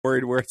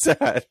worried where it's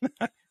at.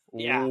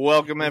 Yeah.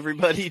 Welcome,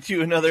 everybody,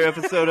 to another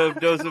episode of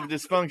Dose of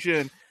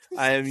Dysfunction.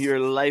 I am your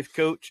life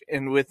coach,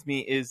 and with me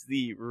is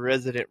the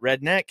resident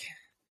redneck.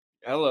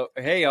 Hello.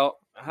 Hey, y'all.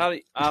 I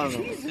don't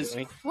know. Jesus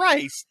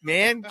Christ,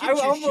 man. Get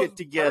your shit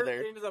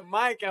together. Into the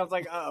mic. I was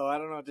like, I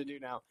don't know what to do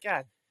now.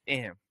 God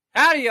damn.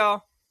 Howdy,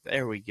 y'all.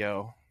 There we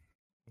go.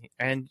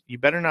 And you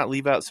better not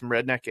leave out some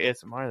redneck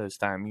ASMR this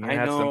time. You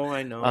have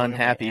some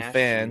unhappy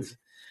fans.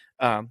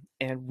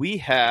 And we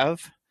have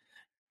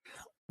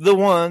the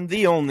one,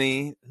 the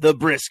only, the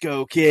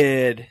Briscoe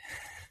Kid.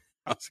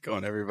 How's it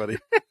going, everybody?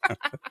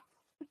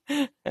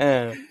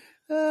 I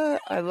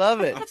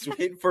love it. I was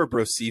waiting for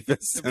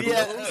Brocephus.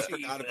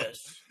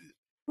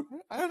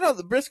 I don't know.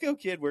 The Briscoe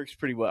Kid works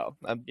pretty well.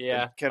 I'm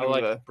I kind of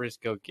like a the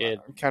Briscoe Kid.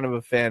 I'm kind of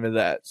a fan of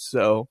that.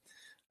 So,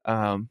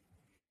 anyway,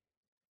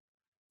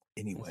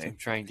 I'm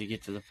trying to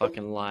get to the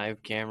fucking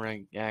live camera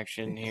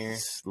action here.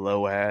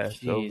 slow ass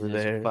over Jesus,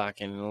 there.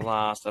 fucking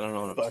lost. I don't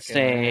know what I'm Fucking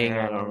saying.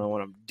 I hell. don't know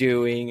what I'm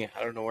doing.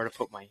 I don't know where to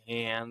put my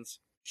hands.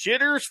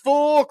 Shitter's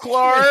full,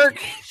 Clark.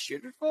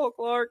 Shooter full,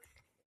 Clark.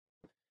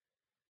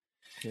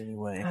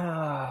 Anyway,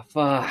 Ah,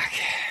 fuck.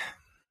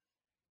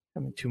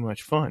 having too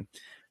much fun.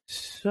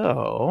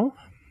 So,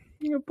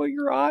 You put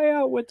your eye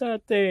out with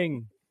that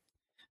thing.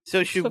 should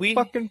What's the we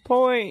fucking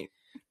point?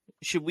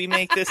 should we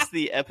make this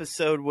the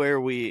episode where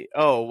we?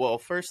 Oh well,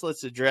 first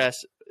let's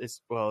address.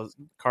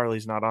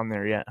 Carly's not on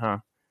there yet, huh?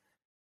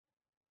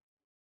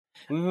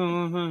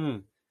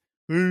 Let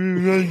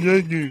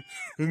me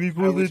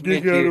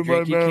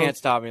You can't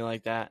stop me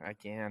like that. I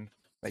can.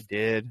 I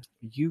did.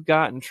 You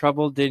got in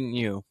trouble, didn't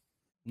you?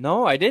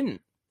 No, I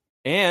didn't.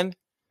 And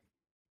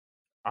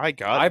I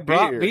got. I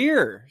brought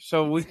beer,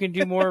 so we can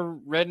do more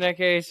redneck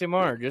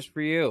ASMR just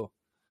for you.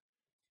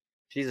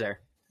 She's there.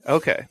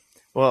 Okay.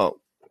 Well,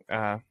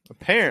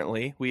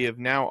 apparently we have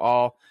now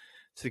all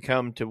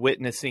succumbed to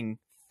witnessing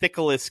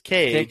Thickless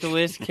Cage.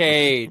 Thickless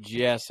Cage.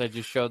 Yes, I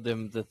just showed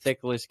them the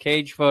Thickless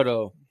Cage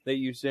photo that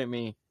you sent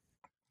me.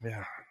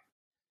 Yeah.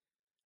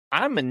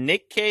 I'm a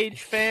Nick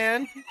Cage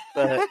fan,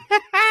 but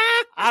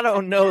I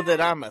don't know that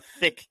I'm a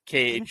Thick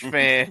Cage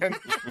fan.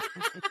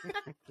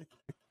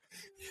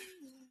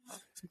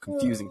 Some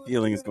confusing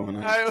feelings going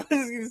on. I was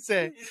going to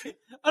say,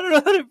 I don't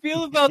know how to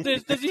feel about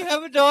this. Does he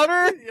have a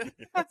daughter?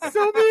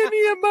 so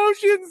many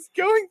emotions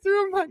going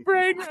through my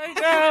brain right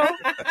now.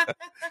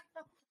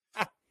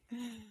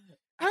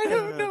 I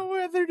don't know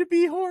whether to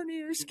be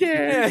horny or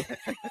scared.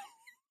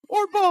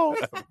 Or both.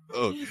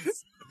 Oh,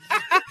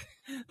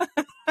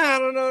 I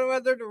don't know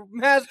whether to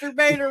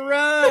masturbate or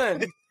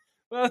run.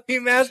 Well, if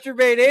you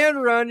masturbate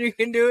and run, you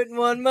can do it in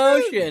one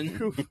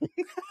motion.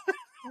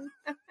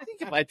 I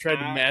think if I tried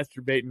to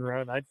masturbate and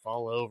run, I'd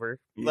fall over.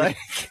 Like,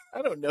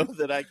 I don't know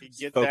that I could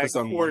get focus that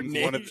on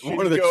coordination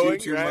one of the going,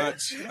 too right?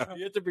 much.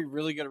 You have to be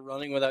really good at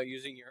running without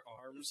using your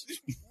arms.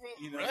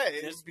 You know, Right.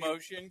 this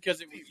motion,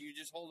 because you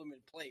just hold them in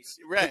place.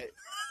 Right.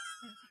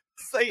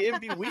 It's like, it'd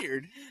be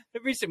weird.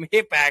 There'd be some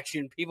hip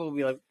action. People would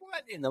be like,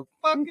 what in the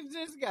fuck is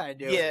this guy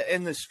doing? Yeah,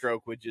 and the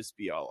stroke would just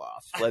be all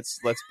off. Let's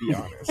be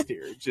honest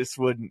here. It just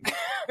wouldn't.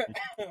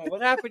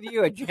 What happened to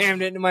you? I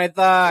jammed it into my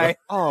thigh.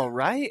 Oh,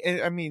 right?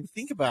 I mean,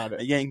 think about I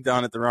it. yanked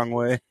on it the wrong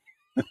way.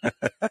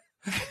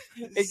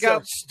 It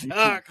got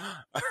stuck.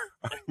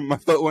 My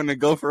foot went in a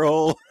gopher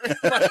hole.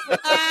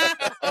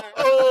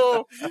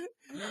 Oh.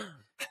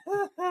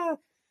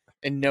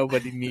 And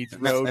nobody needs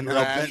road And now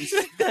rash.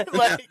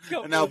 Like,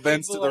 And now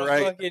bends to the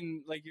right.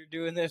 Fucking, like you're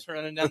doing this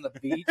running down the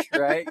beach,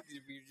 right?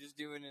 If you're just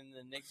doing in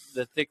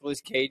the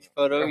Thickless Cage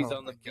photo, he's Oh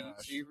on the my beach.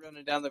 gosh. You're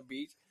running down the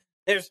beach.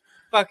 There's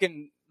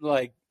fucking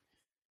like,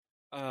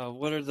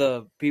 what are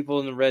the people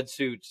in the red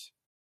suits?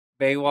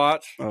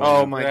 Baywatch.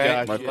 Oh my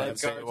right? gosh, My yeah,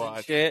 Lifeguards and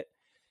Baywatch. shit.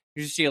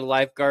 You just see a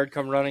lifeguard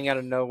come running out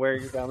of nowhere.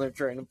 You're down there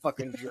trying to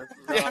fucking jerk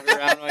around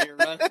while you're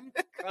running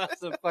across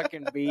the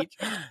fucking beach.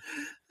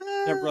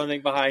 They're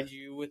running behind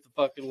you with the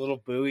fucking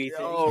little buoy thing.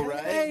 Oh,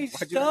 right. Hey,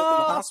 Why'd you end up in the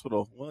stop!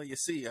 hospital? Well, you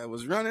see, I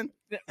was running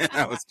and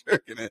I was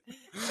jerking it.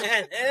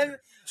 And then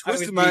I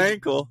was Twisted my being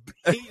ankle.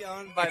 beat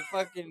on by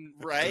fucking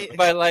Right?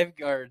 by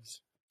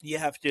lifeguards. You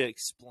have to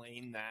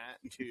explain that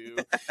to.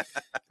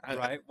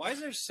 Right? Why is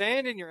there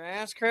sand in your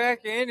ass crack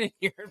and in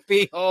your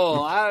pee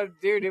hole?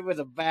 Dude, it was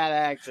a bad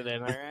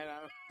accident. All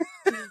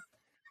right.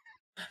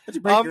 How'd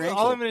you break your ankle?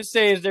 All I'm gonna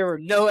say is there were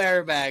no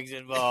airbags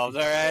involved.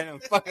 All right,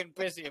 I'm fucking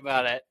pissy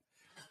about it.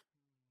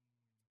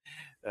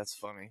 That's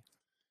funny.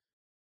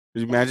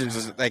 Could you imagine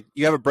just like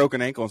you have a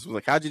broken ankle and someone's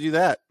like, how'd you do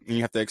that? And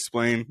you have to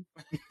explain.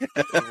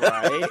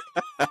 Right?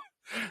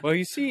 Well,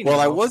 you see,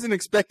 Well, I now. wasn't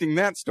expecting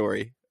that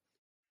story.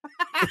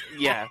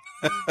 Yeah.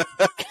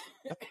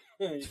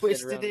 Sit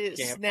Twisted around the it,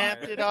 campfire.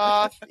 snapped it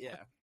off. Yeah.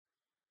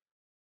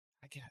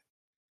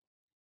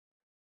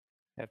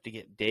 Have to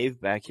get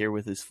Dave back here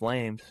with his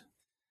flames.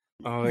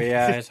 Oh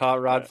yeah, his hot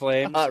rod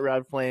flame. Hot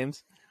rod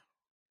flames.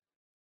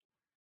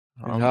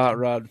 Hot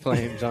rod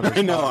flames on his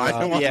I know. hot I rod.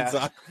 don't want yeah. to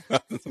talk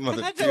about some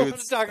other I don't want to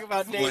dudes. talk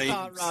about Dave's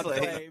hot rod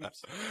Flames.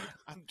 flames.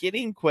 I'm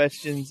getting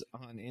questions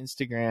on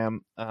Instagram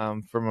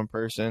from a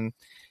person,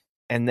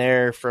 and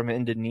they're from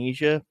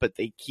Indonesia, but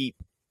they keep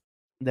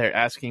they're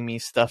asking me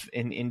stuff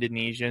in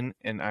Indonesian,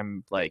 and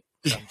I'm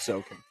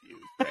so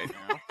confused right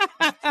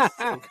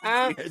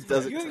now. It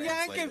doesn't you yank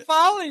translate and it.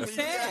 fall in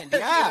sand.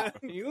 Yeah.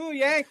 You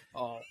yank.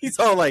 Oh. He's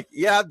all like,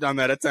 "Yeah, I've done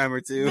that a time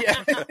or two."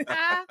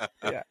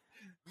 Yeah.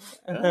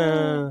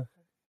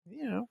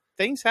 Yeah.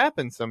 Things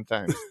happen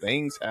sometimes.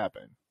 Things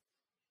happen.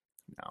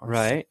 No,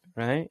 Right.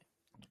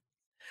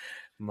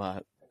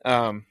 But,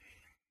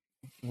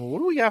 what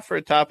do we got for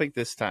a topic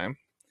this time?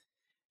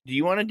 Do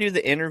you want to do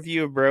the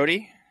interview of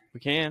Brody? We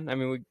can. I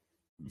mean,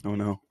 Oh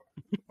no.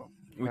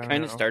 we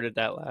kind of started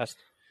that last.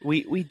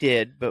 We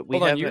did, but we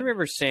Hold on. haven't. You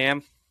remember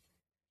Sam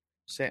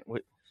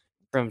What?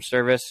 from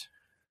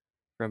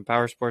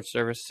Power Sports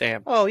Service?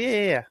 Sam. Oh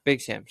yeah.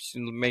 Big Sam.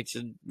 Makes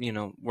it,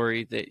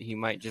 worry that he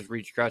might just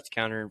reach across the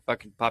counter and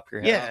fucking pop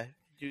your head Yeah, off.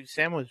 dude.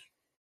 Sam was.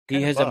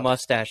 He has buff. a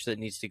mustache that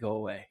needs to go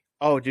away.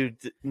 Oh, dude,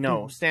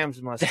 no.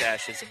 Sam's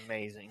mustache is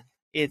amazing.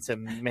 It's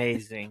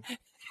amazing.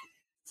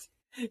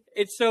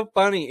 It's so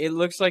funny. It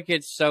looks like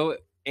it's so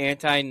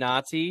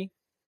anti-Nazi.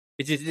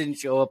 It just didn't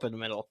show up in the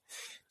middle.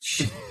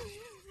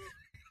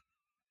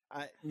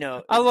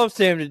 No, I love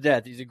Sam to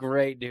death. He's a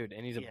great dude,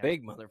 and he's a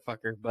big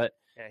motherfucker. But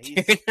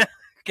he's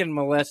fucking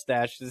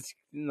molestache is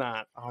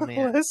not. Oh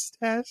man,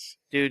 Mustache.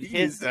 dude,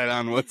 He's that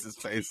on what's his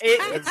face It-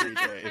 every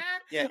day.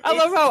 yeah. I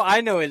love how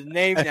I know his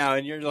name now,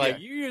 and you're like,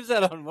 you use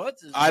that on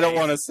what's his name? I don't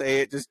want to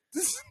say it just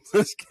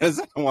because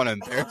I don't want to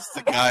embarrass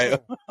the guy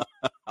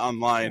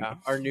online. Yeah,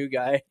 our new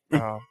guy.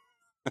 Oh,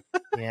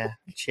 yeah,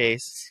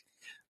 Chase.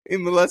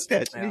 In the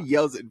mustache, Yeah. he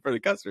yells it in front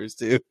of customers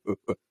too.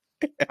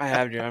 I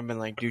have, dude. I've been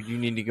like, dude, you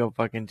need to go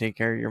fucking take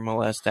care of your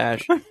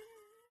molestache.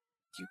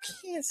 You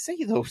can't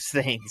say those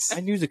things. I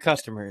knew the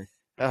customer.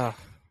 Oh,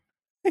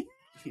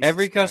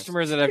 Every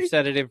customer that I've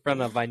said it in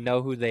front of, I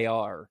know who they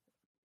are.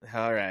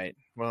 all right.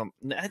 Well,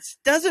 that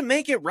doesn't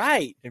make it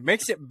right. It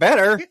makes it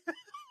better.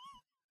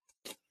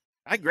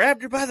 I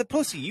grabbed her by the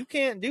pussy. You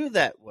can't do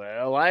that.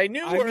 Well, I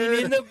knew I her.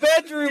 mean, in the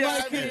bedroom,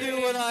 Yeah, I can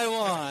do what I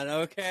want.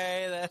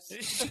 Okay,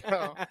 that's.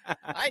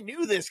 I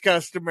knew this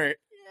customer.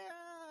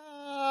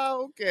 Yeah,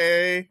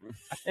 okay.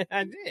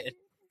 I did.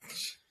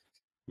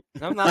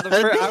 I'm not the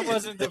first. I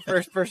wasn't the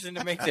first person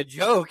to make the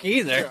joke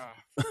either.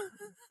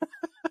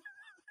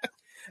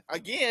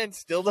 Again,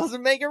 still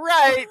doesn't make it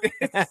right.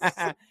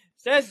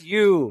 Says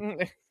you.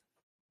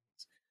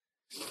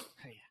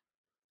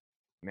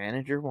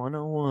 Manager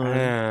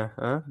 101.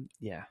 Huh?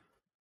 Yeah.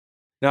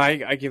 No,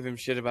 I give him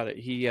shit about it.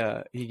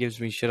 He gives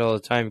me shit all the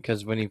time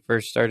because when he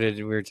first started,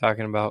 we were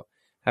talking about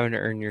having to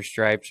earn your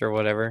stripes or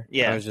whatever.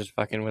 Yeah. I was just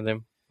fucking with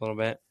him a little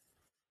bit,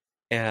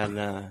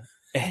 and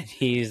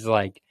he's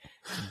like,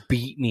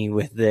 beat me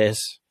with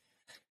this.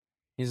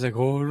 He's like,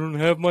 oh, I don't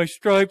have my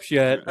stripes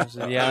yet. I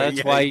said, yeah,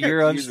 that's why you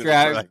you're got to use it for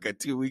unstrapped. like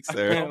 2 weeks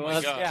there. Yeah,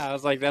 well, yeah, I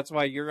was like, that's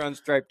why your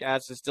unstriped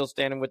ass is still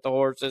standing with the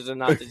horses and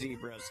not the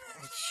zebras.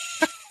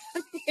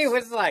 He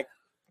was like,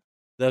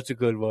 that's a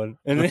good one.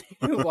 And then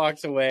he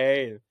walks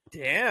away.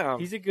 Damn.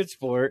 He's a good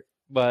sport,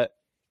 but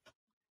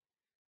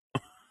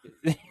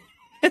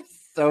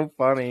it's so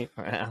funny.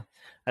 Wow.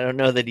 I don't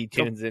know that he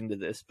tunes into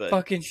this, but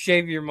Fucking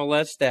shave your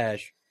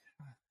molestache.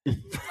 It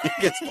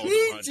gets told He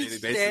on a daily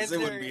just basis. stands It there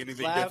wouldn't be and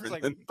anything laughs different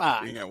like, than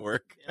 "Fuck." being at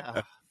work.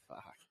 fuck.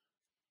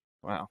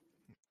 Wow.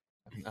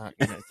 I'm not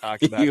gonna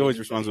talk about He it. always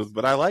responds with,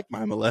 "But I like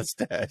my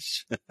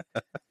molestache."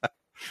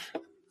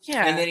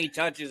 Yeah. And then he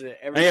touches it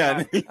every Yeah, time.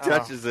 and he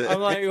touches it.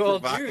 I'm like, well,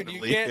 dude, you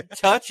provocatively. can't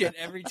touch it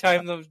every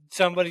time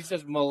somebody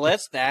says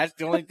molestache.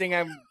 The only thing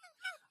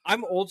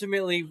I'm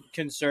ultimately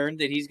concerned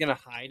that he's gonna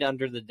hide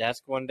under the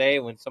desk one day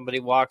when somebody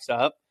walks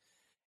up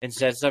and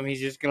says something.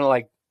 He's just gonna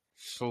like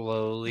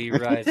slowly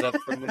rise up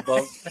from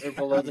above or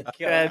below the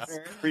counter, That's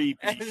creepy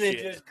and then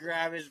shit. just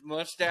grab his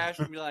mustache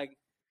and be like,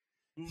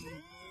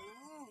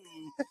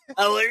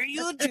 "How are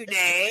you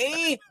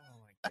today?" Oh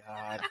my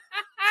god.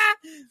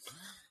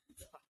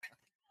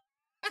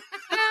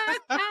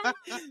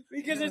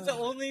 Because it's the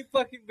only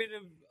fucking bit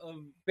of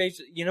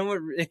basic. You know what?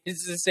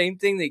 It's the same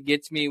thing that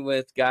gets me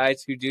with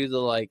guys who do the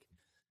like.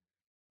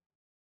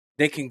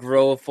 They can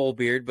grow a full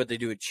beard, but they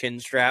do a chin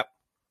strap,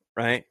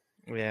 right?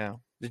 Yeah.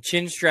 The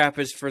chin strap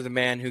is for the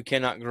man who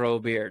cannot grow a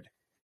beard.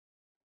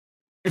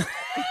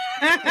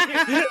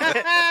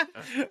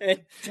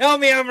 Tell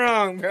me I'm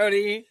wrong,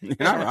 Brody. You're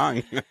not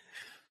wrong.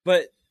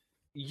 But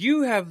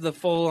you have the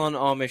full-on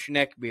Amish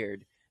neck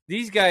beard.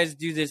 These guys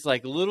do this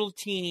like little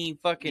teeny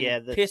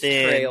fucking the piss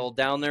thin- trail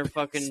down their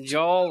fucking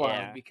jawline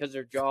Yeah. because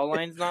their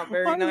jawline's not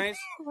very nice.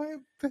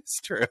 That's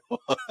true.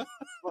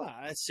 Well,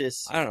 it's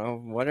just I don't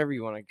know, whatever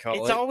you want to call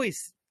it's it.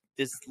 always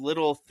this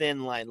little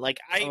thin line. Like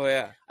Oh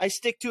yeah, I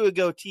stick to a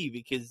goatee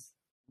because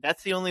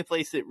that's the only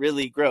place it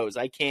really grows.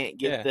 I can't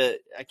get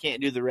I can't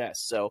do the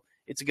rest. So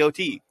it's a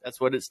goatee. That's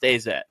what it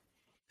stays at.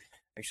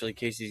 actually,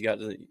 Casey's got.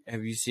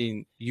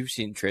 You've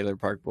seen Trailer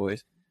Park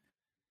Boys?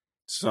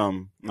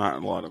 Some,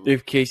 not a lot of them.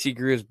 If Casey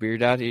grew his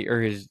beard out or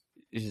his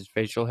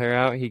facial hair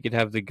out, he could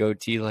have the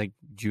goatee like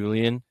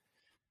Julian,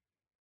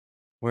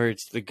 where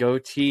it's the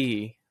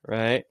goatee,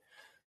 right?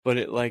 But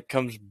it like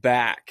comes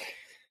back.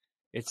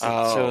 It's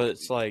so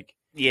it's like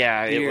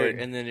Yeah, it here, would.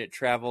 and then it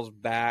travels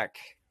back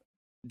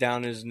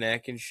down his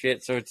neck and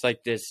shit. So it's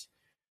like this.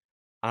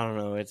 I don't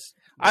know.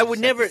 I would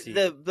never.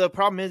 The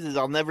problem is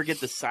I'll never get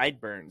the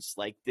sideburns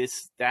like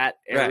this. That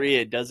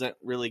area doesn't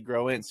really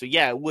grow in. So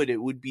yeah, it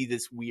would be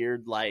this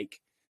weird like.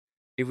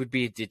 It would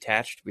be a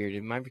detached beard.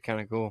 It might be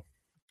kind of cool.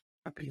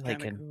 Be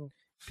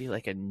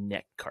like a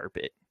neck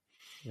carpet.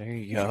 There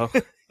you go.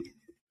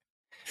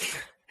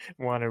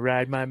 Want to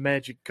ride my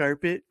magic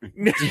carpet? Oh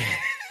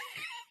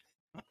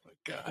my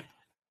god.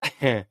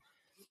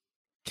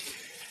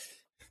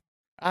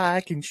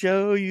 I can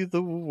show you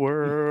the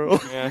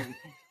world. Yeah.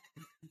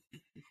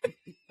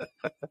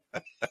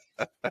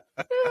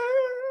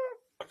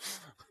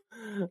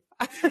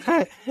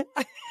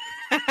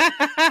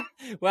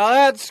 Well,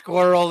 that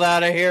squirreled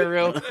out of here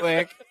real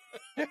quick.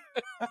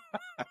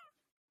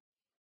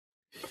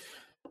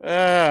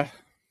 I'm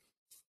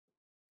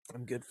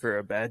good for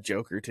a bad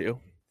joke or two.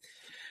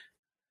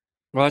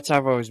 Well,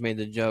 I've always made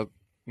the joke,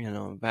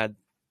 I've had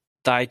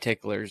thigh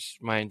ticklers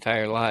my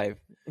entire life.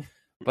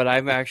 But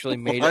I've actually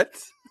made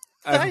what?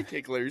 Thigh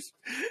ticklers?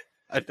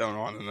 I don't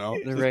want to know.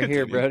 They're right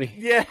here, Brody.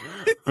 Yeah.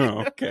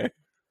 Oh, okay.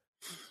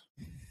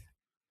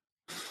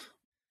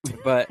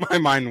 But my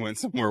mind went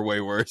somewhere way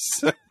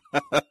worse.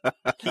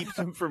 Keeps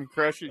them from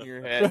crushing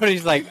your head.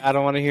 Brody's like, I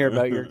don't want to hear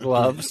about your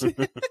gloves.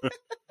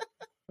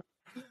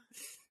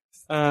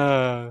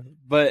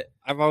 But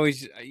I've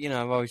always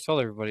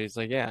told everybody, it's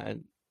like, yeah,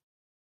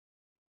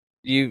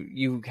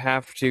 you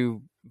have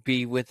to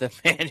be with a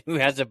man who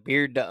has a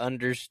beard to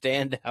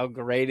understand how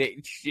great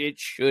it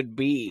should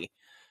be.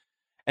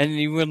 And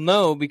you will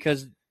know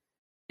because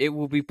it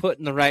will be put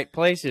in the right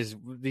places.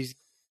 These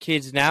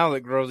kids now that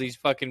grow these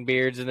fucking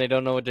beards and they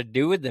don't know what to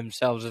do with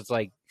themselves, it's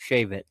like,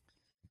 shave it.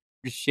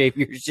 Just shave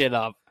your shit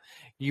off.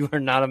 You are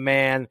not a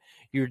man.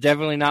 You're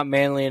definitely not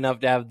manly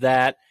enough to have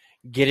that.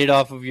 Get it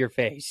off of your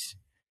face.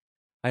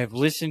 I have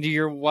listened to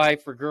your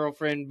wife or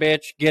girlfriend,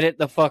 bitch. Get it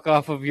the fuck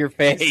off of your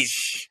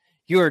face.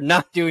 You are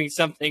not doing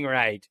something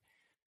right.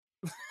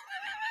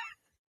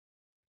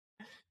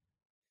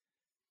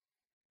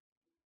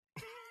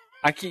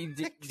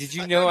 Did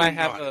you know I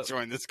have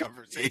join this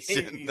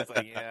conversation?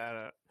 Like,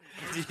 yeah,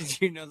 did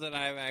you know that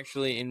I've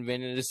actually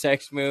invented a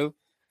sex move?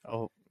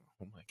 Oh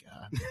my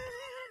god!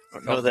 I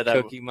know that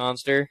Cookie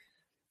Monster.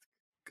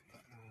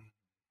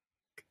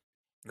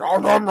 You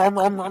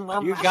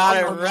got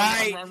it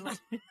right.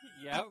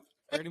 Yep,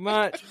 pretty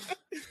much.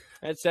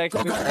 That sex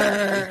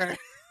move.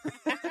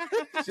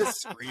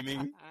 Just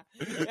screaming.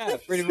 Yeah,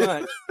 pretty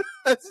much.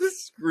 That's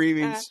just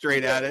screaming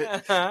straight at it.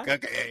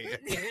 Okay.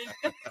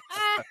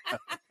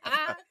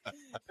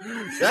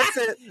 That's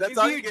it. That's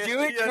all if you do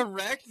it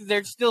correct,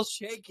 they're still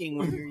shaking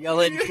when you're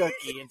yelling cookie.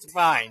 It's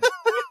fine.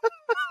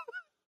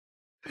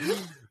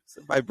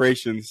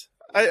 Vibrations.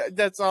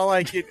 That's all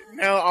I can.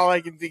 Now all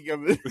I can think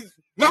of is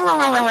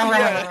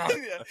yeah.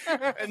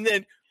 And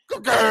then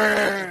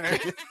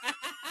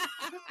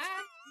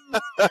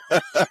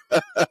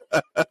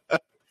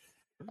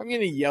I'm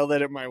gonna yell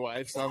that at my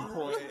wife some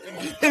point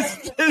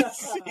just to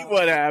see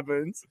what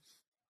happens.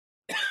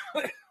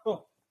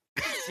 Oh,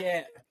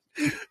 shit.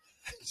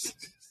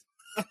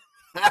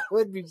 That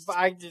would be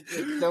fine.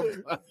 It's so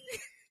funny.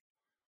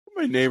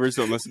 My neighbors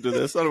don't listen to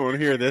this. I don't want to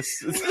hear this.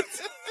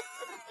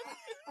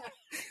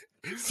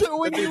 So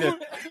when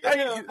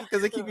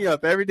because they keep me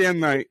up every damn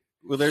night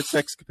with their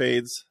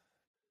sexcapades.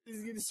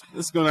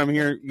 This one I'm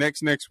here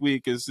next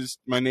week is just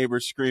my neighbor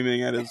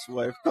screaming at his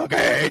wife.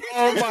 Okay.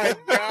 Oh my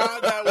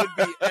god, that would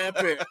be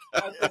epic.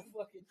 I would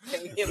fucking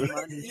pay him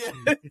money. Yeah,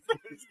 I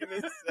was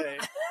gonna say.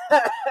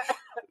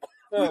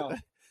 Oh.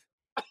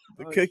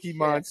 The Cookie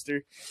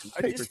Monster.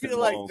 I Paper just thin feel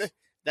like walls.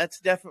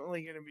 that's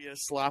definitely going to be a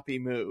sloppy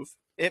move.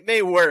 It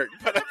may work,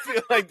 but I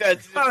feel like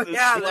that's just a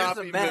sloppy there's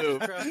a mess.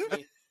 move. Trust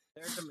me.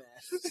 There's a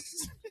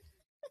mess.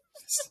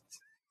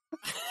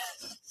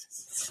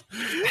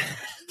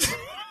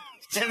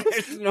 And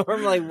there's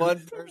normally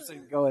one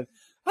person going,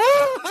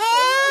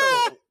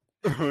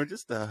 Or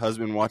just a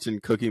husband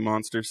watching Cookie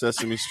Monster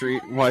Sesame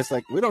Street. Wife's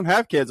like, we don't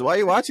have kids. Why are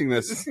you watching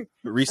this?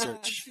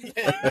 Research.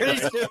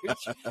 Research.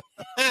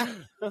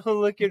 I'm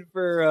looking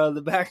for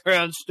the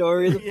background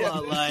story, the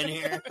plot line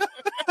here.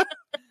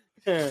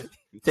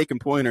 Taking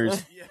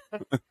pointers. Yeah.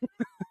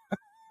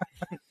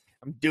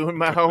 I'm doing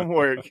my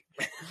homework.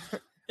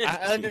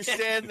 I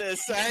understand the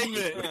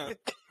assignment.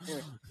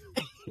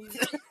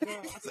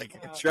 It's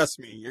like, trust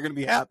me, you're going to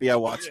be happy I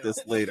watched this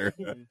later.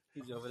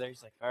 He's over there.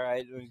 He's like, all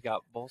right. He's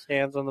got both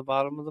hands on the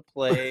bottom of the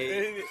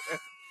plate.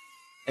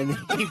 And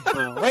then he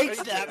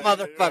breaks that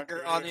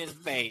motherfucker on his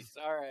face.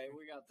 All right,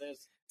 we got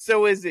this.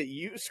 So is it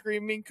you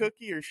screaming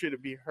Cookie or should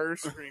it be her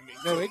screaming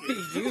No, Cookie?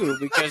 it be you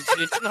because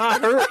it's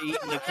not her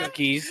eating the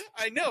cookies.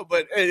 I know,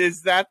 but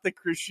is that the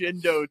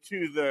crescendo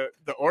to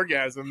the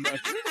orgasm?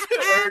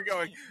 Her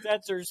going,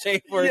 That's her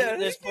safe word at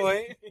this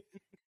point.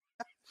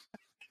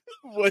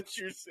 what's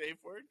your safe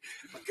word?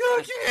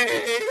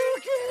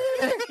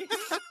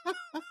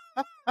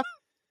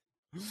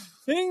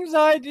 Things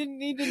I didn't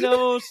need to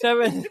know.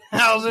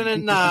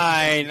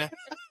 7009.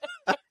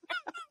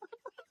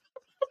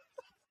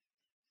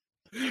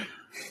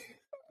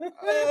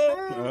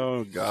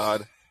 Oh,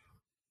 God.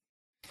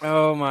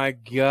 my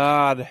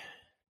God.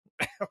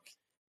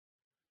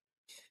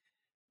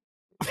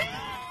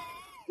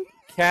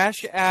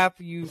 Cash App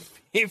you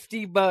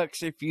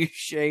 $50 if you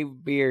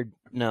shave beard.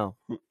 No.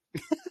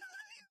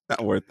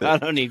 Not worth it. I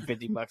don't need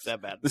 $50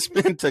 that bad. This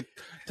man took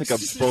a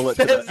bullet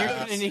to the You're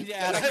ass. gonna need to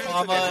add a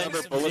comma and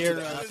some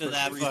zeros to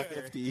that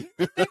fucker.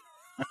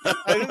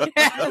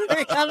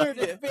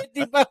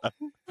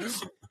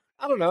 $350.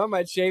 I don't know. I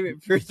might shave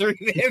it for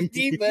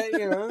 $350,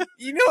 but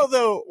you know,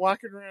 though,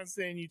 walking around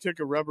saying you took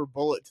a rubber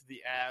bullet to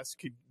the ass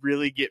could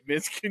really get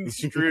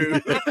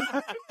misconstrued.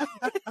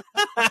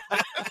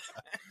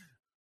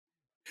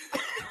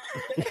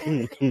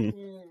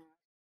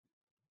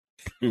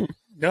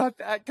 Not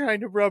that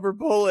kind of rubber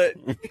bullet,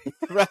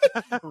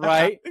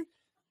 right?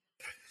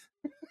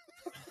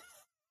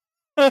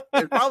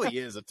 There probably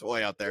is a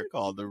toy out there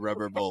called the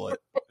rubber bullet.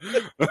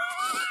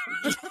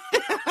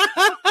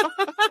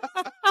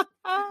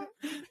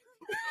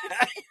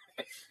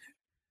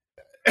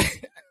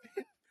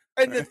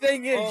 And the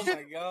thing is, oh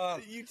my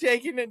God, you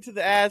taking it to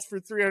the ass for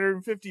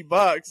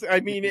 $350. I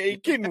mean,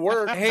 it can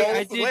work. Hey,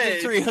 I did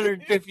ways. the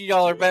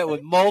 $350 bet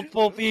with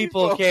multiple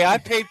people. Okay, I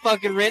paid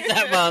fucking rent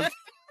that month.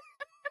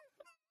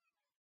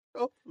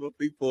 Multiple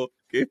people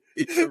gave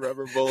me a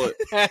rubber bullet.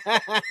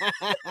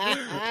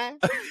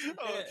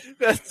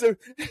 That's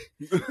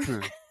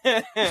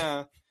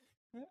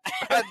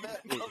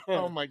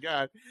oh my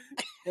God.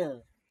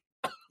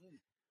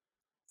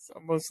 It's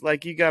almost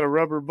like you got a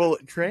rubber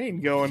bullet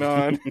train going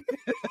on.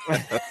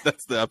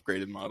 That's the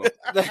upgraded model.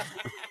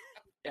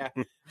 Yeah,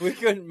 we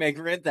couldn't make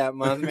rent that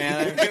month,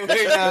 man. I mean,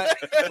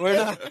 we're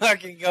not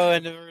fucking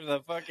going for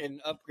the fucking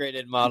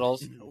upgraded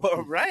models.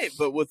 Well, right,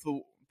 but with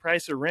the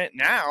price of rent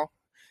now,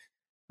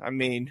 I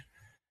mean,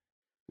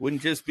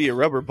 wouldn't just be a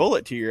rubber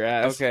bullet to your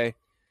ass. Okay,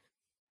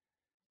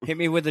 hit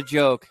me with a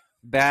joke.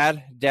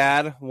 Bad,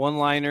 dad,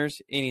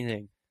 one-liners,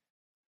 anything.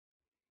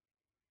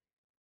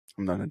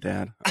 I'm not a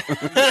dad.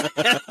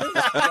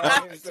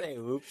 Say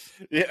oops.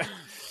 Yeah.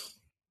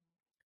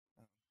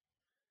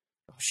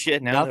 Oh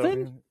shit! Now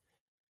nothing.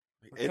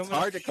 It's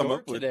hard to come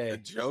up with a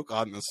joke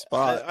on the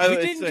spot. We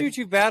didn't do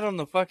too bad on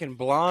the fucking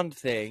blonde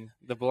thing.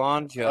 The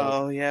blonde joke.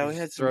 Oh yeah, we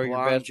had some throw your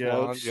blonde best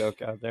jokes. blonde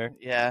joke out there.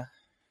 Yeah.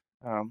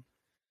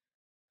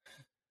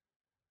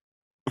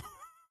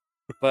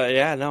 But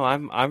yeah, no,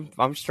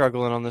 I'm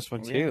struggling on this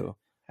one too.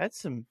 Had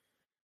some.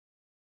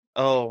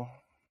 Oh.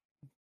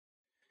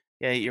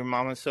 Yeah, your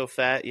mama's so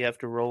fat you have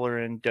to roll her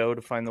in dough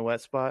to find the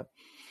wet spot.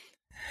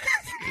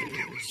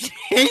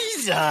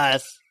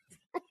 Jesus.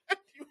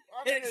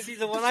 See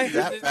the one I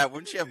that fat?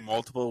 Wouldn't she have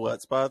multiple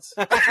wet spots?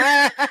 wet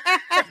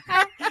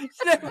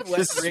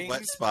Just rings,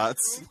 wet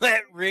spots.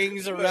 wet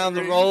rings around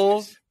the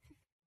rolls.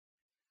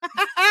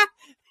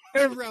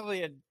 There's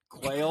probably a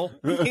quail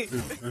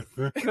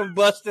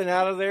combusting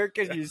out of there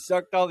because you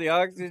sucked all the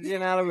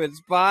oxygen out of its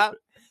spot.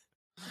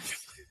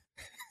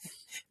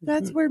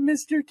 That's where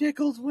Mr.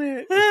 Tickles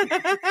went.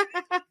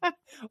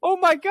 Oh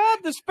my God,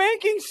 the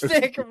spanking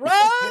stick!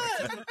 Run!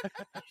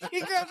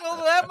 He grabs hold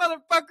of that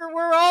motherfucker.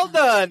 We're all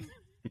done.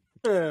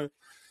 No,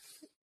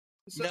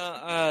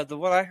 the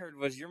one I heard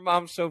was your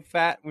mom's so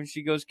fat when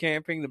she goes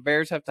camping, the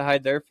bears have to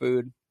hide their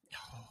food.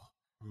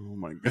 Oh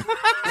my God.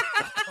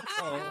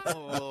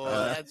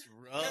 Oh, that's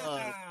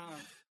rough.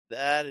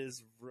 That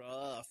is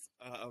rough.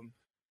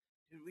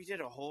 We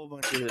did a whole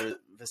bunch of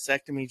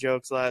vasectomy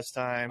jokes last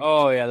time.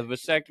 Oh yeah, the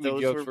vasectomy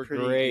Those jokes were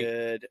pretty great.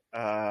 Good.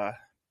 Yeah.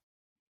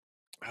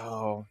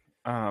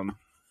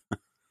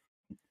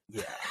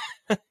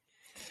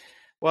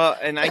 Well,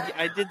 and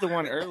I did the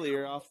one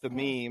earlier off the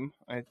meme.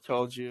 I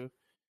told you,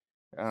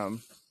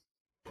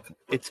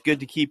 it's good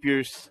to keep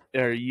you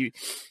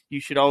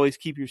should always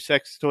keep your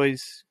sex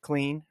toys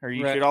clean, or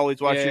you should always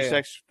watch your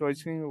sex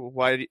toys clean.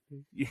 Why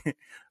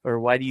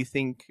do you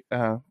think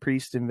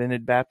priest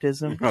invented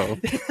baptism? Oh,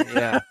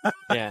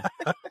 yeah.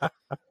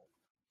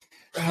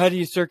 How do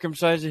you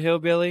circumcise a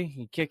hillbilly?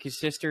 You kick his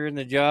sister in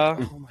the jaw.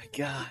 Oh my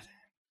God.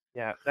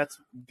 Yeah, that's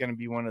gonna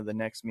be one of the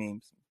next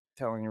memes. I'm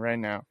telling you right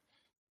now.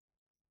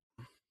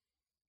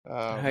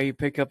 How you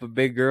pick up a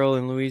big girl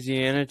in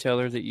Louisiana? Tell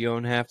her that you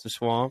own half the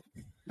swamp.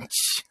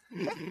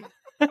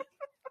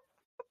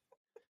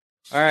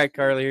 All right,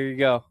 Carly, here you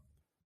go.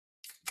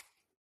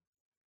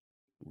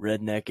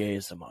 Redneck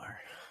ASMR.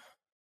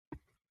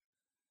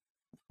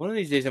 One of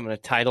these days, I'm going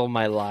to title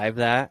my live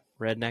that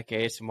Redneck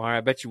ASMR.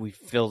 I bet you we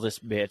fill this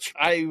bitch.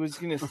 I was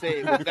gonna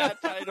say with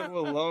that title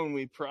alone,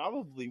 we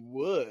probably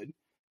would.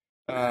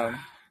 I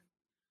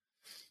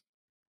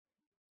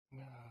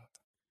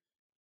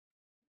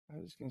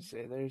was gonna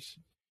say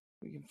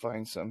we can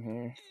find some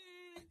here.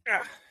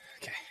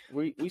 Okay,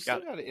 we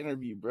still got to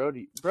interview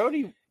Brody.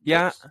 Brody,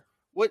 yeah.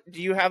 What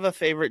do you have a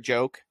favorite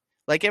joke?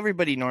 Like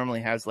everybody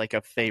normally has like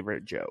a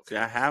favorite joke. See,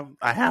 I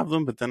have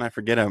them, but then I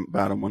forget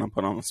about them when I'm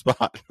put on the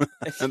spot,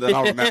 and then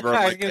I'll remember.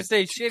 I was gonna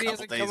say shit. He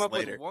hasn't come up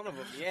later. with one of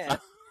them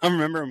yet. I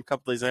remember them a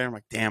couple days later. I'm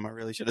like, damn, I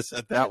really should have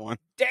said that one.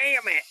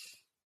 Damn it.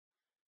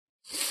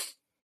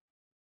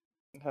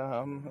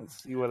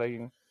 Let's see what I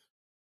can.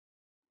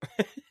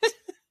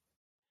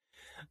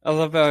 I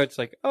love how it's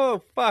like,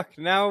 oh fuck,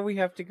 now we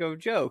have to go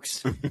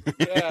jokes.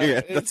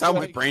 Yeah, that's how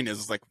my brain is.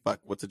 It's like, fuck,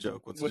 what's a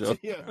joke? What's a joke?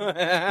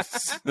 Yeah.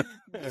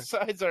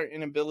 Besides our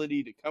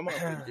inability to come up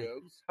with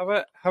jokes.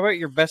 How about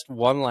your best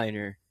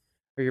one-liner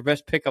or your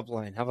best pickup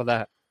line? How about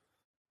that?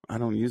 I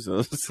don't use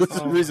those. That's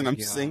the reason I'm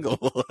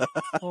single.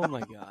 Oh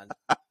my god.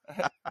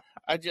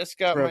 I just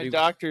got my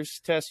doctor's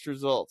test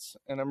results,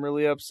 and I'm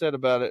really upset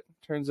about it.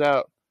 Turns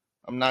out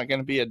I'm not going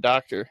to be a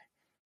doctor.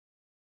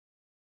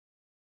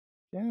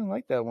 Yeah, I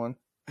like that one.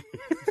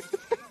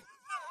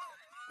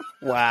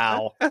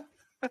 Wow.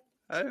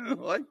 I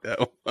don't like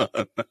that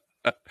one.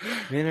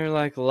 Men are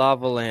like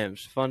lava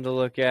lamps, fun to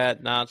look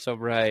at, not so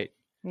bright.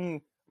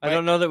 I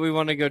don't know that we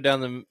want to go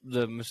down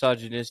the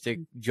misogynistic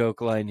joke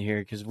line here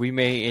because we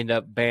may end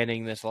up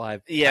banning this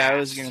live. Yeah, I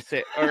was going to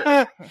say.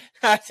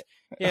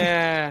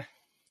 Yeah.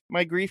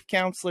 My grief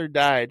counselor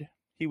died.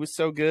 He was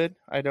so good,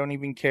 I don't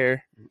even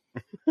care.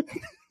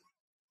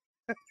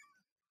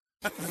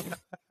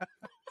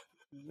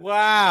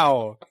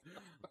 Wow.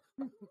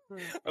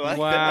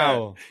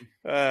 Wow.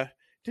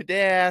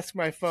 Today I asked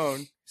my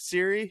phone,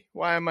 Siri,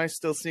 why am I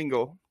still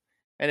single?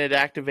 And it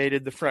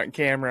activated the front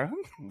camera.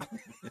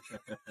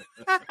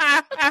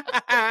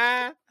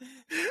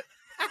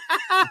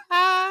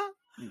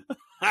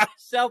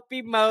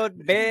 Selfie mode,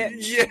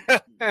 bitch. Yeah.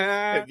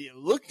 Have you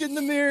looked in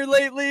the mirror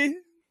lately?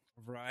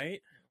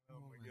 Right? Oh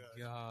my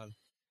god.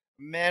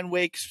 Man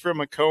wakes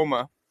from a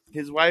coma.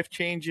 His wife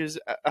changes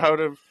out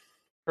of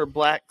her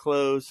black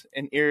clothes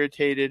and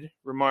irritated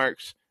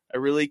remarks, I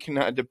really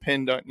cannot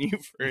depend on you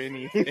for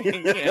anything,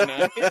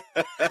 can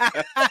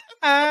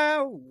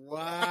I?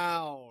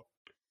 Wow.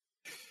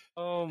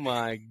 Oh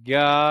my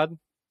god.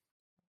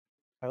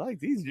 I like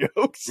these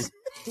jokes.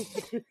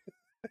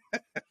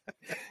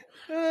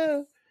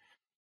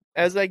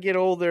 As I get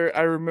older,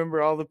 I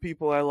remember all the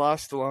people I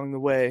lost along the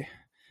way.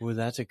 Well,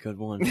 that's a good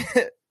one.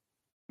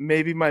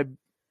 Maybe my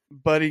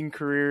budding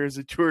career as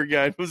a tour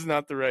guide was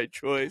not the right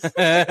choice.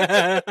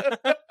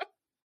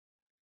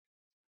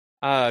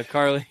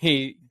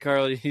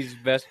 Carly's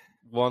best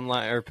one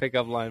line or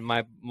pickup line.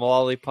 My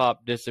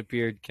lollipop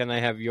disappeared. Can I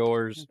have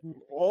yours?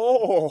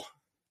 Oh,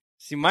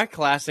 see, my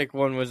classic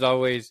one was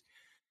always,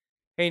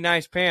 "Hey,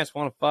 nice pants.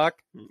 Want to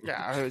fuck?" Yeah,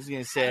 I was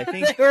gonna say. I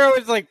think they were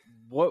always like,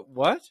 "What?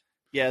 What?"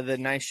 Yeah, the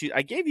nice shoes.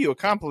 I gave you a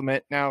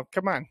compliment. Now,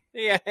 come on.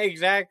 Yeah,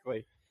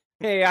 exactly.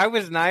 Hey, I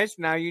was nice.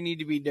 Now you need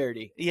to be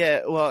dirty.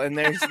 Yeah, well, and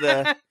there's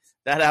that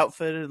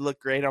outfit. It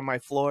looked great on my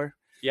floor.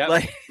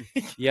 Yep.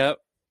 Yep.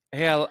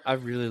 Hey, I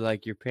really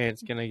like your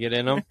pants. Can I get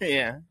in them?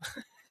 Yeah.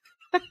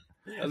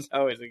 That's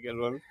always a good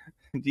one.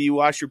 Do you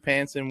wash your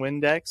pants in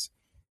Windex?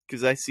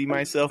 Because I see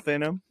myself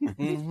in them.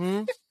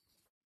 Mm-hmm.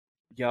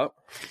 Yep.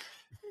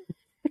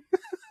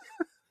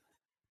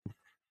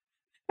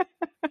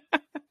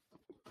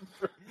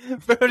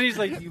 Brody's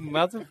like, you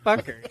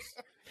motherfuckers.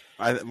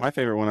 My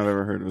favorite one I've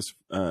ever heard was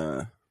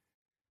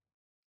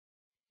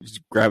just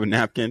grab a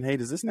napkin. Hey,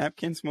 does this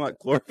napkin smell like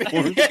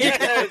chloroform?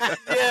 yes,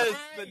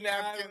 the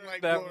napkin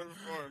like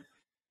chloroform.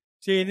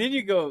 See, and then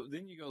you go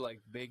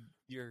like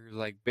you're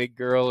like big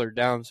girl or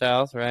down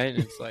south, right?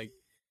 And it's like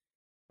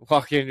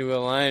walk into a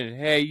line and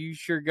hey, you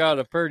sure got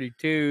a pretty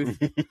tooth.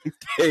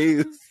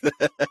 Yeah.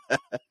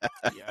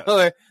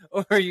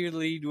 Or you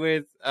lead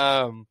with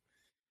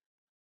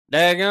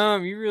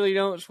daggum, you really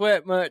don't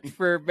sweat much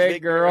for a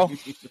big girl.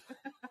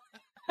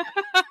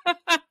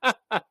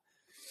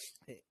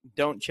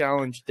 Don't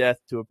challenge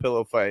death to a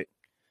pillow fight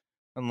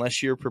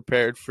unless you're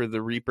prepared for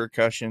the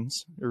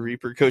repercussions.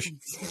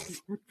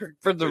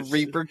 For the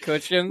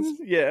repercussions?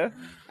 Yeah.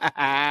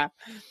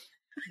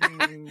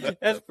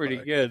 That's pretty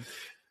good.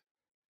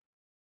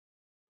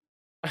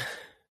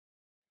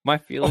 My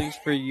feelings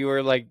for you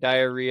are like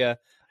diarrhea.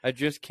 I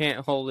just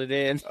can't hold it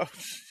in.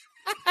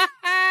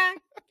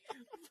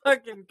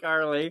 Fucking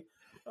Carly.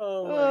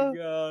 Oh my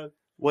god.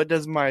 What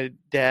does my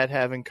dad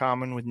have in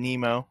common with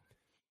Nemo?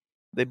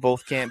 They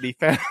both can't be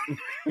found.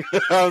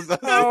 It's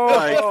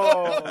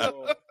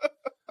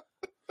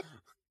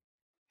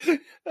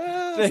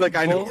like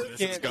I know where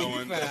this is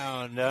going.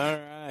 Found. All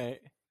right.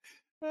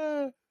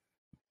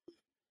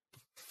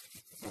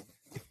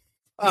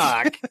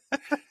 Fuck.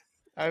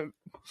 I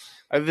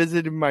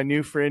visited my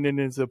new friend in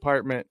his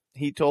apartment.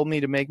 He told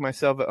me to make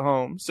myself at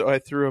home, so I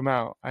threw him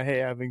out. I hate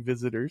having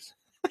visitors.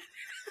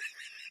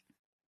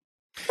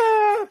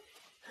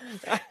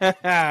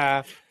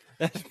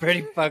 That's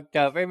pretty fucked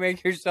up. Hey,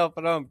 make yourself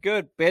at home.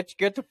 Good, bitch.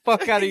 Get the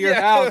fuck out of your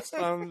house.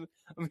 I'm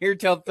here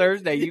till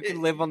Thursday. You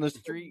can live on the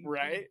street.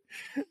 Right?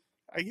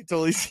 I can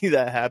totally see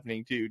that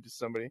happening, too, to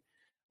somebody.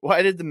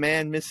 Why did the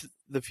man miss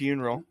the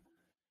funeral?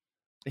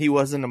 He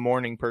wasn't a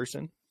morning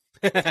person.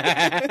 What's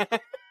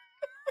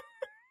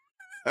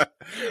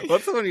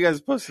the one you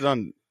guys posted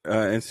on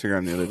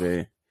Instagram the other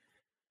day?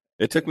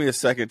 It took me a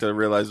second to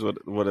realize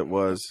what it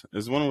was. It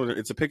was one where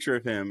it's a picture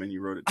of him, and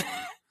you wrote it down.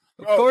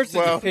 Of course,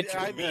 it's a picture.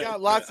 I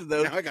got lots of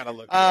those. Now I gotta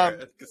look. For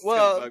it,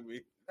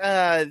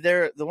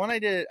 the one I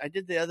did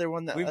the other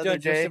one. We've done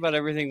just about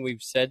everything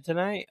we've said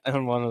tonight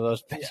on one of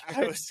those pictures. Yeah,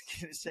 I was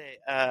gonna say,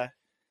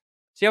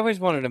 See, I always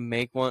wanted to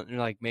make one,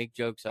 like make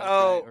jokes up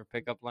or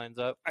pick up lines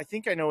up. I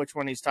think I know which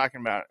one he's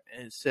talking about.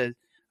 It says,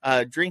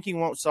 drinking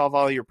won't solve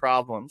all your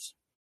problems,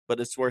 but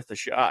it's worth a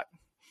shot.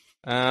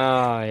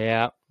 Oh,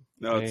 yeah.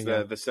 No, it's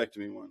the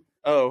vasectomy one.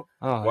 Oh.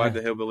 Why'd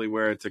the hillbilly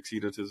wear a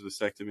tuxedo to his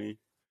vasectomy?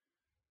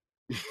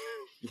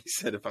 He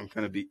said, if I'm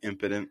going to be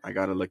impotent, I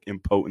got to look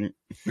impotent.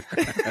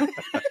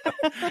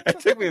 It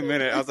took me a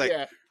minute. I was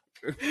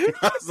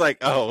like,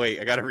 oh, wait,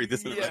 I got to read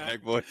this in the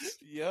redneck voice.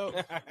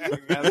 Yep. I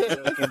got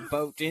to look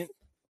impotent.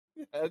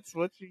 That's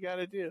what you got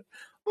to do.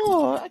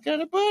 Oh, I got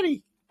a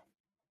buddy.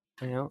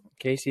 Yeah,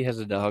 Casey has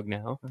a dog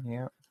now.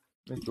 Yeah.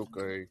 It's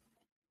okay.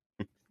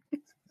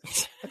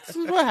 This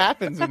is what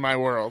happens in my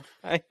world.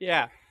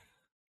 Yeah.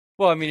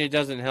 Well, I mean, it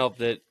doesn't help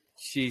that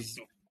she's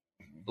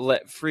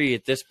let free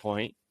at this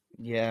point.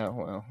 Yeah,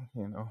 well,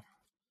 you know.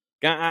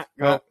 Go.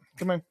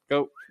 Come on.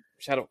 Go.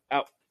 Shadow.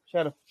 Out.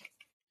 Shadow.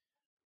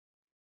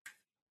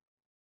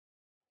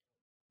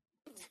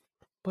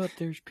 But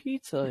there's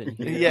pizza in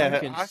here. Yeah. I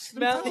can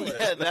smell it.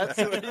 Yeah, that's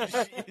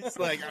what she's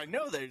like. I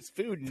know there's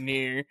food in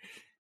here.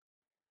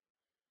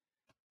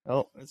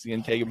 Oh, it's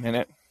going to take a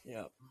minute.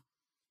 Yep.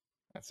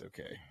 That's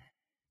okay.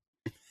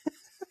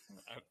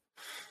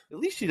 At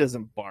least she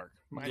doesn't bark.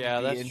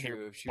 Yeah, that's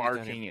true.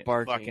 Barking at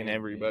fucking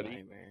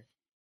everybody.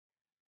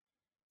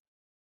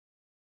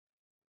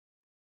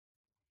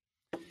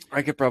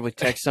 I could probably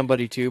text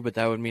somebody too, but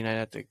that would mean I'd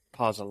have to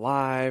pause a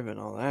live and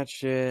all that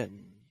shit.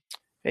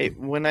 Hey,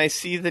 when I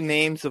see the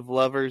names of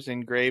lovers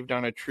engraved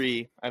on a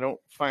tree, I don't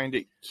find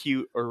it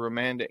cute or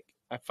romantic.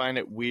 I find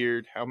it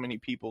weird how many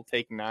people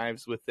take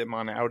knives with them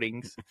on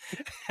outings.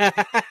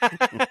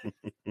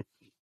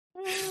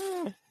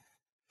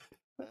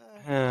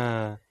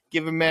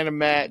 Give a man a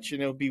match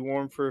and he'll be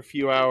warm for a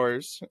few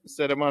hours.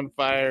 Set him on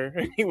fire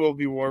and he will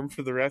be warm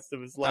for the rest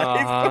of his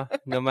life.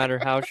 No matter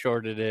how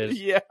short it is.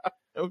 Yeah.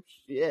 Oh,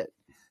 shit.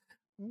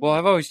 Well,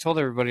 I've always told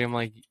everybody, I'm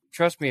like,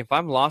 trust me, if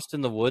I'm lost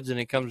in the woods and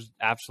it comes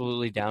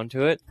absolutely down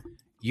to it,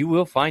 you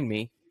will find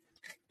me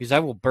because I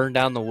will burn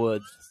down the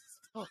woods.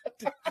 You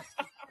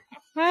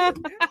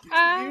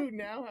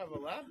now have a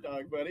lap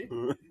dog, buddy.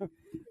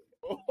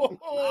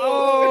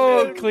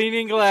 Oh,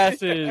 cleaning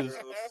glasses.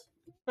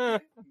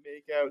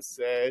 Make out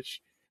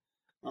sesh.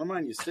 I don't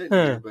mind you sitting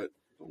here, but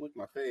don't lick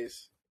my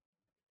face.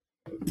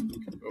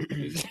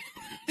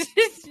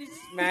 She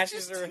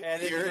smashes her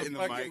head into the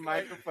fucking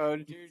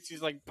microphone, dude.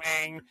 She's like,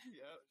 bang. Yep,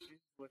 she's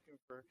looking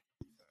for.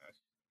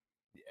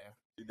 Yeah,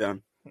 You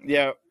done?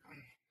 Yeah.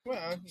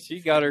 Well,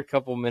 she got her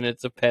couple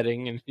minutes of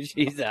petting and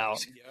she's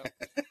out.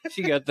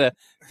 She got the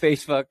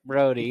face fuck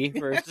Brody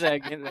for a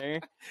second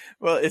there.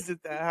 Well,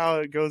 isn't that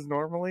how it goes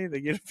normally? They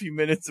get a few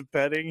minutes of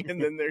petting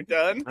and then they're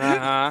done.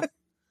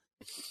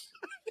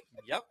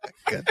 Yep.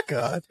 Good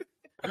God.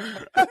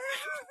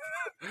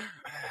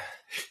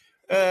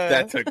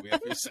 That took me a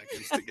few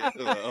seconds to get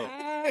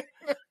to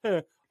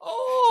the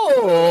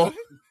Oh.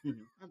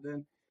 I'm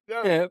done.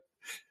 Yep.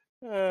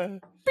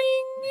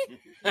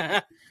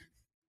 Bing.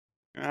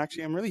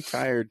 Actually, I'm really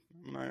tired.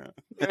 I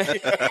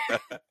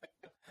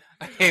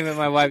came at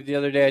my wife the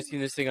other day. I seen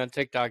this thing on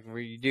TikTok where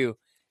you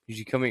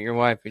come at your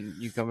wife and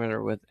you come at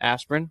her with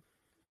aspirin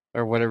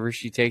or whatever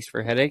she takes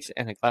for headaches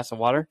and a glass of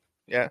water.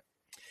 Yeah.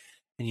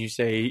 And you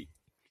say,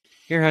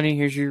 "Here, honey,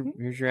 here's your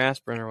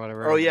aspirin or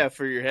whatever." Oh yeah,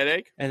 for your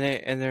headache. And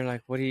they're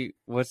like,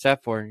 "What's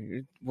that for?"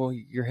 Well,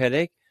 your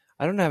headache.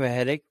 I don't have a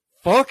headache.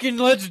 Fucking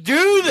let's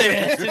do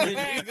this! And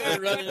then you go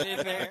running in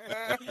there.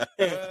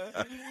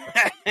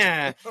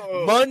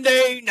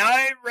 Monday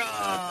Night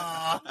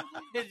Raw.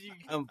 As you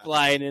come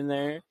flying in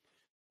there.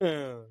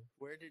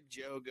 Where did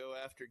Joe go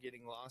after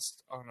getting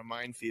lost on a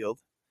minefield?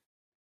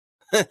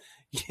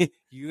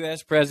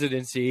 U.S.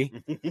 presidency.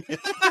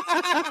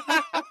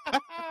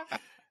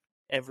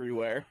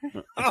 Everywhere.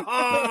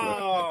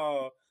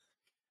 Oh!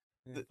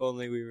 If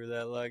only we were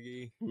that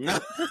lucky.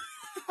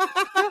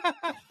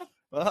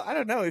 Well, I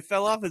don't know. He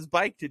fell off his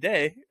bike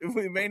today.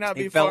 We may not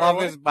be. He fell far off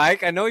away. his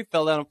bike. I know he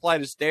fell down a flight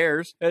of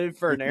stairs headed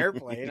for an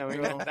airplane. I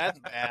mean, that's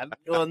bad.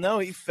 Well, no,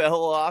 he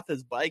fell off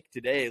his bike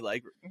today.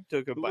 Like,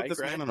 took a Who bike let this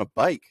ride. man on a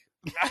bike?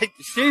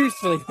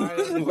 Seriously,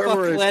 Where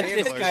were his let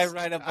this handlers? guy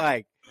ride a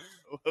bike?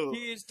 Whoa.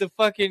 He is the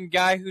fucking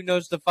guy who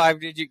knows the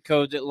 5-digit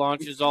code that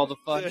launches all the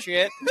fun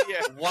shit.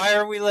 Yeah. Why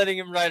are we letting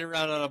him ride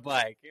around on a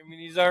bike? I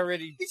mean, he's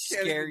already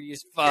scary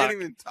as fuck. Can't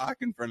even talk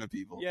in front of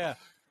people. Yeah.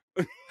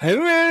 I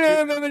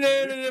swear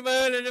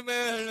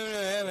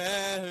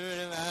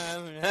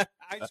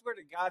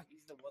to God,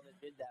 he's the one that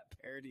did that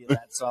parody of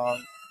that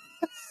song.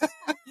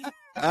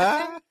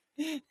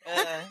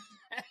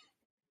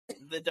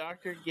 The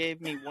doctor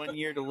gave me 1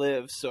 year to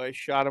live, so I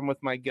shot him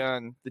with my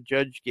gun. The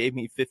judge gave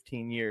me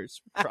 15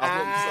 years.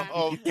 Problem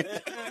solved.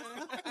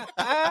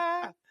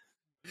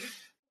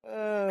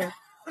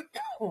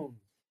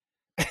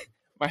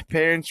 My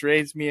parents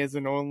raised me as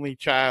an only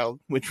child,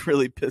 which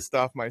really pissed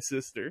off my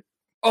sister.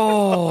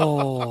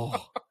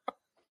 Oh.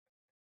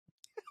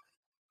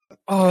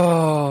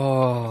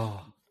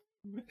 Oh.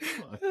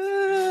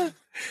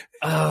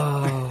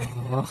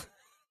 Oh.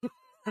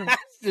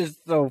 That's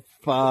just so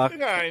fucked.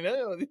 I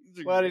know.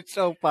 But it's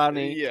so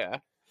funny. Yeah.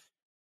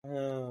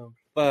 Oh,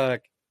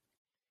 fuck.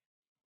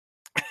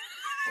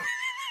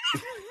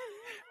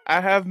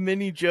 I have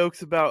many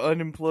jokes about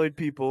unemployed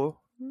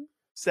people.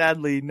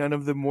 Sadly, none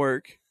of them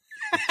work.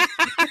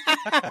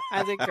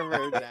 I think I've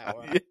heard that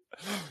one.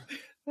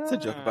 It's a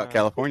joke about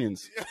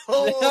Californians.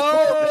 Oh!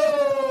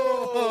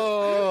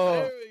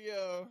 There we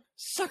go.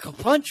 Suck a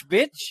punch,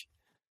 bitch.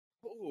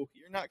 Oh,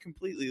 you're not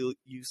completely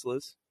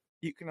useless.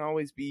 You can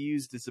always be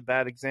used as a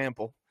bad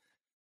example.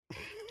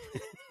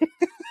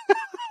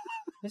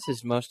 This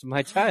is most of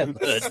my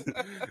childhood.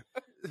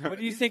 What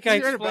do you think I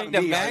explained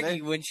to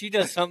Maggie when she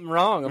does something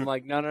wrong? I'm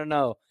like,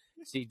 no.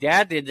 See,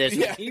 Dad did this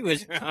when he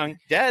was wrong.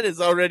 Dad has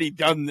already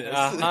done this.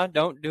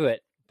 Don't do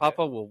it.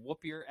 Papa will whoop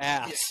your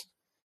ass. Yeah.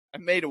 I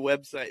made a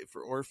website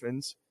for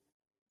orphans.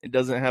 It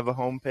doesn't have a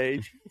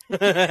homepage.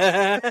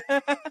 I've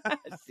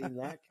seen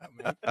that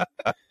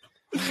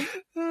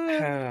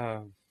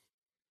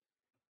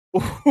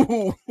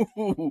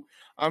coming.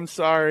 I'm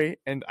sorry,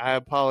 and I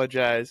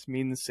apologize.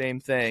 Mean the same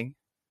thing.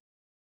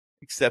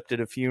 Except at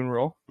a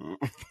funeral.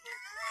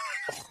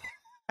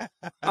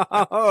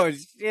 Oh,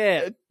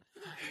 shit.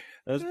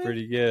 That's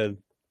pretty good.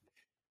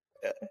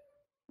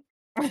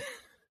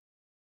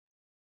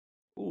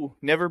 Ooh,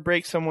 never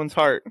break someone's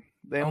heart.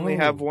 They only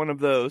have one of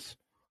those.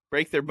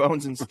 Break their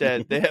bones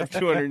instead. They have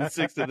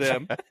 206 of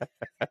them.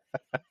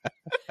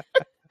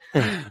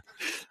 Can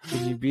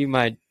you be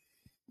my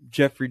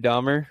Jeffrey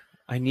Dahmer?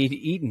 I need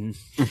eaten.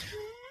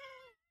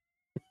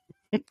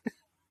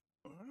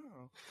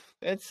 Wow.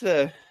 That's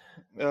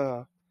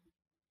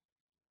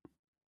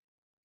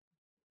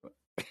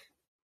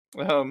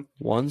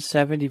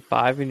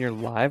 175 in your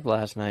live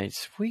last night.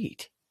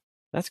 Sweet.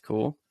 That's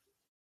cool.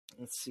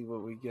 Let's see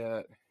what we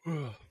got.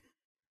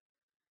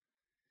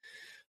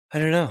 I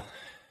don't know.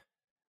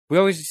 We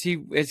always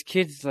see as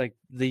kids, like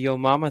the Yo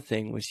Mama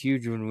thing was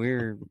huge when we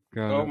were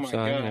growing up. So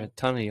I got a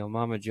ton of Yo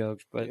Mama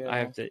jokes, but I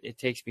have to. It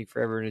takes me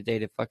forever and a day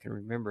to fucking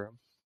remember them.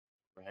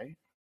 Right.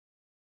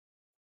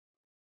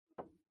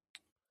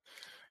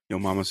 Yo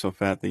Mama's so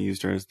fat they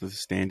used her as the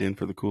stand-in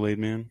for the Kool-Aid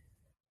Man.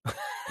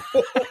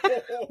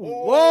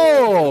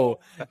 Whoa!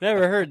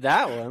 Never heard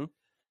that one.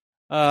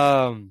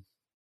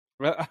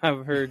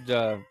 I've heard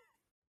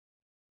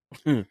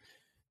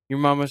your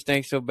mama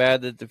stank so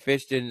bad that the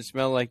fish didn't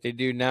smell like they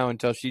do now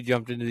until she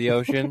jumped into the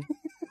ocean.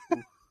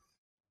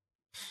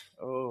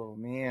 Oh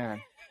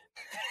man!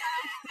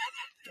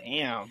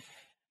 Damn.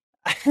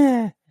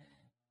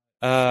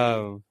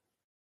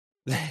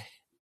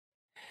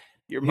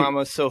 Your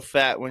mama's so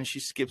fat when she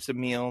skips a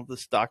meal, the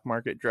stock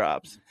market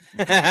drops.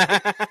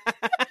 I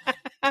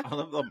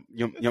love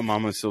your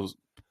mama's so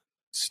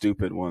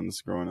stupid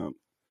ones growing up.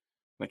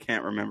 I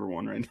can't remember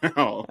one right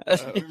now. I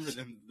remember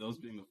those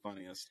being the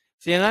funniest.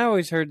 See, and I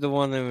always heard the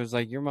one that was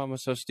like, your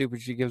mama's so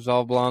stupid she gives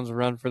all blondes a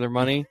run for their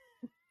money.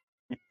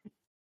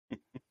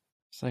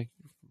 It's like,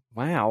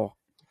 wow.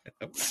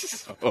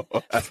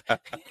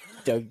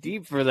 Dug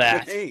deep for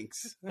that.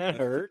 Thanks. That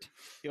hurt.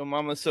 Your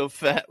mama's so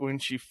fat when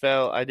she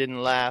fell, I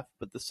didn't laugh,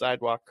 but the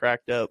sidewalk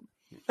cracked up.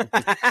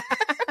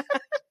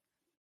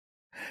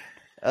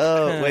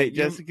 Oh, wait,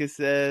 Jessica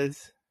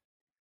says,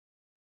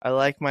 I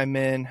like my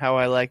men how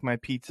I like my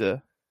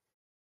pizza.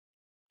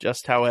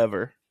 Just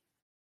however.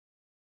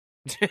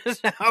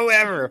 Just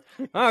however.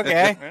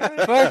 Okay.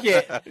 Fuck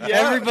it. Yeah,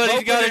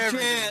 everybody's got a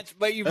chance,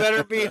 but you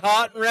better be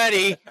hot and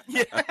ready.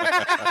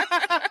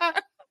 Yeah.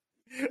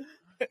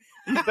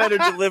 You better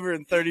deliver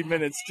in 30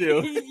 minutes,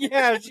 too.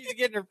 Yeah, she's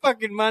getting her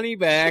fucking money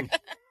back.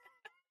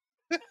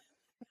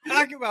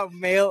 Talk about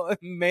mail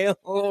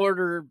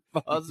order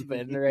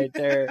husband right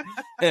there.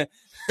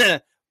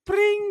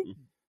 Bring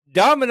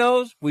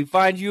Domino's, we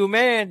find you a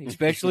man,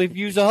 especially if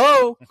you's a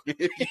hoe.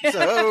 You's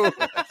a hoe.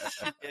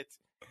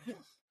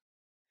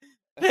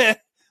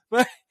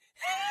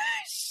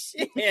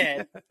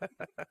 Shit.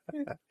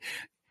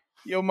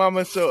 Yo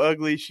mama's so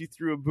ugly she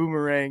threw a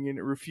boomerang and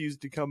it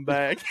refused to come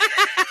back.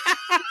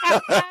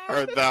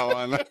 Heard that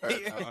one.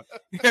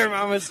 Your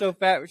mama's so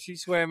fat when she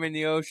swam in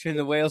the ocean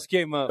the whales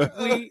came up.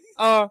 We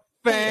are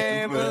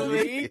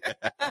family.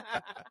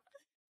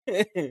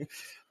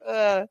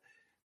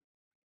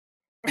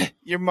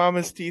 Your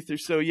mama's teeth are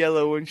so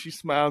yellow when she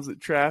smiles at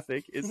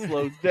traffic, it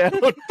slows down.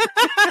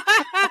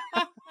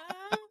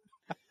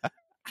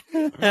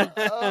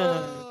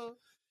 Oh.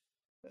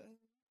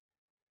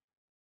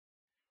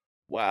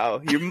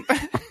 Wow.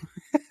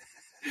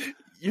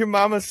 Your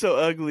mama's so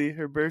ugly,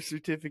 her birth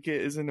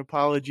certificate is an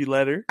apology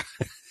letter.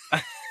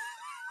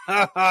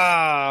 Yeah,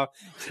 I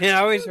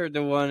always heard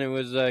the one, it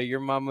was your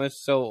mama's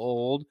so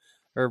old,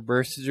 her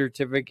birth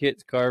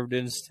certificate's carved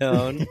in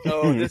stone.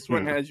 Oh, this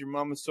one has your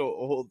mama's so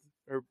old,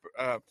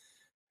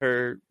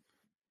 her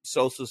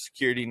social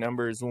security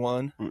number is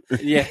 1.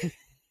 Yeah.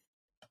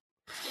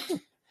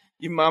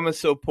 Your mama's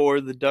so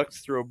poor, the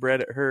ducks throw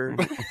bread at her.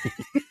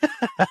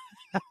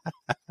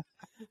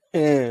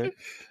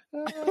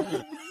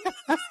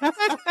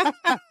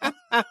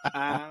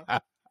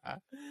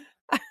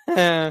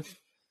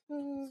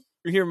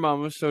 Your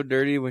mom was so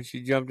dirty when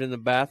she jumped in the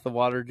bath, the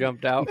water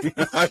jumped out.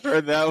 I've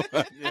heard that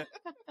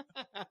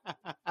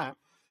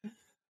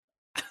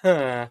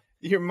one.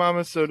 Your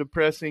mama's so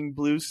depressing,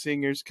 blues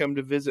singers come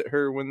to visit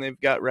her when they've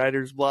got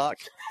writer's block.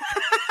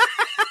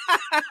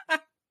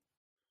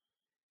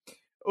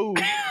 Oh,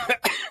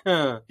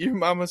 your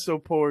mama's so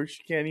poor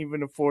she can't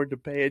even afford to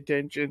pay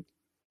attention.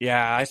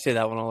 Yeah, I say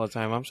that one all the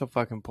time. I'm so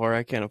fucking poor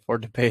I can't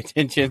afford to pay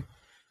attention.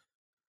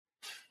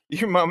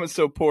 Your mama's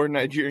so poor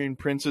Nigerian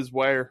princes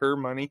wire her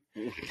money.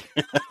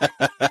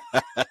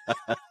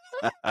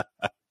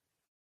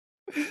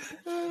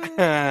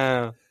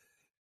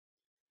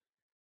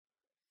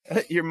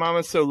 Your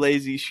mama's so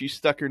lazy she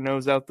stuck her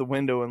nose out the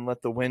window and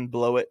let the wind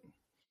blow it.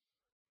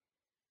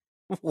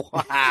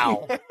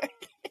 Wow. What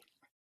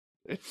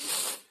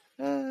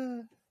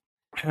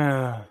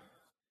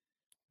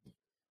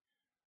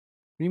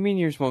do you mean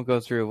yours won't go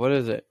through? What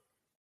is it?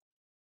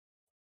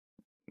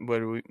 What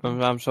do we?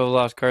 I'm so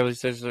lost. Carly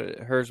says that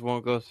hers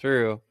won't go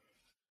through.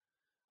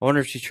 I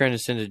wonder if she's trying to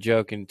send a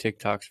joke and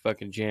TikTok's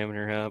fucking jamming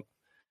her up.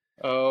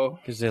 Oh.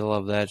 Because they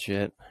love that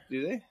shit.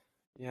 Do they?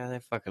 Yeah, they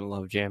fucking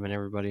love jamming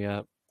everybody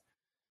up.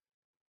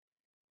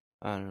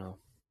 I don't know.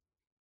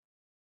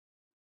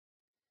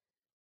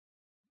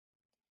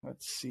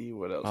 Let's see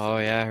what else. Oh,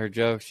 yeah, her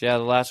jokes. Yeah,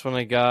 the last one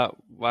I got,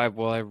 I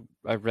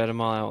read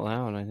them all out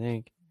loud, I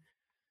think.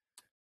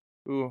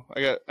 Ooh,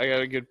 I got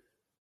a good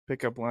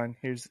pickup line.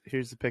 Here's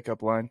the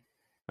pickup line.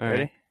 All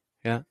Ready? Right.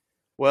 Yeah.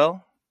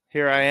 Well,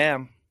 here I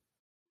am.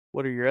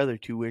 What are your other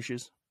 2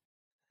 wishes?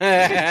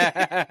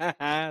 There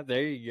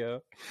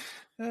you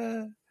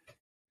go.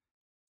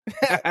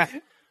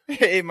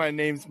 Hey, my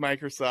name's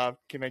Microsoft.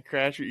 Can I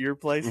crash at your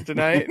place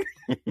tonight?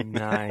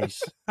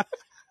 Nice.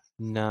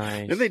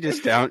 Did they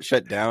just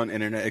shut down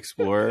Internet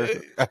Explorer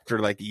after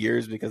like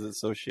years because it's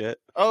so shit?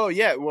 Oh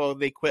yeah, well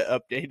they quit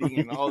updating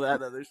and all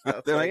that other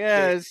stuff. They're like,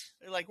 yes.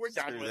 They're like, we're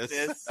done with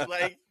this.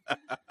 Like,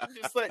 I'm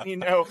just letting you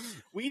know,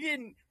 we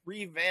didn't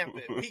revamp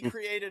it. We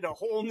created a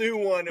whole new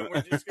one, and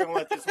we're just gonna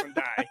let this one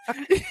die.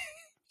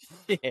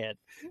 Shit.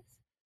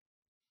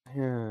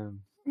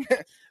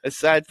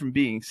 Aside from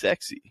being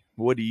sexy,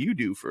 what do you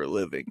do for a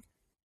living?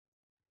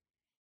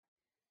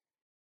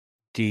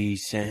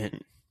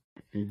 Decent.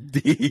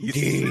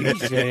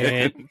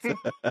 Decent.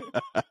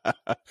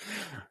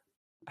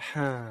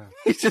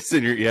 He's just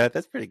in your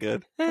that's pretty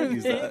good. I'll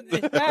use that.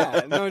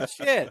 Yeah, no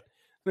shit.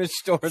 Let's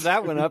store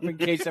that one up in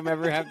case I'm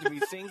ever have to be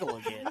single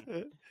again.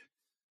 Do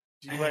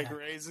you like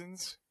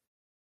raisins?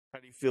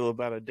 How do you feel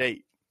about a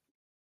date?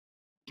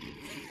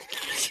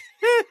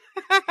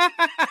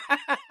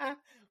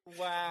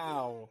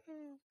 Wow.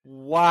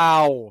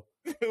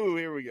 Ooh,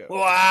 here we go.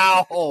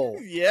 Wow.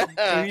 Yeah.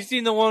 Have you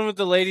seen the one with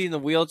the lady in the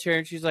wheelchair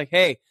and she's like,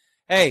 hey,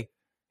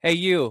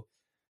 you.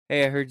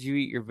 Hey, I heard you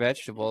eat your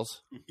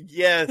vegetables.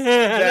 Yes.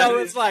 And I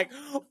was like,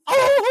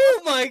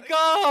 oh my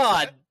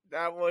God.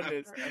 That one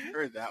is. I've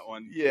heard that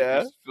one.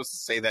 Yeah. You're supposed to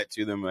say that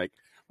to them. Like,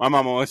 my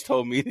mom always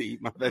told me to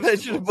eat my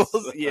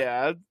Vegetables.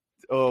 Yeah.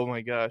 Oh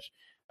my gosh.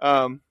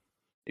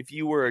 If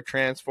you were a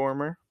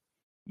Transformer,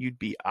 you'd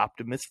be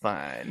Optimus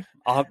Fine.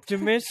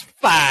 Optimus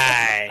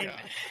Fine.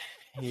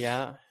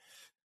 Yeah.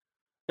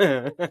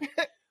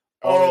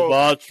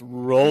 Autobots,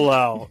 roll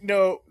out.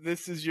 No,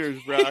 this is yours,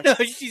 Brock. No,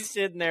 she's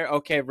sitting there.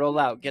 Okay, roll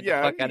out. Get the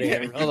fuck out of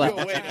here. Roll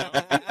out. Get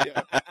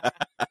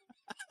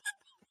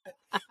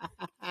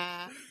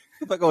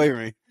the fuck away from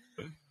me.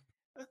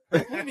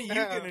 When are you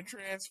gonna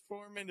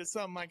transform into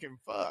something I can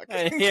fuck?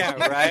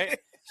 Yeah, right?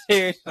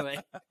 Seriously.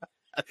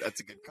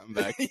 That's a good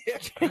comeback.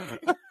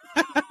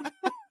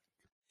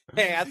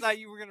 Hey, I thought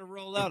you were gonna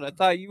roll out. I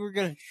thought you were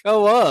gonna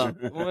show up.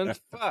 What the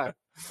fuck?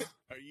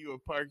 Are you a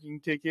parking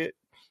ticket?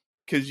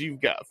 Because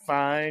you've got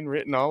fine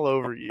written all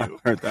over you. I've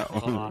heard that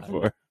one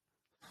before.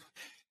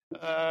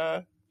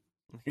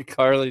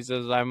 Carly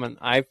says, I'm an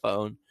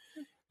iPhone.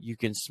 You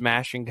can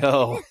smash and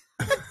go.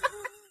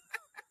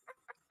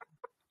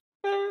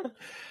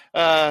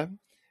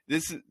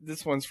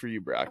 This one's for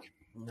you, Brock.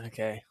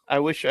 Okay. I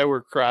wish I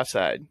were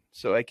cross-eyed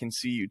so I can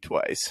see you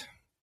twice.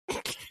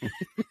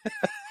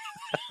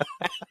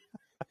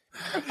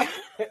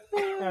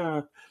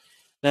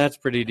 That's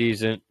pretty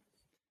decent.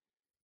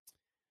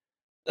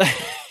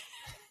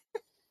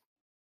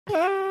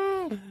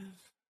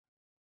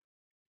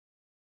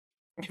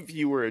 If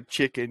you were a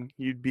chicken,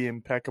 you'd be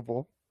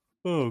impeccable.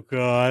 Oh,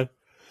 God.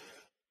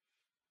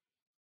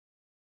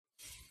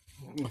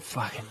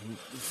 Fucking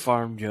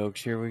farm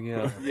jokes. Here we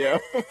go. Yeah.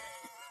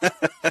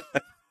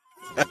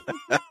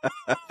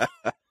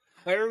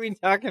 Why are we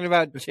talking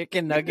about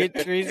chicken nugget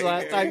trees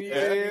last time you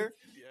were here?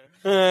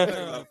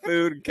 Yeah.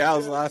 Food and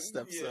cows last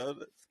episode.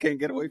 Yeah. Can't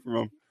get away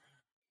from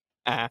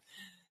them.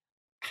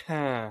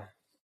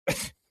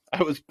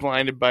 I was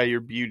blinded by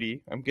your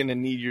beauty. I'm going to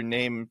need your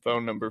name and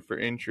phone number for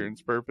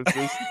insurance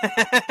purposes.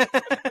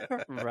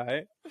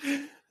 Right?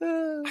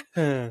 Well,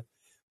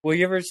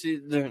 you ever see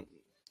the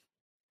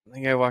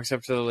guy walks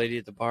up to the lady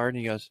at the bar and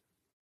he goes,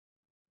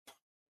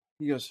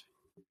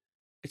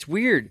 it's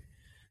weird.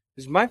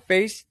 Does my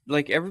face,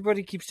 like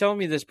everybody keeps telling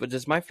me this, but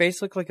does my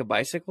face look like a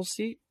bicycle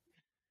seat?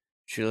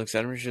 She looks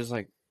at him and she's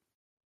like,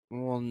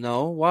 well,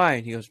 no, why?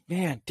 And he goes,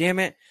 man, damn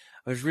it.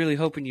 I was really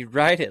hoping you'd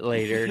ride it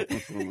later.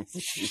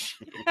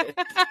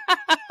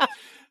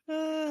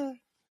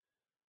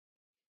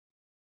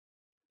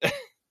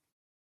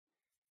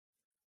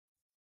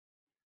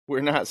 We're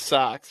not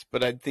socks,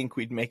 but I think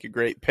we'd make a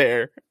great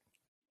pair.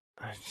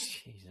 Oh,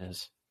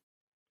 Jesus.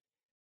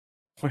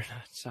 We're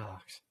not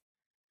socks.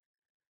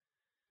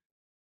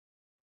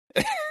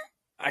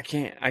 I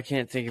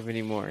can't think of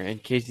any more.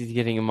 And Casey's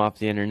getting them off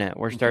the internet.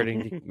 We're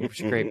starting to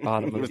scrape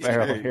bottom of the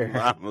barrel here.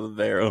 Bottom of the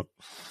barrel.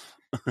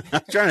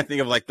 I'm trying to think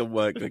of like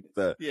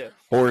the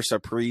horse, a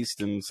priest,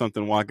 and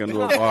something walking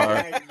into a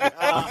bar.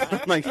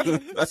 Like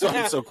that's why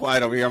I'm so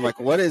quiet over here. I'm like,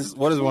 what is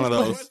one of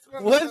those?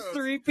 What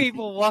 3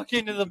 people walk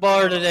into the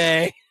bar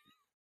today?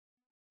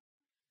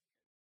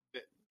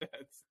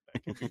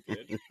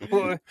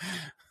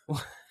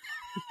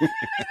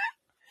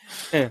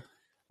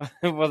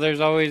 Well, there's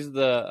always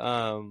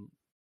the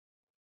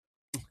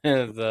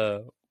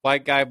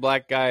white guy,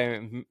 black guy,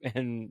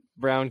 and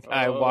brown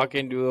guy walk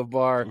into a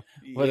bar.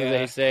 What do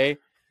they say?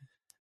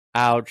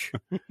 Ouch.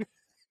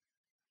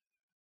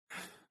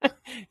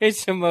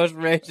 It's the most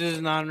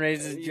racist,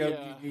 non-racist joke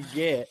you can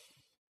get.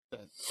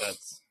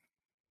 That's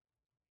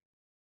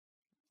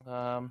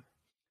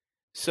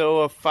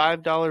So a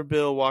 $5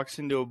 bill walks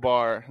into a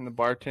bar, and the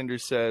bartender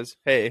says,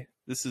 "Hey,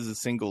 this is a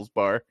singles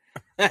bar."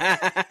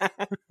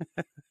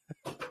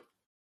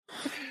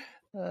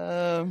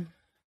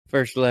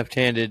 First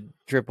left-handed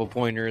triple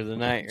pointer of the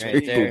night,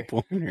 right there.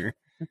 Pointer.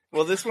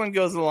 Well, this one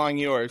goes along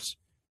yours.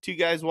 2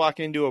 guys walk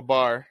into a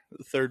bar.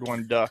 The third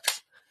one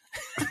ducks.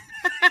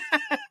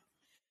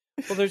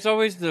 Well, there's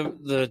always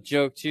the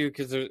joke too,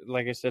 because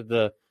like I said,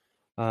 the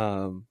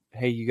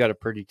hey, you got a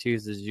pretty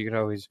Tuesdays. You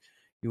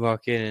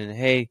walk in and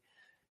hey,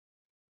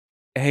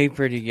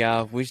 pretty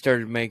gal, if we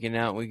started making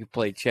out, we could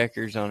play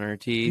checkers on our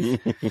teeth.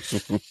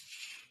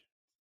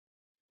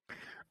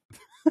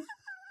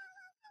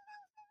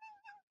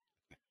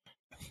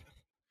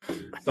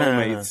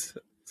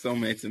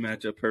 Soulmates that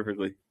match up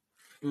perfectly.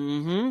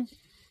 Mm-hmm.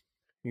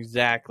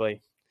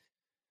 Exactly.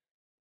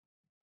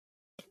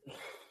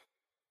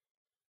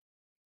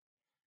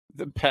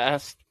 The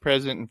past,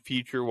 present, and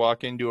future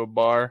walk into a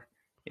bar.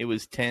 It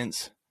was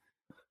tense.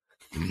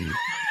 You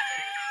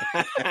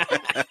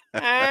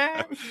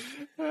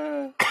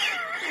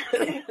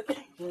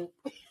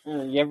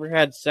ever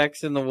had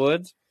sex in the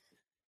woods?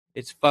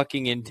 It's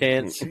fucking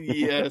intense.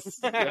 Yes.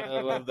 Yeah,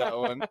 I love that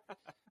one.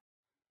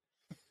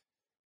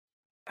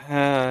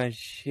 Ah,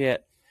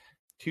 shit.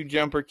 2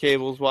 jumper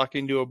cables walk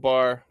into a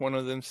bar. One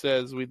of them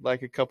says, "We'd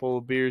like a couple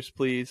of beers,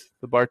 please."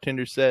 The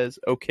bartender says,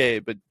 "Okay,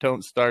 but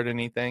don't start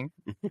anything."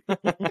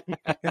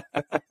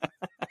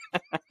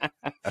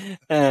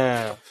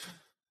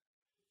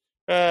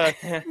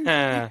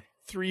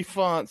 3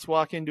 fonts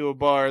walk into a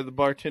bar. The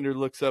bartender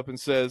looks up and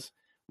says,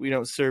 "We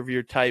don't serve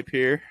your type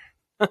here."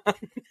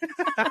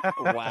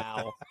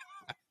 Wow.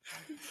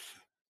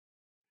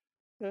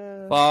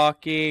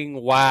 Fucking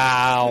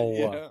wow.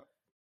 Yeah.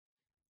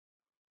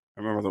 I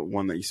remember the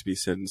one that used to be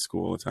said in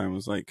school all the time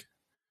was like,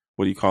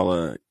 what do you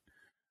call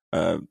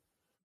a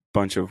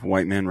bunch of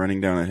white men running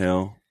down a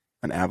hill?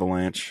 An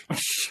avalanche.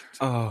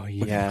 Oh,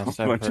 yes.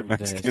 A bunch of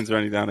Mexicans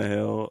running down a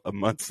hill. A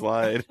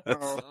mudslide.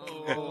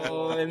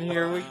 Oh, and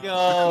here we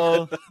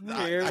go.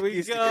 Here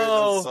we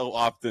go. So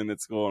often at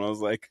school, and I was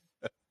like,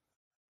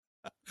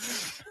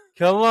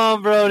 come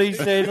on, Brody,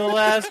 say the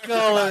last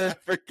color. I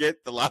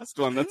forget the last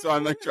one. That's why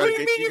I'm like trying to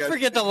get you guys.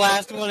 Forget the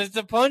last one. It's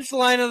the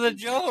punchline of the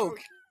joke.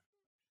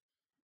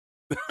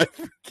 I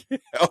forget.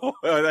 Oh,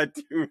 I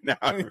do now.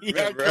 I remember.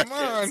 Yeah, come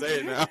on. Say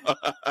it now.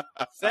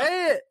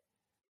 Say it.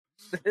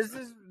 This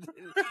is.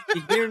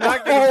 You're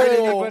not going to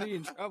put anybody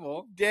in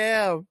trouble.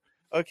 Damn.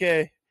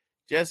 Okay.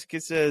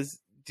 Jessica says,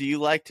 "Do you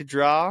like to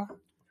draw?"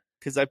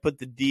 Because I put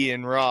the D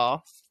in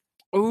raw.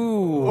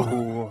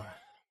 Ooh.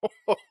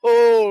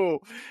 Oh,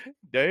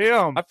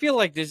 damn. I feel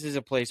like this is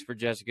a place for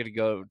Jessica to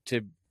go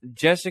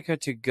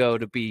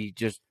to be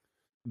just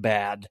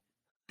bad.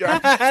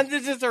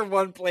 This is her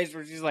one place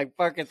where she's like,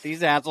 fuck it,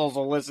 these assholes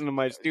will listen to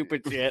my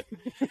stupid shit.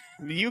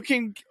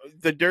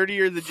 The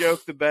dirtier the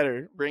joke, the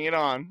better. Bring it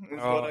on. Is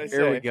what I say.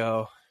 Here we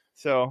go.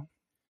 So,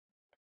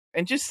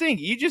 and just think,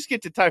 you just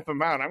get to type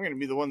them out. I'm going to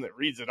be the one that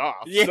reads it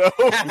off. Yeah.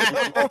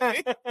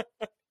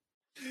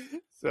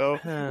 So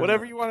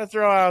whatever you want to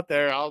throw out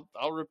there, I'll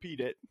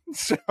repeat it.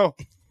 So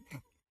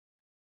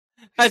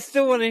I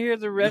still want to hear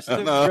the rest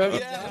of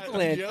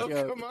the joke.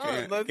 Come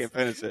on, can't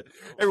finish it.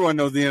 Everyone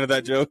knows the end of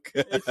that joke.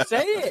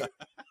 Say it.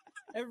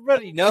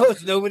 Everybody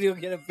knows. Nobody will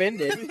get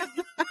offended.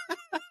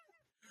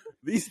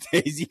 These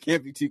days, you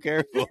can't be too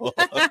careful.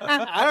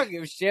 I don't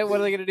give a shit. What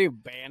are they gonna do?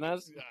 Ban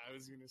us? I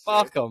was gonna say.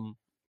 Fuck them.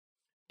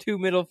 2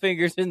 middle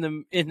fingers in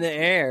the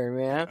air,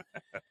 man.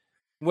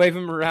 Wave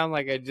them around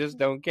like I just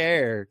don't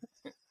care.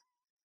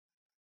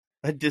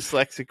 A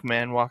dyslexic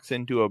man walks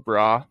into a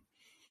bra.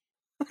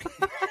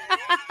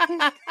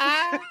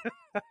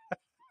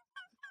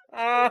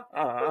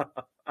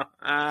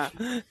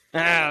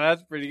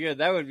 That's pretty good.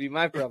 That would be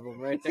my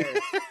problem right there.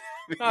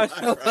 I'm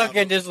so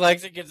fucking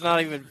dyslexic, it's not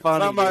even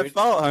funny. It's not my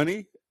fault,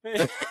 honey.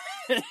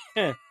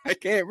 I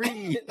can't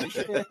read.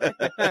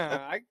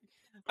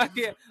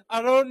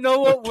 I don't know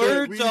what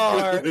words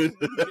are.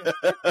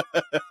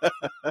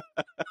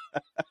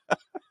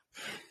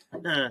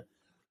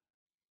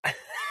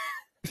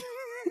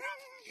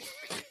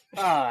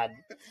 God.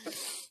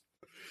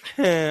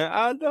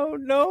 I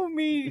don't know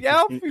me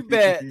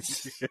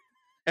alphabets.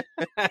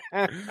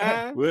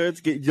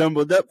 Words get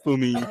jumbled up for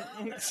me.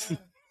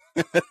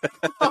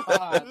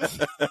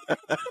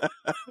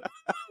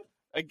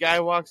 A guy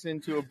walks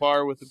into a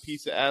bar with a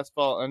piece of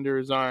asphalt under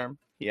his arm.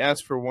 He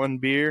asks for 1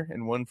 beer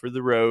and 1 for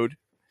the road.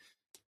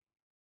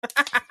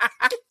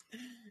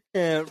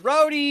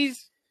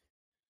 Roadies.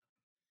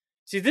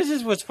 See, this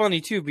is what's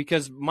funny too,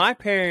 because my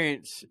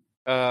parents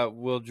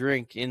will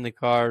drink in the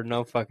car,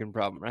 no fucking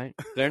problem, right?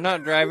 They're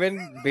not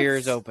driving, beer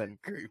is open.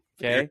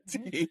 Okay.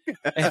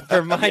 And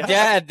for my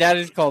dad, that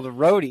is called a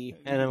roadie.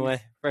 And I'm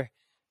like,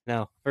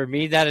 for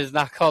me, that is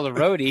not called a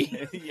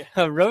roadie.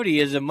 A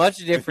roadie is a much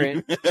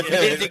different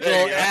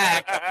physical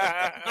act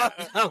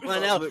of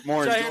someone else.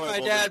 More so I hear my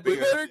dad, we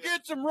better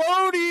get some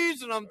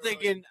roadies. And I'm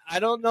thinking,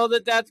 I don't know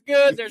that that's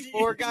good. There's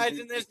 4 guys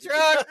in this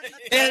truck,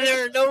 and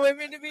there are no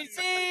women to be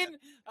seen.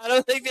 I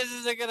don't think this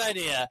is a good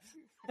idea.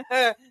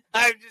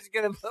 I'm just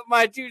going to put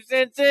my 2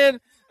 cents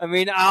in. I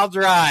mean, I'll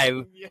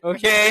drive.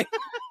 Okay?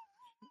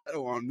 I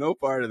don't want no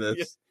part of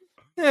this.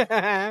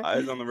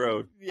 Eyes on the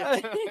road.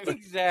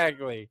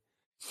 Exactly.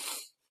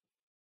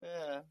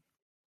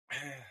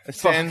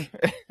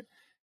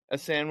 A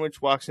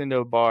sandwich walks into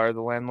a bar.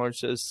 The landlord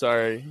says,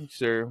 "Sorry,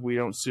 sir, we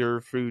don't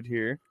serve food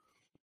here."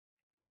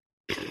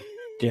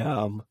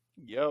 Dumb.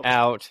 Yep.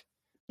 Out.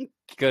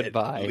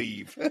 Goodbye.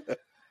 Leave.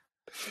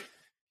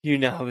 You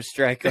now have a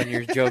strike on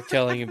your joke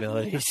telling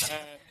abilities.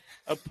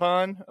 A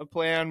pun, a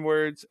play on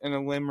words, and a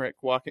limerick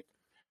walking.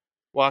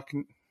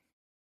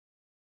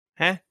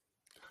 Huh?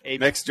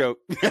 Next joke.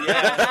 Yeah.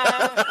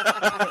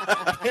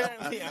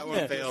 That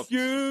one failed.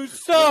 You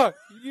suck.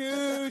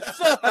 You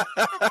suck.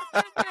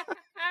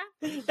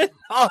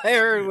 All I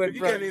heard when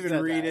you can't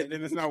even read it,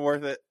 then it's not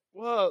worth it.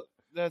 Well,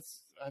 I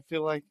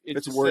feel like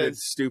it's worded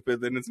stupid,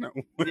 then it's not.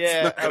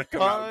 Yeah, it's not gonna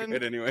come out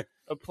good anyway.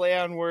 A play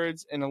on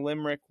words and a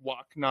limerick.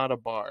 Walk, not a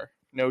bar.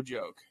 No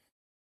joke.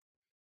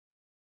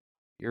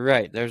 You're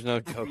right. There's no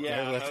joke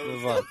there. Let's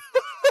move on.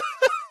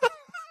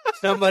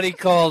 Somebody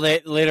called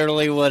it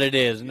literally what it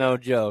is. No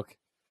joke.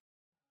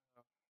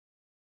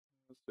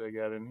 What I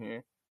got in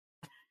here?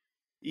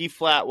 E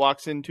flat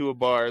walks into a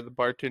bar. The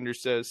bartender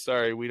says,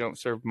 "Sorry, we don't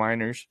serve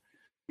minors."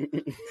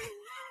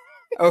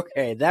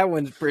 Okay, that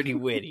one's pretty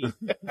witty.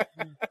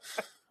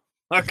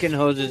 Fucking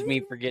hoses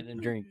me for getting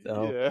a drink,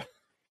 though. Yeah.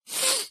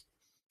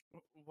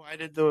 Why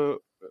did the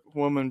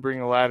woman bring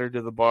a ladder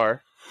to the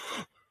bar?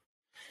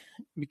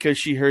 Because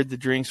she heard the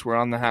drinks were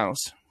on the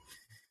house.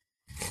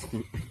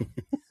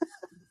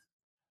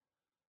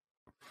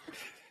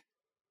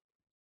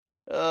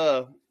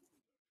 I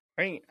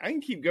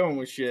can keep going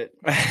with shit.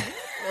 I'm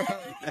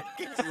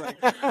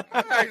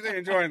actually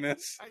enjoying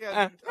this.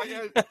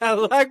 I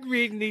like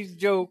reading these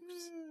jokes.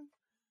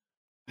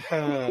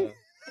 I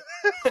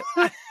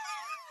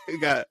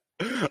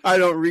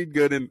don't read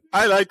good, and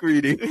I like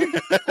reading.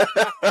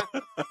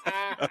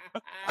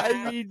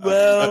 I read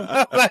well.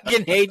 I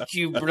fucking hate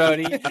you,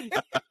 Brody.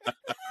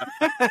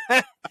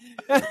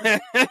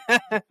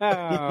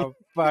 Oh,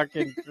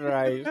 fucking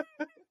Christ.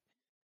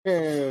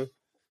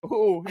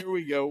 Oh, here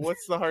we go.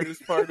 What's the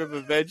hardest part of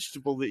a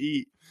vegetable to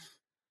eat?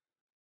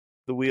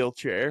 The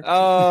wheelchair.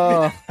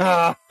 Oh.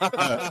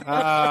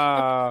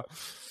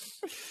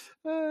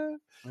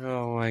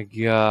 Oh, my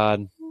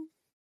God.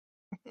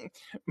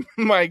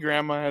 My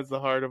grandma has the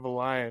heart of a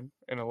lion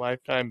and a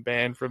lifetime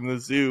ban from the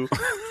zoo.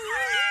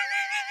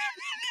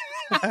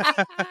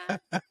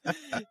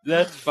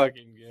 That's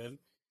fucking good.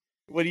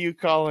 What do you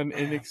call an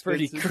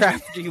inexpensive... Pretty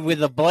crafty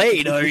with a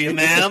blade, are you,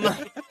 ma'am?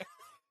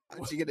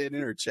 How'd you get it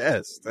in her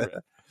chest?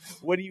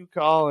 What do you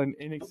call an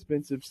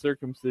inexpensive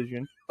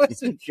circumcision?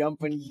 What's a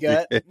jumping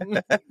gut?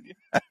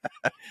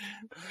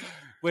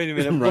 Wait a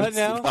minute, what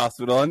now? To the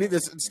hospital. I need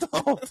this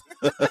installed.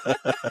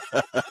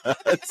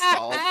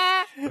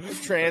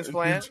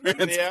 Transplant.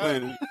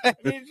 Yeah. I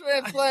need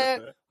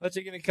transplant. What's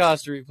it going to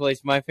cost to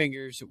replace my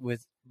fingers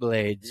with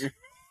blades?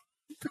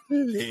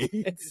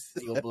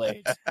 Steel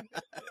blades.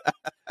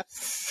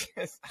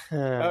 All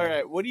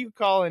right. What do you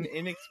call an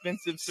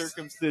inexpensive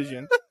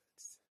circumcision?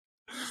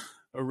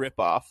 A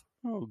ripoff.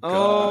 Oh, God.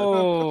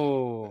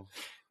 Oh.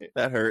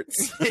 That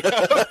hurts. That's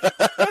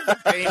a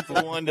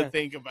painful one to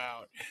think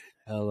about.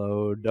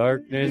 Hello,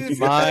 darkness,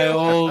 my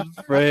old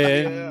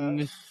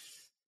friend.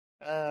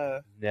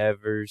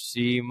 Never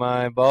see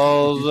my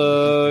balls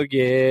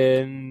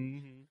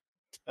again.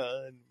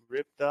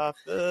 Ripped off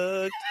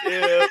the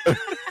tip.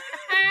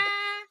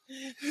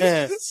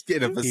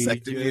 Skin of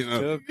vasectomy. He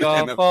just took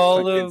off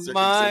all of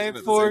my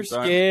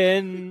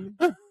foreskin.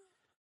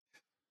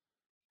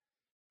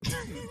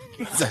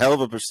 It's a hell of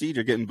a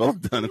procedure getting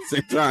both done at the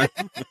same time.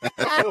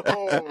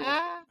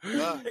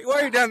 Hey, why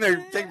are you down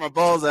there taking my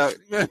balls out?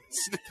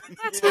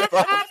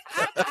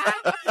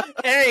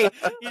 Hey,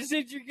 you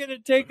said you're going to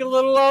take a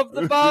little off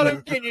the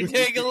bottom. Can you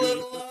take a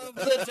little off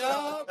the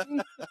top?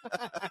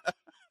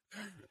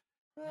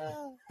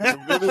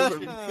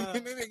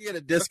 Maybe I can get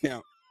a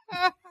discount.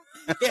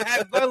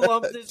 Yeah, if I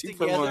lump this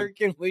together,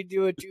 can we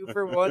do a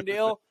 2-for-1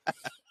 deal?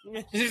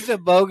 Is this a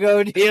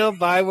BOGO deal?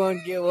 Buy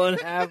one, get one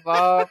half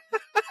off.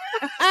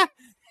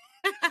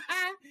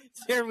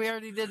 Sure, we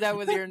already did that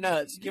with your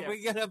nuts. Can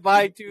we get a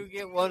buy two,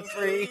 get one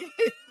free?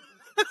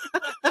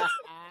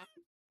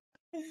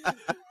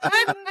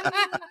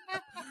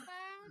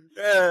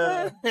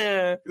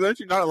 Aren't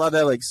you not allowed to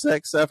have like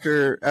sex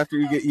after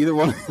you get either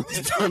one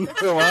done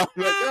for a while?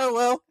 You're like, oh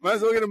well, might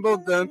as well get them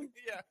both done.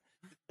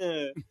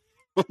 Yeah.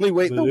 Only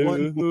wait the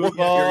one period of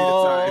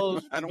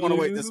time. I don't want to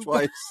wait this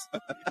twice.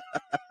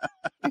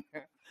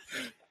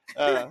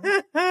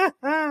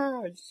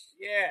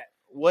 Shit.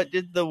 What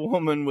did the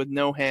woman with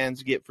no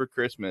hands get for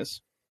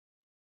Christmas?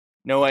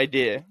 No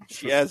idea.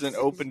 She hasn't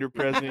opened her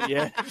present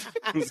yet.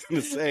 I was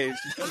going to say,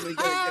 she's only going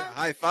to get a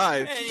high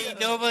five. Ain't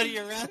nobody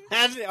around.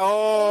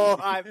 Oh,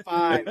 high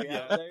five.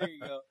 Yeah, there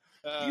you go.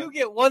 You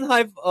get one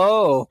high five.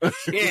 Oh,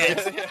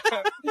 shit.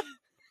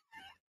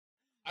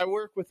 I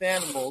work with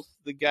animals,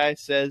 the guy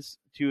says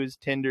to his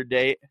Tinder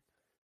date.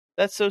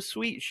 That's so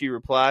sweet, she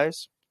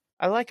replies.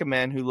 I like a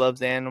man who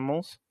loves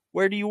animals.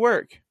 Where do you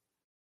work?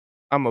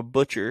 I'm a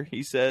butcher,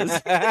 he says.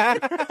 The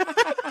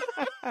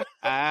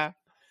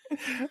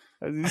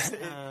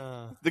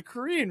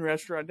Korean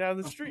restaurant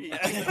down the street.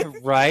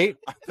 Right?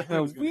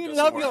 We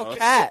love your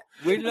cat.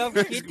 We love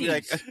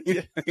kitties.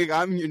 Like,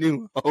 I'm your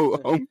new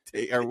home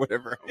take or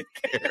whatever. Home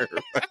care.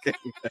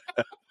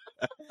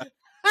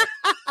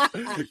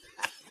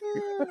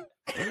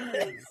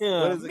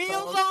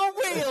 Meals on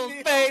wheels,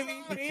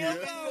 baby. Meals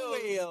on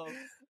wheels.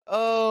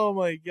 Oh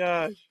my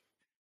gosh.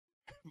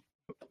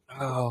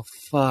 Oh,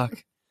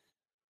 fuck.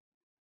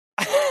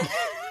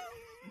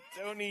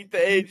 Don't eat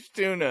the aged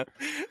tuna.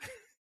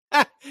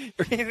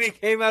 If it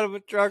came out of a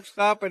truck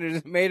stop and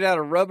is made out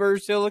of rubber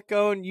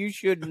silicone, you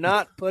should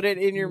not put it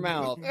in your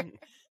mouth.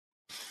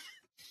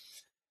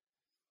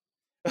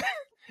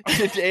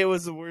 Today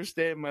was the worst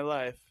day of my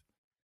life.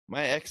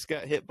 My ex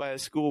got hit by a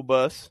school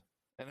bus,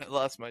 and I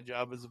lost my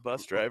job as a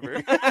bus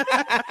driver.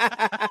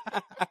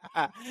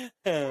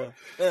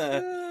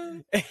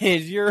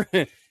 Is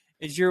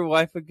your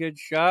wife a good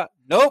shot?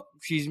 Nope,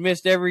 she's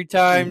missed every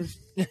time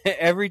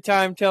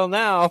till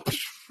now.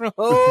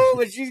 Oh,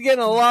 but she's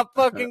getting a lot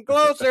fucking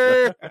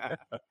closer.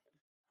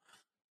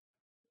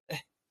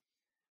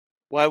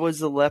 Why was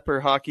the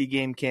leper hockey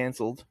game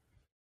canceled?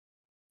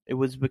 It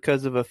was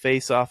because of a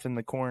face-off in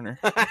the corner.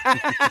 That's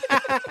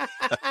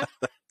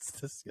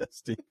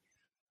disgusting.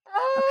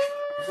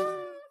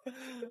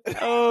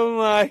 Oh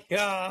my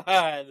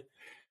god.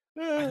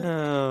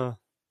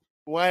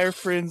 Why are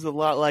friends a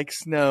lot like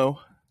snow?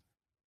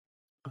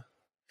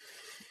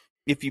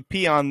 If you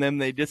pee on them,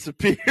 they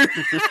disappear.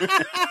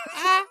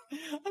 I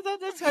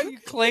thought that's how you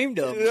claimed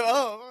them.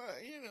 Oh,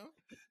 you know.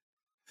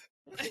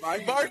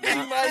 Marking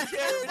my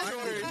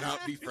territory. I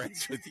not be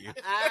friends with you.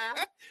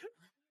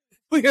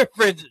 We are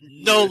friends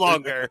no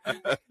longer.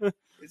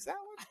 Is that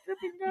what's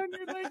dripping down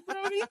your leg,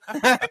 Brody?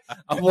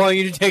 I want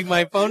you to take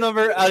my phone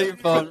number out of your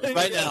phone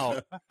right now.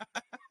 In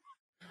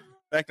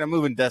fact, I'm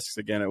moving desks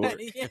again at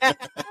work.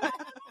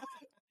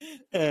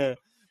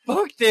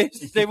 Fuck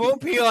this. They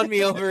won't pee on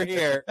me over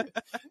here.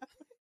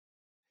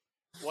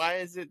 Why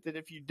is it that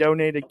if you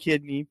donate a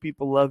kidney,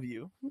 people love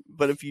you?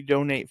 But if you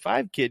donate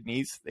 5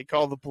 kidneys, they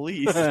call the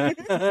police.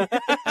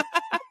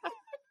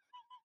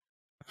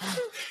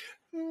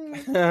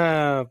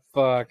 Oh,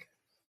 fuck.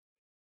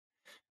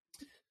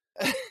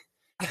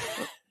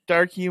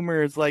 Dark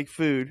humor is like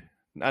food.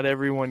 Not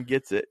everyone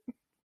gets it.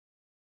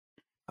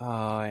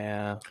 Oh,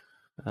 yeah.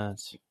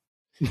 That's...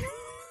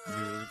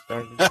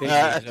 Wow,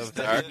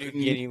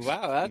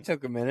 that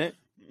took a minute.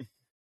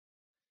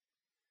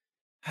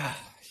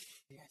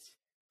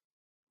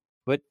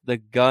 Put the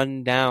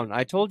gun down.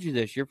 I told you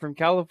this. You're from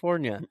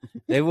California.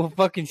 They will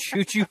fucking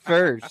shoot you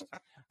first,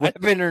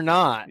 weapon or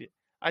not.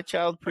 I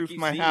child-proofed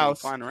my house.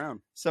 Flying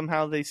around.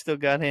 Somehow they still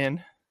got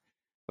in.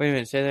 Wait a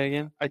minute. Say that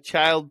again. I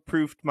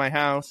child-proofed my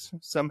house.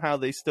 Somehow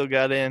they still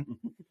got in.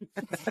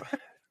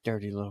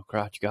 Dirty little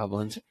crotch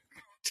goblins.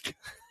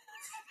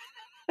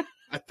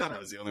 I thought I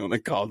was the only one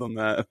that called them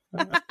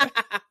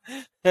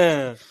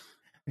that.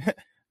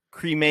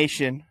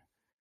 Cremation.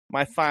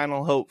 My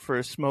final hope for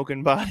a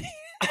smoking body.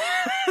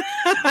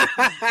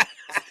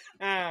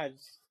 Ah,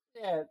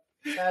 shit.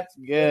 That's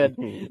good.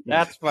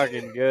 That's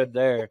fucking good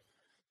there.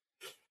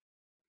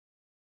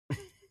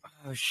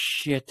 Oh,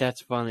 shit.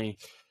 That's funny.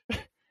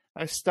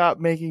 I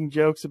stopped making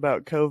jokes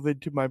about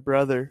COVID to my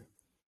brother.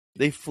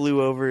 They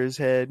flew over his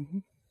head.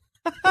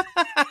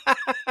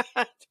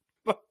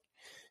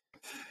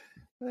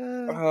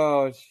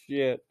 Oh,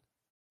 shit.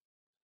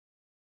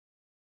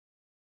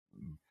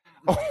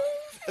 Oh,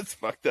 that's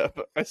fucked up.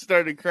 I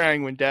started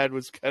crying when Dad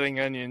was cutting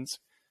onions.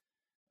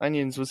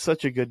 Onions was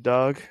such a good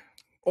dog.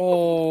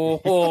 Oh,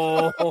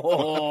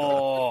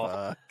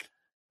 fuck.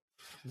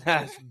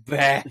 That's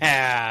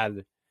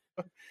bad.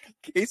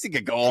 Casey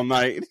could go all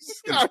night.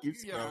 I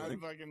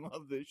fucking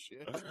love this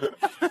shit.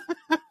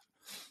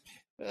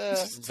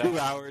 2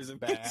 hours of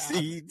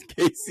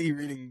Casey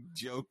reading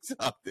jokes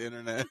off the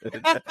internet.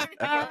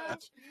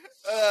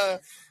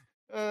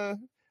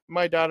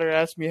 My daughter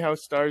asked me how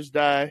stars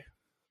die.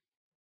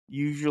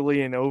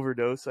 Usually an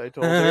overdose, I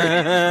told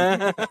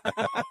her.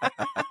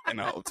 In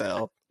a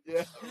hotel.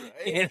 Yeah,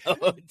 right? In a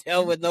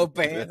hotel with no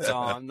pants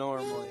on,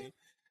 normally.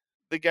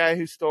 The guy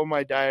who stole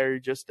my diary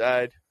just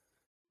died.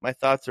 My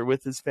thoughts are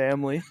with his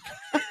family.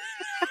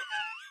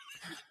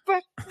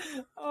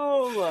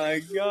 Oh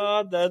my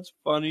god, that's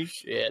funny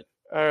shit.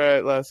 All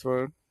right, last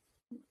one.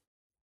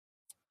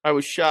 I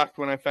was shocked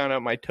when I found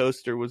out my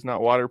toaster was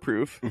not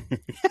waterproof.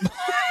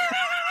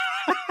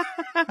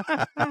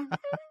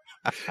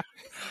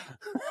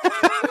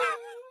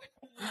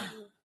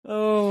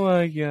 Oh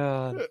my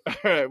god. All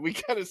right, we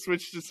gotta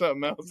switch to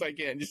something else. I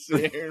can't just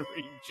sit here and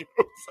read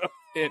jokes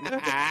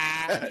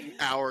An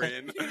hour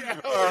in.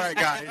 All right,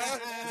 guys.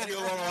 Let's get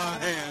a little out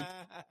of hand.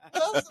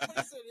 Somebody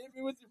said, hit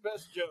me with your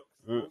best joke.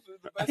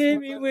 Hit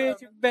me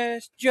with your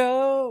best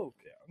joke.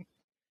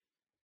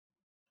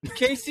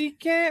 Casey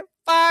can't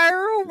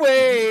fire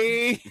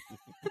away.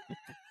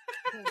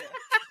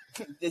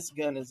 This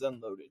gun is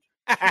unloaded.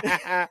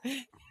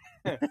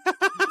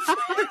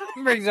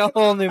 Brings a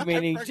whole new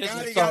meaning to Forgot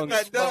the he got song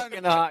that done.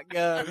 Smoking Hot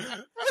Gun.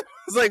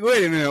 It's like,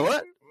 wait a minute,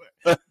 what?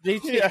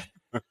 Yeah.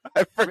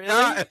 I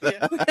forgot.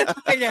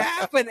 Like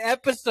half an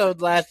episode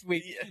last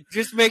week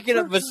just making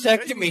a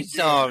vasectomy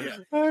song.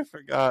 I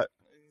forgot.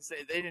 Say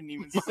they didn't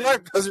even My say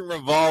life doesn't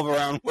revolve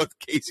around what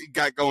Casey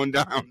got going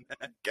down.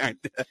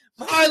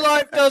 My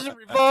life doesn't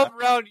revolve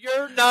around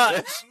your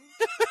nuts.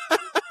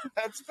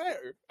 That's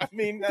fair. I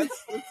mean,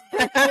 that's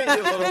a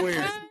little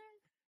weird.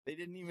 They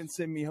didn't even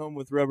send me home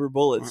with rubber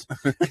bullets.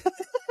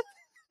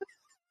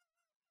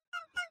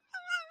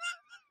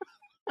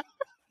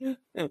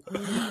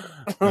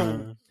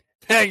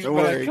 Thanks,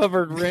 but I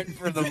covered rent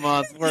for the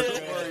month. We're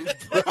good.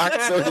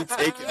 Brock's already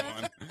taking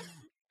one.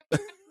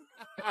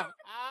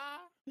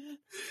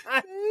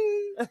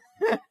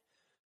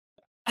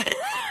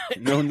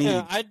 No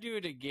need. I'd do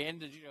it again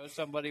to show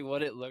somebody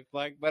what it looked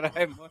like, but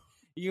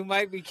you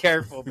might be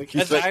careful He's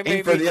because like, I may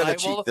aim for be the other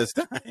cheek liable. this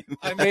time.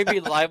 I may be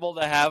liable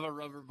to have a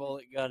rubber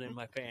bullet gun in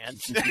my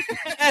pants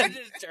and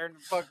just turn to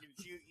fucking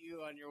shoot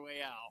you on your way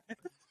out.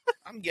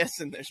 I'm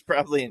guessing there's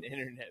probably an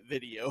internet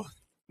video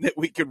that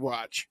we could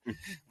watch.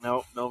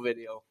 Nope, no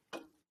video.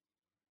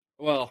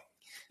 Well,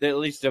 at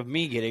least of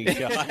me getting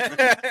shot.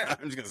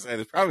 I'm just gonna say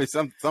there's probably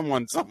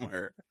someone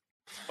somewhere.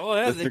 Oh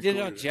yeah, That's they did it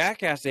on recorded.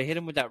 Jackass. They hit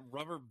him with that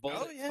rubber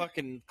bullet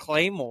fucking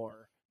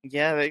claymore.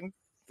 Yeah,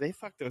 they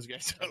fucked those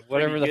guys up.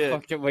 Whatever the good.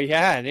 fuck it was.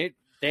 Yeah, and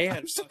they had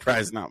I'm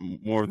surprised not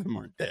more of them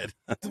are dead.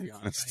 To be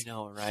honest, I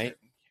know, right?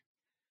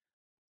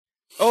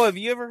 Oh, have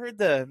you ever heard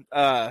the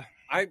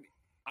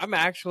I'm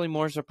actually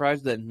more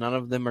surprised that none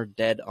of them are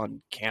dead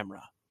on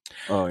camera.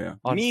 Oh yeah,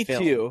 On me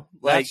film. too.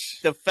 Like That's-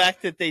 the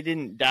fact that they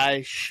didn't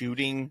die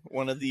shooting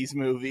one of these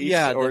movies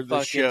Yeah, or the the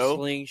fucking show.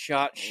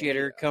 slingshot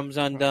shitter comes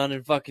undone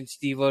and fucking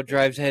Steve-O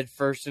drives head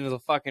first into the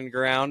fucking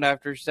ground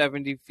after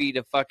 70 feet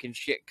of fucking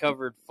shit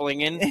covered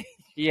flinging.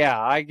 Yeah,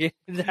 I get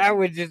that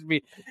would just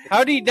be.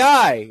 How'd he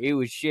die? It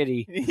was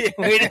shitty.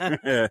 Yeah.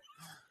 yeah.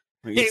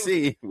 You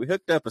see, we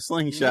hooked up a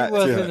slingshot. It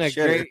wasn't to a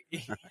shitter.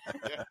 great.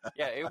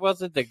 Yeah, it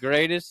wasn't the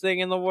greatest thing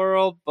in the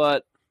world,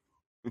 but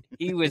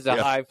he was a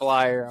Yeah. high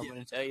flyer. I'm going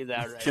to tell you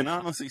that right Can now.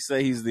 honestly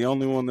say he's the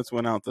only one that's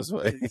went out this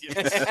way.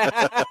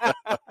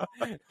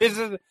 This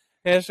is.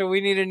 Yeah, so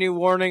we need a new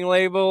warning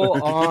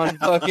label on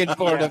fucking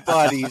porta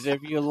potties.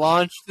 If you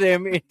launch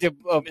them into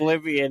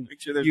oblivion,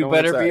 Make sure there's you no one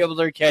better be inside. able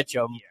to catch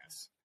them.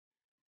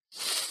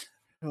 Yes.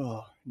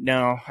 Oh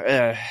no.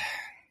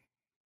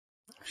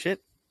 Shit.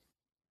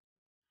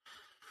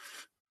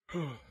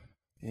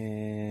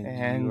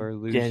 And you are dead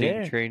losing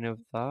air. train of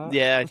thought.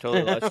 Yeah, I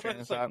totally lost train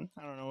of thought.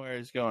 I don't know where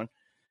it's going.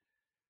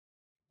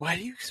 Why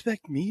do you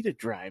expect me to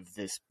drive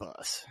this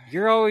bus?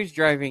 You're always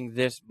driving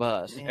this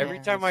bus. Yeah, Every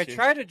time I that's true.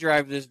 try to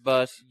drive this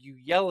bus, you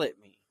yell at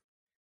me.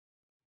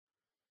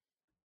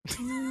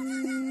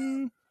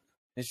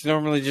 It's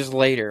normally just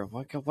later.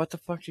 What the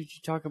fuck did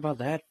you talk about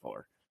that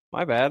for?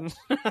 My bad.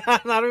 I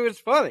thought it was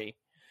funny.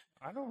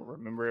 I don't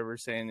remember ever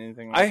saying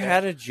anything like I that.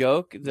 had a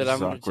joke that This I'm is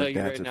going to tell awkward you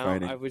dads right are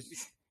now. fighting.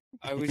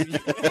 I was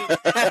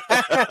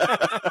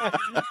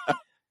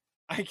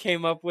I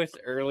came up with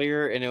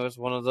earlier, and it was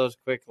one of those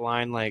quick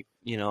line, like,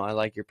 you know, I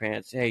like your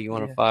pants. Hey, you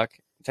want to Yeah. fuck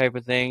type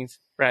of things.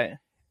 Right.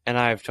 And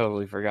I've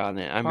totally forgotten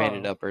it. I made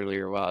it Oh. up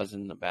earlier while I was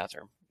in the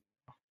bathroom.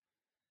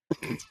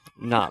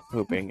 Not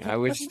pooping. I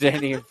was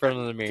standing in front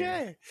of the mirror.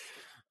 Okay.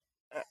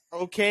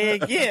 Okay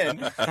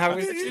again. I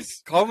was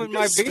just combing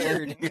my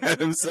beard. Staring at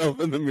himself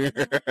in the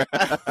mirror.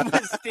 I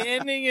was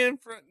standing in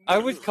front. I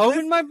was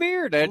combing my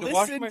beard. I had to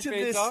wash Listen my to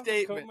face this off and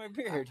statement. comb my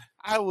beard.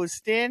 I was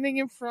standing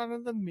in front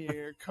of the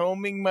mirror,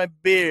 combing my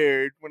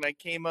beard, when I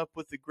came up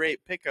with a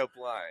great pickup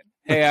line.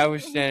 Hey, I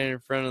was standing in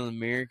front of the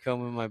mirror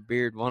combing my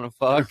beard. Want to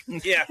fuck?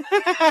 Yeah.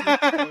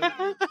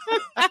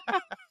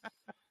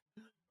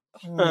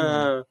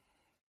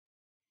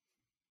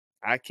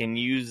 I can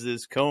use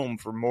this comb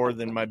for more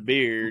than my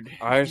beard.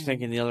 I was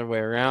thinking the other way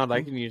around.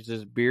 I can use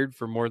this beard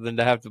for more than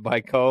to have to buy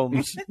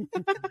combs.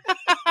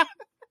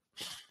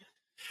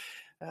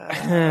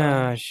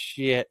 Ah,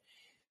 shit.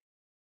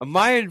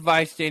 My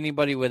advice to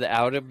anybody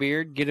without a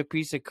beard, get a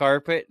piece of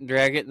carpet and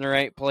drag it in the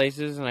right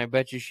places, and I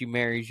bet you she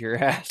marries your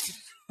ass.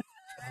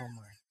 Oh,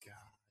 my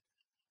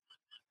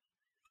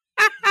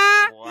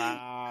God.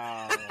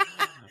 Wow.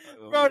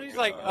 Brody's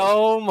like,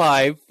 oh,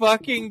 my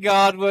fucking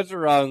God, what's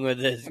wrong with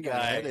this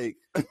guy?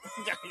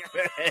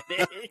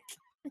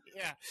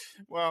 Yeah.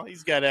 Well,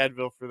 he's got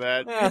Advil for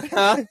that.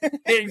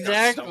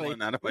 Exactly.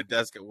 Someone out of my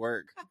desk at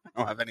work. I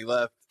don't have any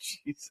left.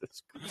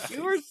 Jesus Christ.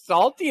 You were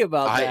salty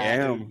about that. I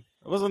am.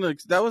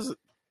 That was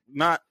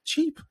not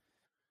cheap.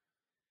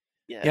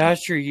 Yeah,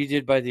 sure. You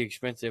did buy the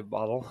expensive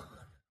bottle.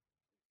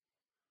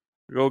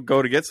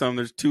 Go to get some.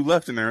 There's 2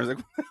 left in there. I was like,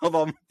 where the hell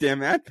all my damn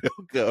Advil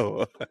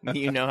go?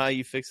 You know how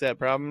you fix that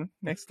problem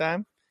next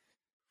time?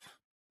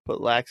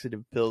 Put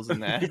laxative pills in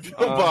that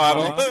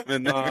bottle.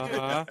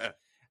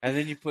 And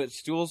then you put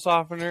stool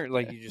softener,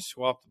 like you just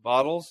swap the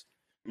bottles.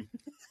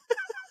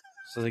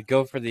 So they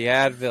go for the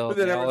Advil. But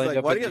then everyone's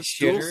like, why do you have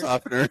stool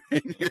softener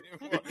in your...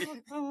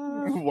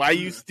 Why are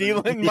you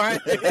stealing my...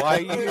 Why are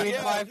you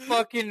in my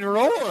fucking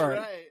drawer?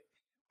 Right.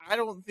 I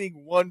don't think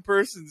one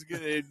person's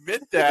going to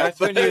admit that. That's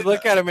when you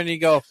look at him and you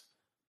go,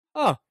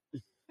 oh,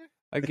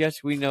 I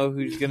guess we know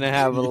who's going to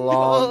have a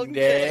long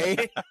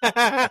day.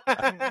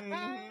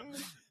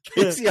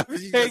 Casey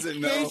obviously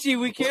doesn't know. Casey,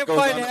 we can't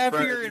find half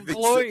of your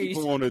employees.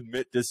 People won't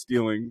admit to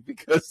stealing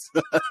because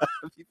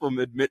people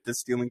admit to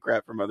stealing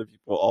crap from other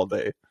people all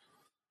day.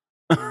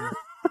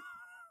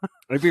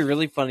 It'd be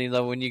really funny,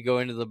 though, when you go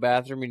into the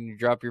bathroom and you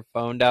drop your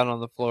phone down on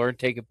the floor and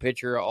take a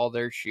picture of all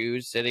their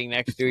shoes sitting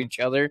next to each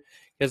other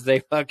because they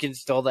fucking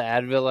stole the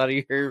Advil out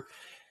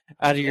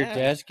of your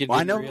desk. And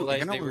I know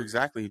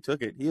exactly who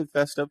took it. He had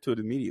fessed up to it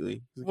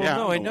immediately.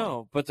 I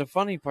know. But the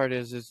funny part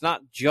is it's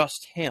not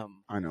just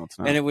him. I know it's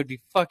not. And it would be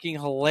fucking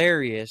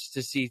hilarious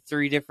to see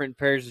 3 different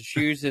pairs of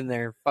shoes in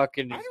there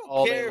fucking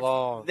all day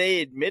long. If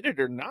they admit it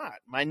or not.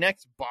 My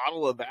next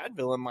bottle of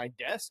Advil on my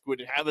desk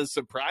would have a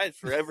surprise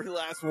for every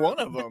last one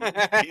of them.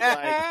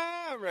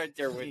 I'm right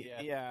there with you.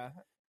 Yeah.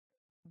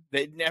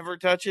 They'd never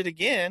touch it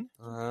again.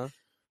 Uh-huh.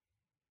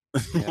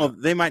 Yeah. Well,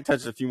 they might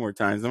touch it a few more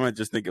times. They might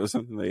just think it was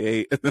something they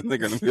ate, and then they're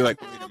going to be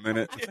like, wait a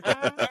minute.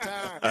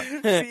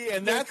 See,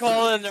 and they're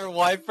calling their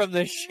wife from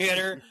the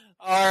shitter.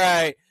 All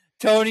right,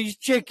 Tony's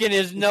chicken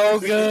is no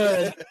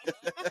good.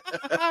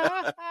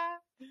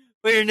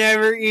 We're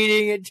never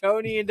eating at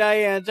Tony and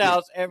Diane's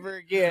house ever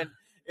again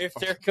if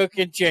they're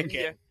cooking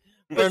chicken.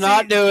 We're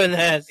not doing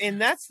this.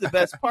 And that's the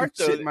best part,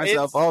 though. Shitting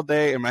myself all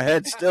day, and my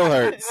head still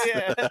hurts.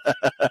 Yeah.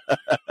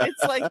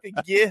 It's like the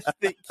gift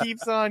that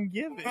keeps on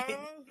giving.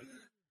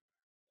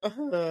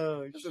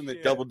 Oh, and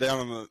they double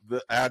down on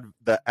the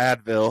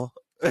Advil.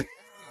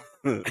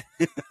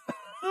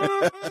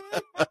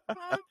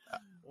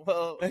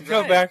 Well, they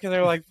come back and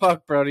they're like,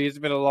 "Fuck, Brody, it's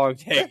been a long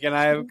day. Can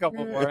I have a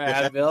couple more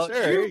Advil?"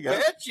 Sure, here you go.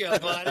 Betcha,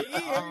 buddy.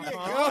 Here you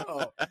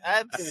go.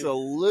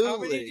 Absolutely. How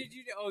many did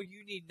you? Oh,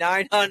 you need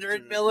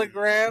 900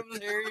 milligrams.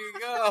 Here you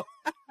go.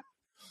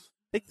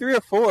 Take 3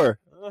 or 4.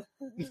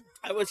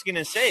 I was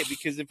gonna say,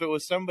 because if it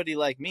was somebody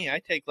like me,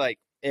 I take like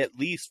at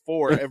least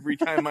 4 every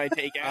time I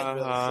take Advil.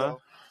 So,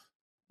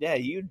 yeah,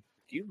 you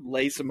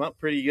lace them up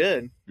pretty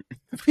good.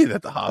 If he's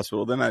at the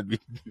hospital, then I'd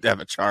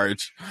have a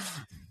charge.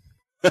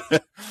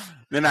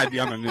 Then I'd be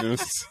on the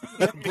news.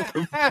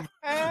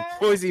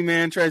 Boise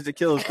man tries to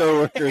kill his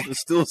coworker with a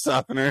stool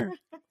softener.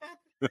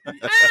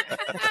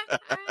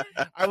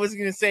 I was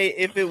gonna say,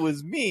 if it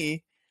was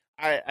me,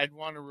 I'd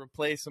want to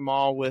replace them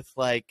all with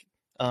like,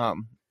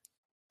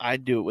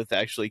 I'd do it with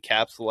actually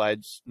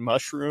capsulized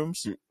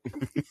mushrooms.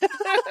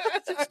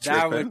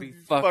 That would be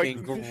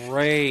fucking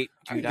great.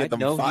 Dude, I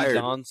know fired.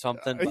 He's on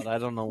something, but I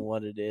don't know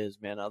what it is,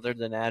 man. Other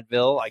than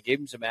Advil, I gave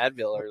him some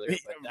Advil earlier,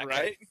 but that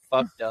right?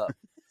 fucked up.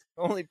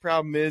 Only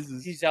problem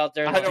is he's out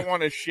there. I don't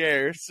want to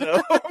share,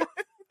 so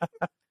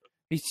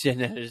he's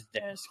sitting at his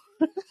desk.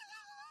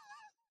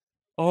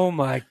 Oh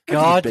my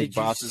God! Did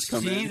you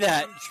see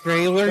that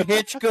trailer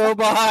hitch go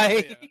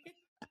by? Yeah.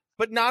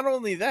 But not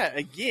only that,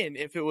 again,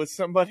 if it was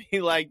somebody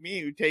like me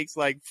who takes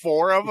like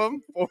 4 of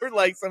them, or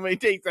like somebody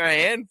takes a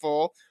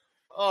handful,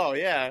 oh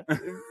yeah,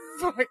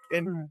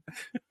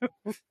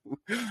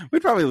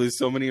 we'd probably lose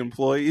so many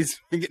employees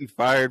getting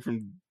fired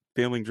from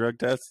failing drug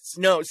tests.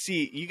 No,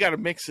 see, you got to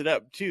mix it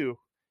up too.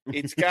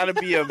 It's got to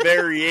be a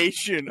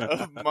variation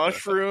of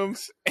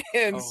mushrooms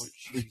and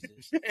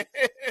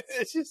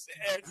it's just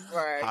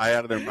high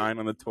out of their mind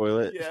on the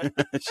toilet,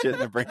 shitting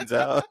their brains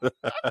out.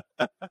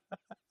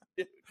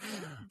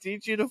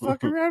 Teach you to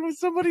fuck around with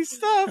somebody's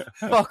stuff.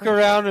 Fuck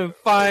around and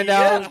find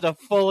out the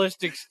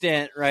fullest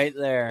extent right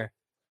there.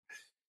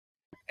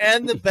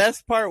 And the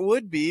best part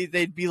would be,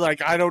 they'd be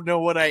like, I don't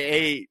know what I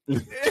ate. They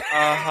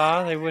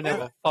wouldn't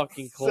have a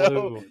fucking clue.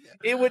 So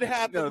it would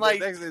happen like...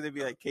 The next day they'd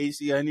be like,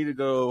 Casey, I need to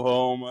go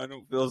home. I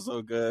don't feel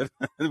so good.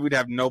 We'd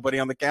have nobody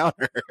on the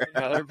counter.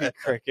 There'd be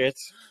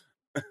crickets.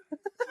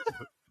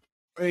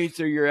 Hey,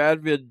 so your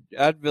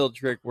Advil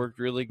trick worked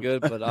really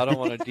good, but I don't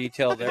want to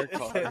detail their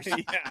cars.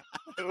 Yeah,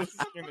 I was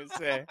going to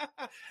say.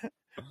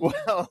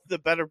 Well, the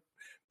better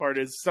part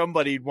is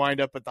somebody'd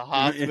wind up at the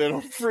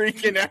hospital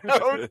freaking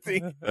out.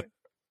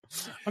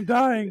 I'm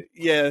dying.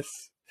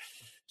 Yes.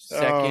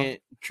 Second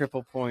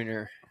triple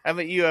pointer.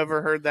 Haven't you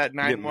ever heard that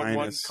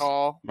 911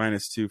 call?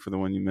 -2 for the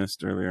one you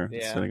missed earlier.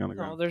 Yeah. Sitting on the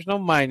ground. No, there's no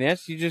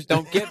minus. You just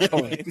don't get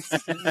points.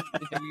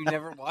 Have you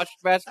never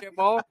watched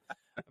basketball?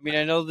 I mean,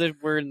 I know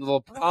that we're in the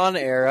LeBron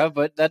era,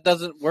 but that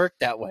doesn't work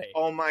that way.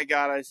 Oh my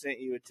God, I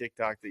sent you a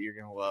TikTok that you're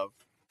gonna love.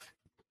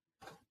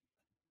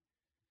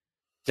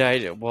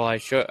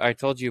 I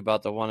told you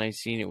about the one I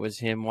seen. It was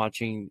him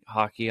watching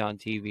hockey on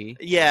TV.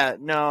 Yeah,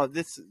 no,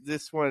 this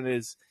one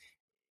is.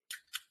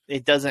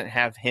 It doesn't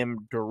have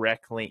him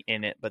directly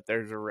in it, but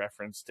there's a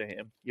reference to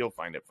him. You'll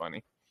find it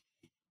funny.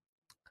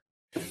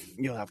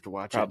 You'll have to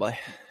watch Probably. it.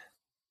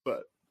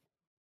 But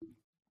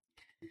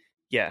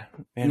yeah,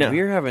 man,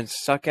 we're having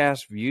suck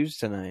ass views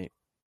tonight.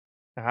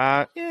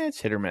 Yeah,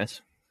 it's hit or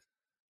miss.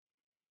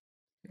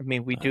 I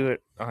mean, we do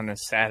it on a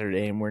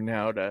Saturday, and we're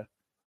now to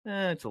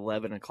it's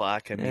 11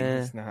 o'clock. I mean,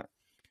 it's not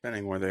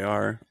depending where they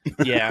are.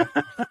 Yeah,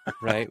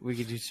 right. We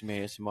could do some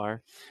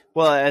ASMR.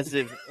 Well, as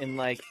if in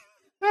like.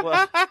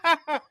 Well,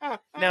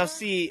 now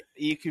see,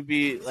 you could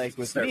be like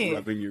with Start me.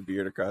 rubbing your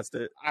beard across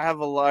it. I have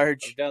a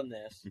large. I've done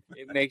this.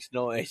 It makes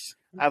noise.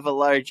 I have a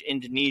large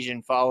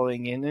Indonesian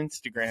following in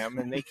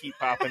Instagram, and they keep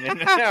popping in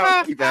and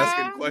out. Keep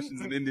asking questions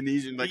in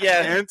Indonesian, like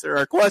answer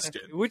our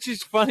question. Which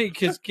is funny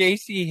because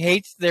Casey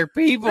hates their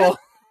people.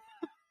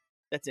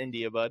 That's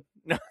India, bud.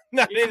 No,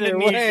 not Either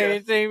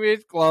Indonesia. Way,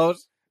 it's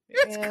close.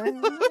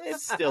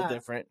 It's still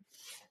different.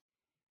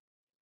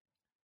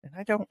 And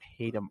I don't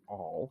hate them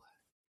all.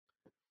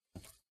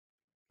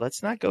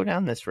 Let's not go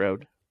down this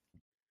road.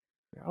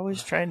 You're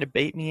always trying to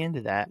bait me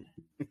into that.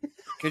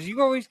 Because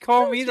you always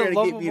call me the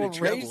lovable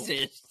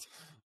racist.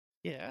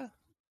 Yeah.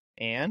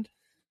 And?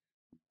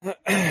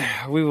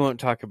 We won't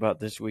talk about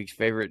this week's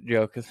favorite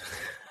joke of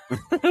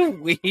the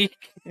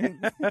week.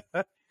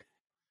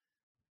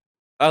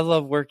 I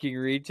love working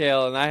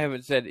retail, and I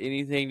haven't said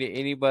anything to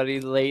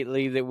anybody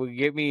lately that would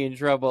get me in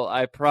trouble,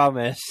 I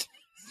promise.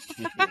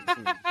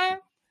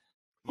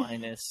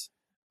 Minus.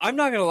 I'm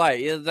not gonna lie.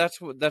 Yeah,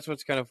 that's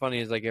what's kind of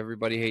funny is like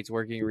everybody hates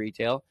working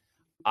retail.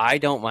 I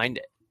don't mind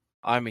it.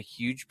 I'm a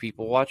huge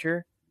people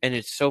watcher, and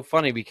it's so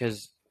funny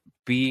because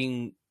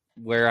being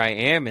where I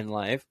am in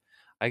life,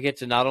 I get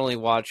to not only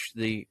watch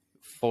the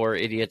 4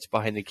 idiots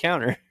behind the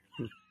counter,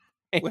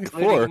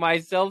 including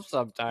myself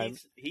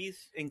sometimes.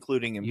 He's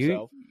including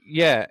himself.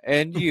 Yeah,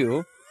 and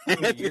you.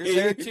 You're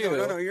there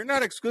too. No, you're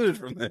not excluded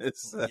from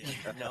this.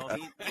 No,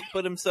 he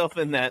put himself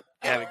in that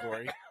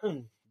category.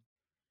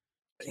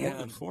 Yeah,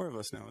 there's 4 of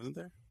us now, isn't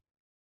there?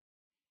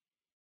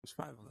 There's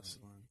 5 of us.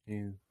 1,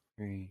 2,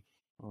 3,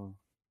 4.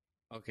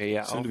 Okay,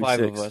 yeah, Soon all to be 5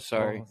 6. of us.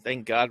 Sorry. Oh,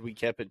 thank God we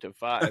kept it to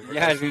 5.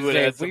 Yeah, if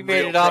we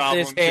made it off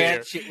this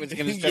hand, shit was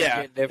going to start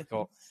getting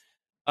difficult.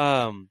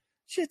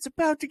 Shit's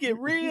about to get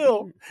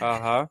real.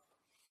 Uh-huh.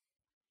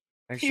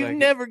 Actually, you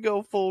never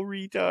go full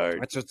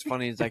retard. That's what's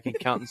funny is I can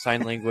count in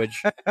sign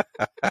language.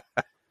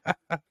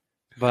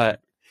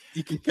 But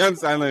you can count in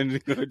sign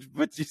language,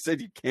 but you said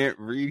you can't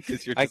read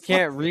because you're. I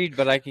can't read,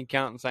 but I can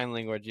count in sign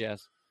language.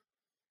 Yes,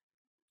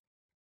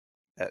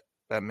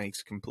 that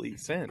makes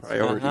complete sense.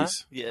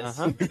 Priorities. Yes,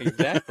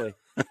 exactly.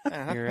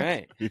 You're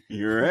right.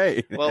 You're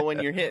right. Well,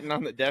 when you're hitting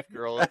on the deaf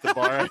girl at the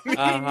bar,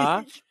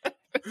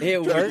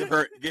 it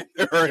worked. Get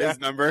her his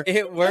number.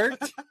 It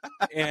worked,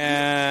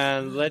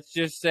 and let's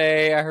just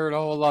say I heard a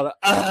whole lot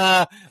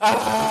of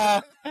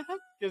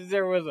because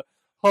there was a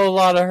whole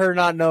lot of her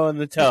not knowing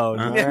the tone.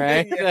 All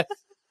right. Yeah.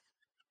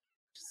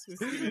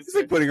 It's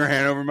like putting her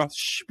hand over her mouth.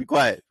 Shh, be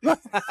quiet.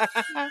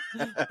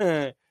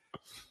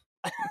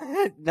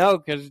 No,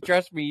 because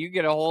trust me, you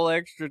get a whole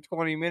extra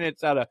 20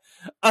 minutes out of.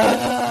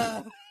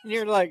 And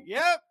you're like,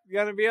 yep,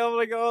 you're gonna be able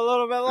to go a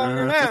little bit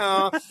longer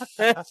now.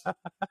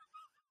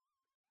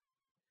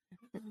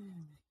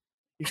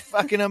 You're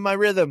fucking up my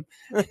rhythm.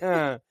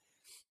 But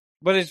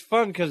it's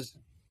fun because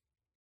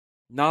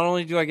not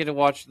only do I get to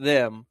watch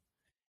them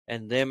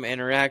and them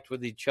interact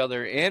with each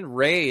other, and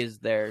Ray is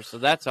there, so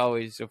that's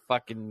always a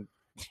fucking.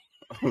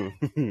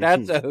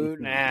 That's a hoot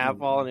and a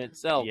half all in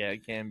itself. Yeah,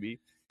 it can be.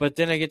 But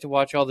then I get to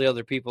watch all the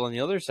other people on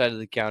the other side of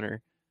the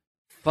counter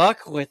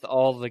fuck with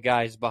all the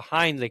guys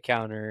behind the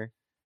counter,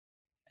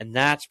 and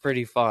that's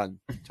pretty fun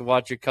to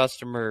watch a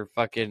customer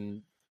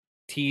fucking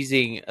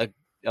teasing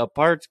a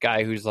parts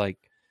guy who's like,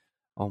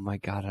 oh my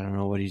God, I don't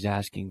know what he's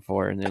asking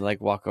for. And they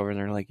like walk over and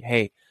they're like,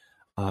 hey,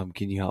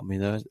 can you help me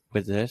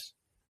with this?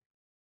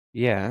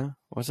 Yeah,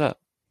 what's up?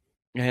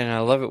 And I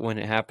love it when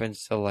it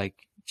happens to like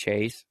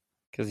Chase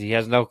because he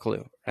has no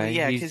clue. Right?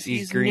 Yeah, because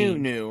he's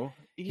green. New.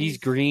 He's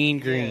green,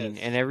 yes.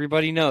 And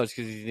everybody knows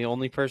because he's the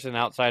only person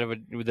outside of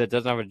that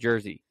doesn't have a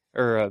jersey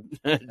or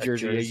a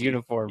jersey, a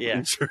uniform.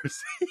 Yeah,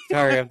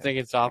 Sorry, I'm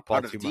thinking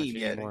softball too much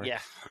anymore. Yeah,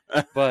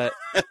 but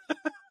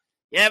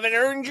you haven't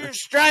earned your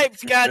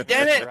stripes,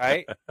 goddammit,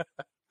 right?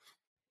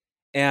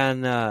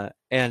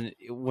 And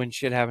when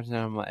shit happens to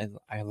him,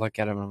 I look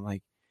at him and I'm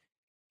like,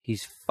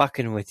 he's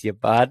fucking with you,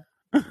 bud.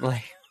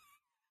 Like,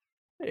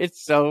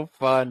 it's so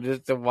fun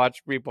just to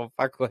watch people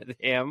fuck with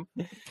him.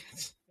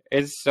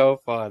 It's so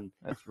fun.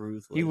 That's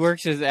ruthless. He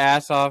works his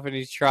ass off and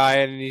he's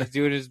trying and he's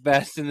doing his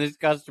best, and this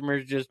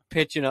customer's just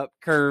pitching up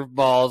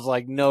curveballs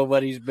like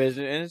nobody's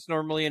business. And it's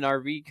normally an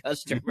RV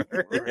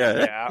customer.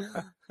 Yeah.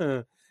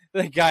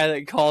 The guy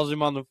that calls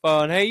him on the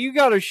phone, hey, you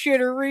got a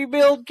shitter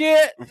rebuild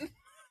kit?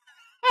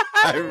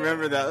 I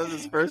remember that. That was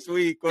his first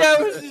week. That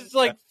was his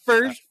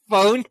first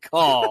phone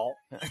call.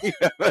 You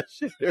have a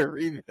shitter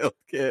rebuild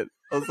kit.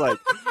 I was like,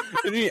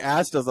 and he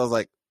asked us, I was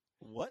like,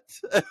 what?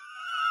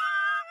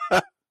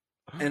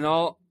 And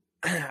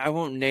I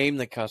won't name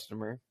the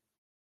customer,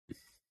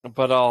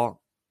 but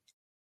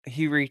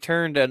he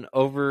returned an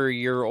over a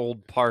year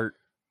old part.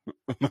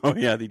 Oh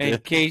yeah, they did.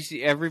 And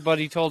Casey,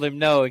 everybody told him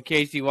no, and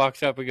Casey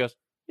walks up and goes,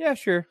 yeah,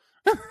 sure.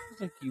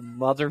 Like, you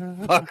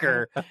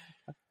motherfucker.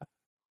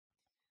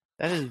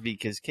 That is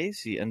because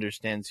Casey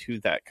understands who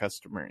that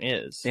customer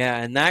is. Yeah,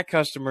 and that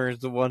customer is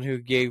the one who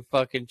gave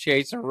fucking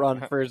Chase a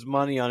run for his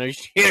money on his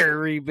shitter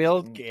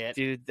rebuild kit.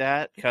 Dude,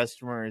 that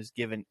customer is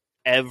given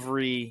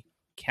every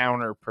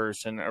counter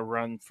person a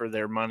run for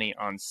their money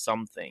on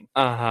something.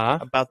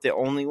 About the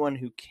only one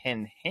who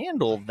can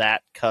handle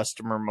that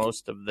customer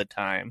most of the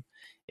time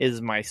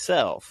is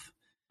myself.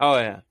 Oh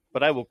yeah,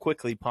 but I will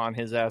quickly pawn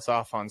his ass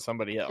off on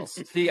somebody else.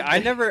 See, I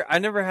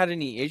never had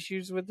any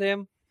issues with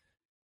him,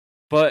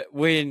 but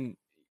when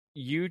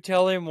you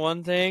tell him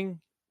one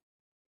thing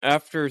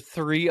after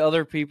 3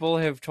 other people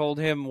have told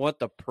him what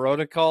the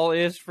protocol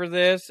is for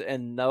this,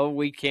 and no,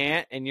 we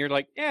can't, and you're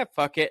like, yeah,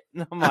 fuck it.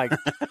 And I'm like,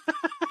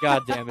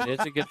 God damn it.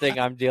 It's a good thing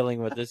I'm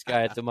dealing with this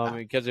guy at the moment,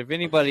 because if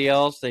anybody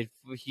else,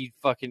 he'd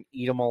fucking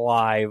eat him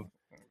alive.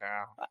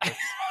 No.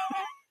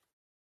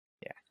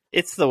 Yeah.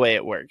 It's the way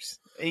it works.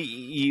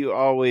 You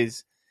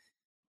always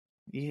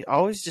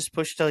just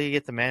push till you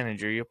get the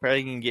manager. You'll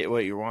probably can get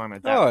what you want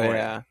at that point. Oh,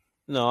 yeah.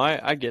 No,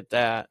 I get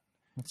that.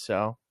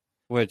 So,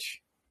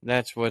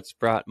 that's what's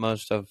brought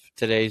most of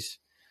today's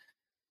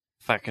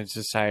fucking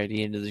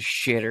society into the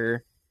shitter.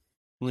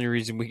 The only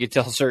reason we can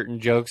tell certain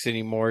jokes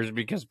anymore is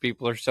because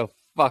people are so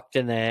fucked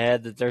in the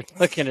head that they're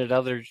looking at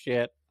other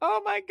shit.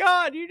 Oh my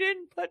God, you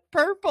didn't put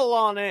purple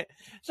on it.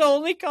 It's the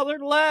only color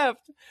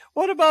left.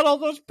 What about all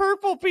those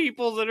purple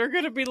people that are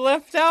going to be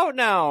left out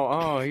now?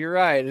 Oh, you're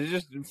right. It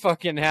just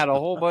fucking had a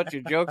whole bunch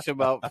of jokes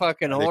about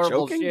fucking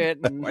horrible shit.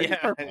 And,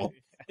 purple?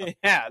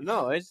 Yeah,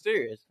 no, it's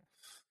serious.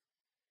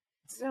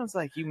 Sounds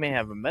like you may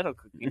have a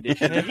medical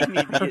condition. You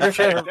need to get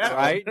checked out.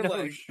 Right?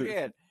 No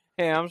shit.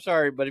 Hey, I'm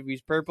sorry, but if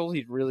he's purple,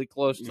 he's really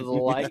close to the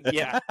light.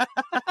 Yeah.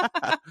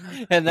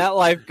 And that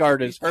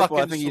lifeguard is purple,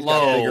 fucking I think slow.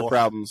 He's got bigger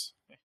problems.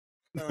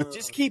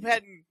 Just keep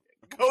heading.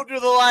 Go to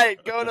the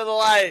light. Go to the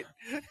light.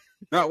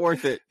 Not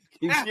worth it.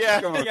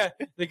 Yeah.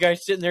 The guy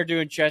sitting there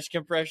doing chest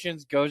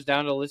compressions goes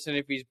down to listen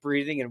if he's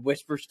breathing and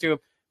whispers to him,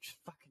 just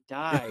fucking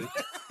die.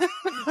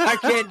 I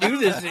can't do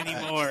this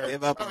anymore.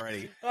 Give up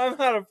already. I'm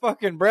out of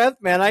fucking breath,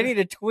 man. I need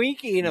a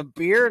Twinkie and a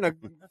beer and a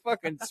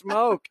fucking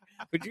smoke.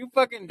 Would you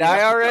fucking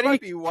die already? That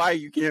might be why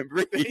you can't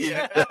breathe.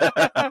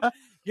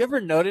 You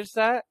ever notice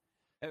that?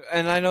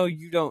 And I know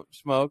you don't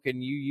smoke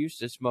and you used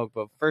to smoke,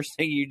 but first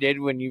thing you did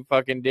when you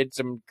fucking did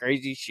some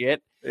crazy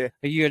shit,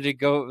 you had to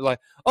go like,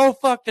 oh,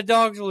 fuck, the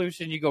dog's loose.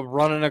 And you go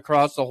running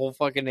across the whole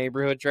fucking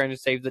neighborhood trying to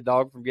save the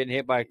dog from getting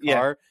hit by a car.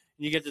 Yeah. And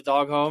you get the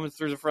dog home and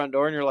through the front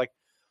door and you're like,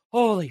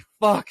 holy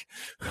fuck,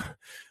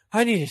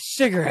 I need a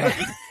cigarette.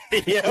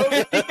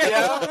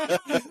 Yeah.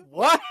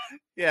 What?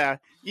 Yeah.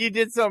 You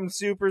did something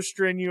super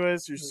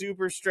strenuous or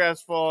super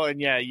stressful, and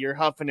you're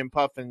huffing and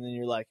puffing, and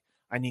you're like,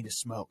 I need to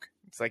smoke.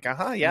 It's like,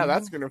 yeah,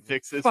 that's going to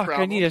fix this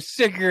problem. I need a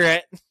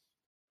cigarette.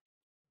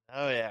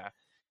 Oh, yeah.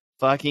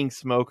 Fucking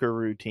smoker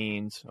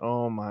routines.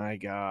 Oh, my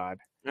God.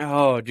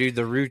 Oh, dude,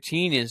 the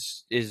routine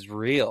is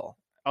real.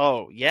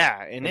 Oh,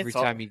 yeah. And every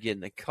time you get in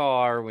the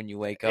car, when you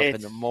wake up in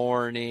the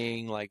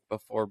morning, like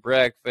before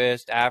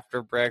breakfast,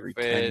 after breakfast.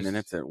 Every 10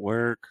 minutes at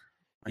work.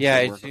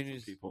 As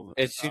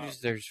soon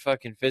as there's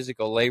fucking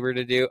physical labor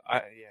to do,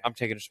 I'm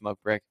taking a smoke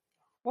break.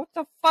 What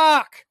the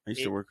fuck? I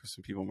used to work with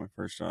some people in my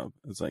first job.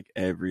 It's like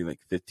every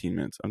 15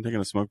 minutes. I'm taking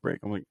a smoke break.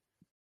 I'm like,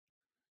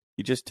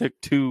 you just took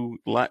 15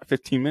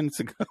 minutes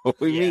ago. What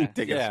do you mean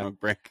taking a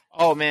smoke break?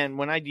 Oh, man,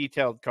 when I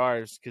detailed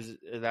cars, because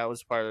that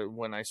was part of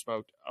when I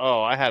smoked,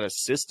 I had a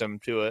system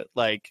to it.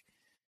 Like,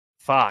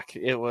 fuck,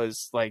 it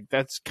was like,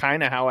 that's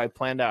kind of how I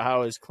planned out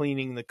how I was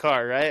cleaning the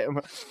car, right?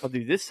 I'll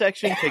do this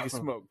section, take a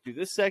smoke. Do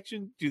this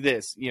section, do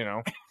this,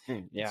 Yeah.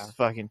 It's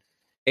fucking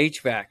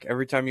HVAC.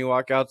 Every time you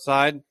walk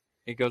outside,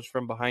 it goes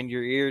from behind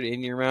your ear to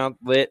in your mouth,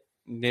 lit,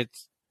 and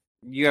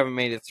you haven't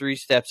made it 3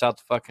 steps out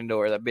the fucking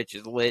door. That bitch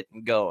is lit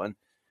and going.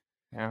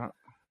 Yeah.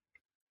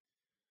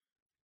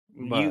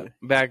 But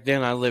back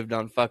then, I lived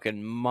on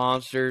fucking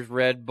Monsters,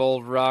 Red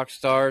Bull,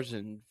 Rockstars,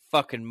 and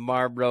fucking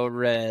Marlboro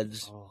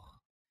Reds. Oh.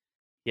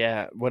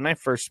 Yeah, when I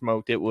first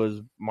smoked, it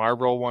was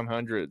Marlboro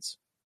 100s.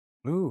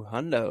 Ooh,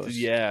 hundos.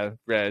 Yeah,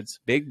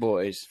 Reds. Big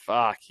boys.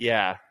 Fuck,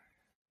 yeah.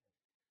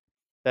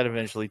 That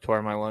eventually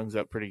tore my lungs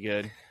up pretty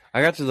good.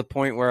 I got to the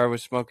point where I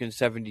was smoking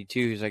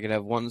 72s. I could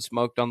have one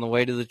smoked on the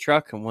way to the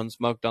truck and one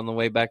smoked on the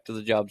way back to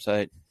the job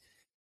site.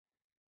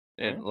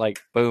 And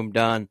boom,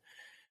 done.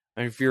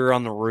 And if you're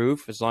on the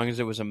roof, as long as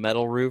it was a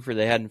metal roof or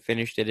they hadn't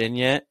finished it in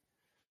yet,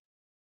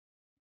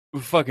 the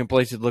fucking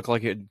place would look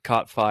like it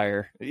caught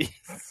fire.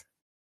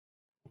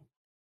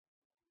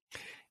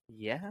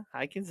 Yeah,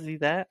 I can see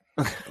that.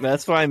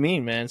 That's what I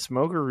mean, man.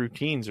 Smoker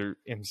routines are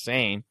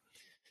insane,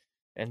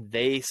 and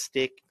they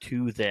stick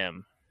to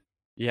them.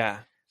 Yeah.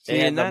 They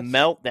have a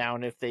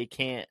meltdown if they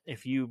can't.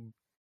 If you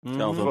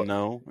tell them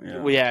no.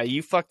 Yeah,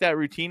 you fuck that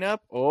routine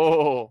up.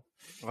 Oh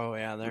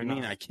yeah. I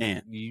mean, I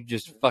can't. You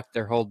just fucked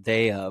their whole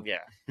day up.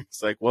 Yeah.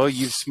 It's like, well,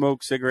 you've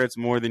smoked cigarettes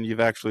more than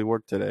you've actually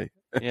worked today.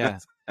 Yeah.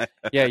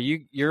 Yeah.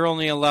 You're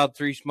only allowed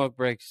 3 smoke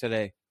breaks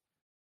today.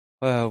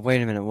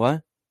 Wait a minute.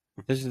 What?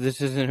 This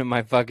isn't in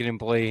my fucking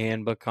employee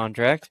handbook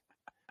contract.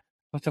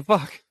 What the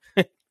fuck?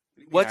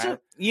 What's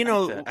it? You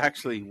know,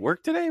 actually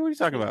work today? What are you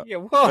talking about? Yeah.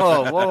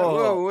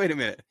 Whoa. Wait a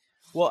minute.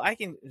 Well, I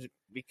can,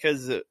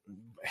 because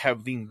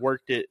having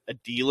worked at a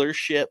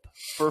dealership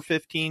for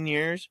 15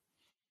 years,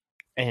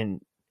 and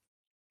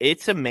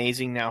it's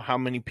amazing now how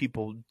many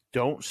people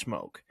don't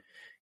smoke.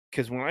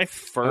 Because when I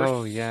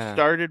first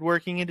started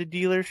working at a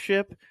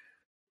dealership,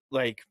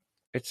 like,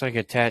 it's like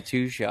a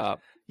tattoo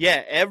shop.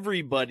 Yeah,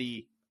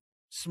 everybody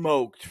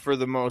smoked for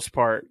the most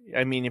part.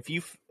 I mean,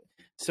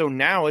 so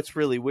now it's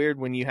really weird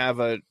when you have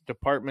a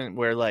department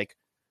where like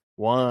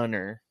 1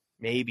 or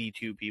maybe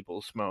 2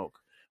 people smoke,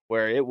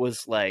 where it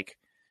was like,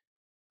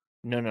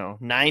 no,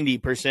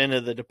 90%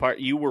 of the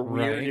department, you were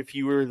weird if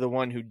you were the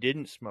one who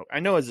didn't smoke. I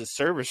know as a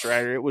service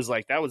rider, it was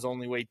like, that was the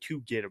only way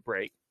to get a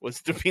break,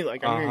 was to be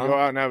like, I'm going to go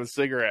out and have a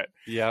cigarette.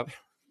 Yep.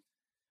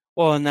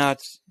 Well, and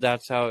that's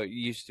how it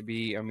used to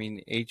be. I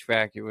mean,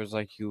 HVAC, it was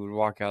like you would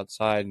walk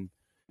outside and,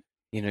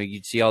 you know,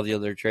 you'd see all the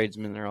other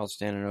tradesmen, they're all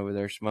standing over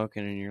there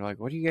smoking, and you're like,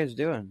 what are you guys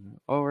doing?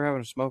 Oh, we're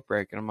having a smoke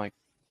break. And I'm like,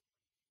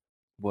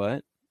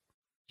 what?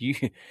 You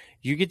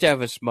get to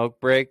have a smoke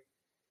break?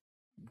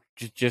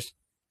 Just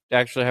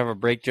actually have a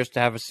break just to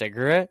have a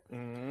cigarette?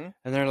 Mm-hmm.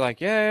 And they're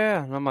like,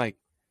 yeah. And I'm like,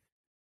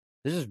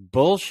 this is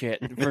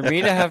bullshit. For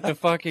me to have to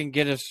fucking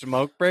get a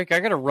smoke break, I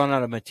got to run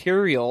out of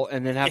material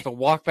and then have to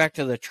walk back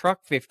to the truck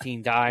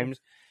 15 times.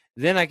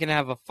 Then I can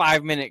have a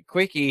 5-minute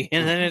quickie,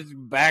 and then it's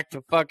back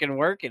to fucking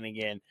working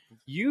again.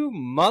 You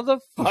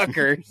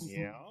motherfuckers.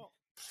 Yeah.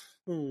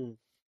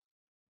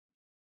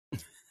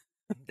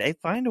 They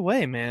find a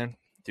way, man.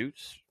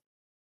 Dudes.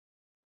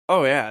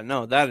 Oh, yeah.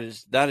 No, that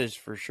is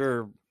for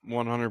sure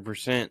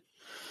 100%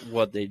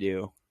 what they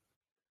do.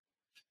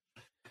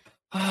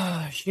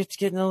 Shit's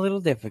getting a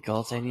little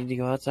difficult. I need to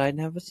go outside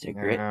and have a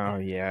cigarette. Oh,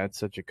 yeah. It's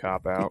such a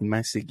cop-out. My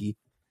ciggy.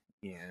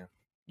 Yeah.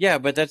 Yeah,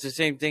 but that's the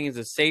same thing as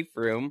a safe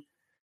room.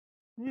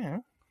 Yeah.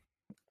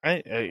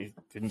 I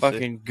didn't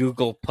fucking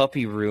Google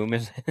puppy room.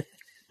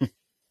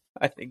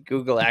 I think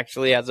Google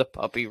actually has a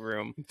puppy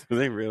room. Do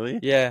they really?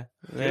 Yeah.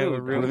 They have a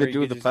room. What do they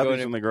do with the puppies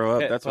when they grow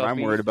up? That's what I'm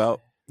worried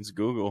about. It's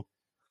Google.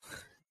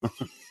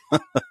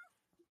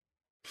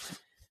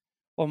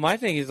 Well, my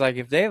thing is, like,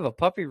 if they have a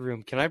puppy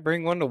room, can I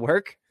bring one to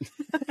work?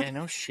 Yeah,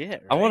 no shit.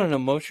 Right? I want an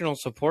emotional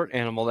support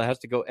animal that has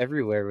to go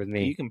everywhere with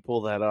me. You can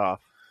pull that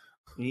off.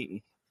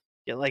 You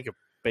get like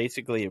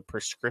basically a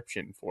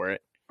prescription for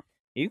it.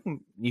 You can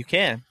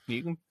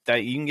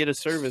get a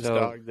service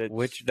dog.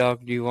 Which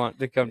dog do you want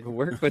to come to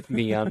work with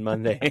me on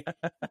Monday?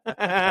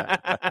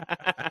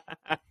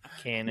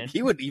 Cannon.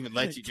 He would even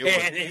let you do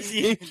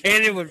it.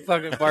 Cannon would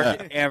fucking bark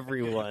at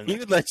everyone. He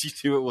would let you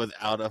do it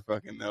without a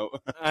fucking note.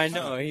 I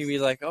know. He'd be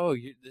like, "Oh,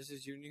 this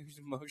is your new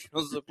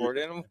emotional support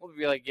animal." He'd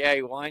be like, "Yeah,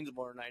 he whines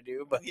more than I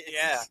do, but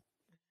yeah."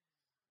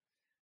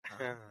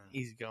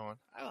 He's going.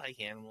 I like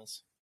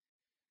animals.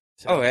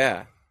 So, oh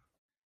yeah.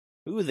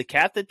 Ooh, the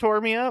cat that tore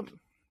me up,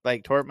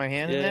 like tore up my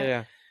hand.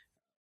 Yeah.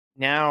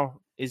 Now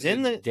is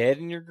in the dead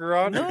in your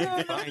garage.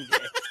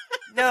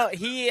 No,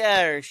 he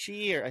or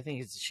she, or I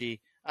think it's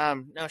she.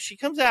 No, she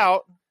comes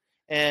out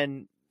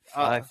and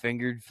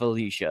Five-fingered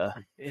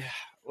Felicia. Yeah.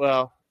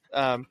 Well,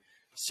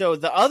 so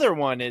the other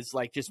one is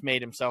like just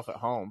made himself at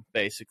home.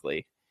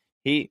 Basically,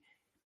 he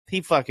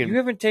fucking. You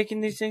haven't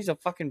taken these things to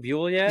fucking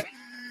Buell yet?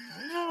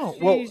 No.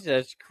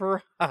 Jesus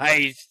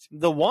Christ!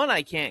 The one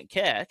I can't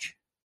catch.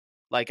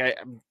 Like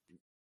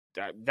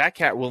that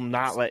cat will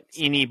not let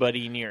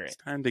anybody near it. It's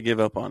time to give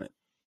up on it.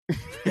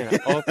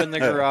 Open the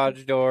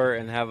garage door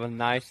and have a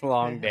nice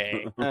long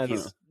day.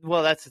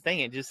 Well, that's the thing.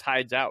 It just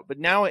hides out. But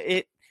now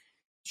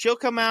she'll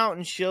come out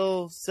and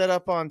she'll set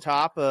up on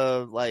top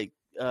of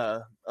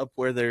up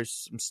where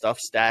there's some stuff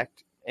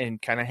stacked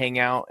and kind of hang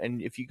out. And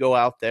if you go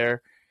out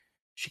there,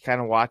 she kind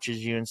of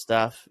watches you and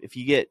stuff. If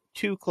you get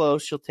too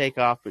close, she'll take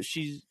off. But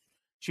she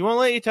won't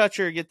let you touch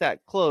her or get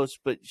that close.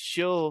 But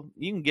you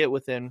can get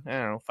within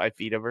 5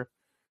 feet of her.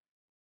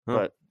 Huh.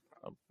 But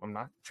I'm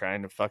not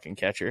trying to fucking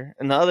catch her.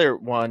 And the other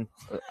one,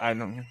 I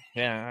don't.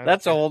 Yeah,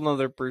 that's a whole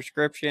nother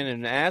prescription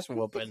and ass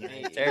whooping.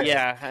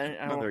 Yeah,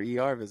 another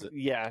ER visit.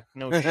 Yeah,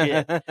 no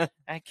shit.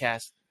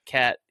 That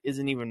cat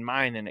isn't even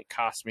mine, and it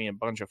cost me a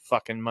bunch of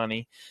fucking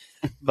money.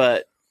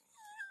 But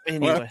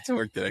anyway, well, I to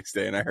work the next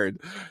day, and I heard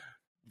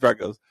Brett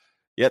goes,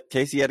 "Yep,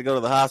 Casey had to go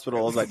to the hospital."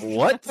 I was like,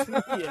 "What?"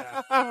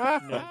 Yeah.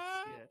 No.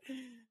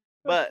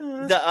 But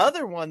the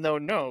other one, though,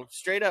 no,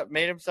 straight up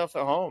made himself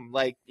at home.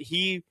 Like,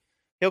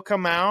 he'll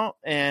come out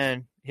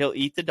and he'll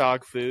eat the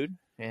dog food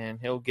and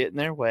he'll get in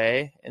their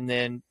way. And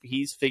then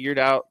he's figured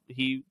out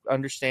he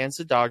understands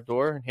the dog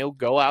door and he'll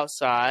go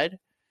outside.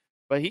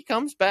 But he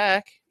comes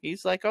back.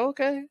 He's like,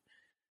 okay.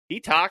 He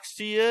talks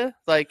to you.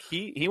 Like,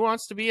 he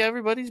wants to be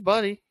everybody's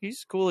buddy.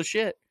 He's cool as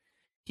shit.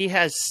 He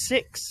has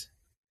 6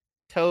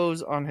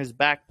 toes on his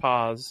back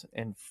paws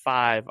and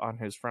 5 on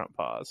his front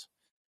paws.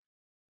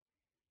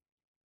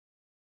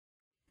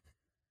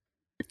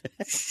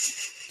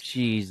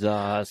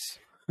 Jesus.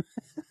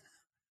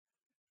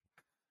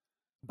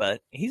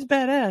 But he's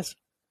badass.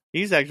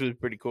 He's actually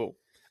pretty cool.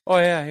 Oh,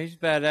 yeah, he's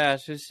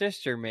badass. His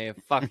sister may have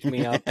fucked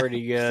me up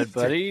pretty good,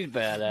 but he's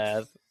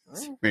badass.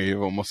 Maybe it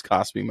almost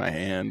cost me my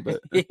hand, but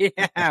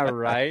yeah,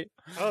 right.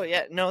 Oh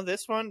yeah, no,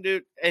 this one,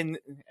 dude, and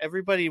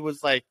everybody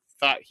was like,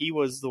 thought he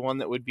was the one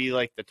that would be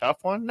like the tough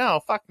one. No,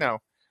 fuck no.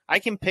 I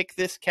can pick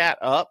this cat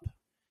up,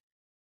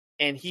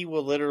 and he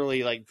will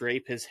literally like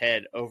drape his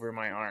head over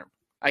my arm.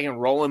 I can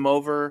roll him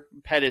over,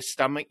 pet his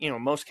stomach. You know,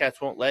 most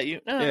cats won't let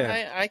you. No,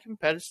 yeah. I can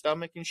pet his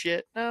stomach and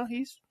shit. No,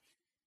 he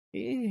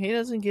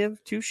doesn't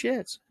give 2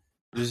 shits.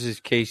 This is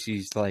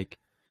Casey's like,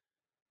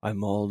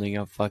 I'm holding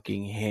a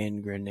fucking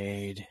hand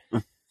grenade.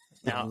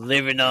 Now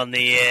living on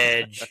the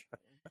edge.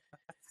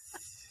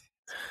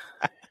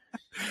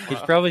 He's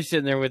probably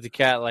sitting there with the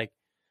cat like,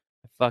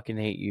 I fucking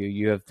hate you.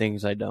 You have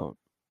things I don't.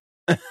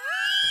 Nope.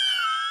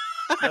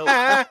 He's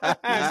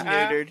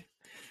neutered.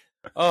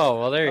 Oh,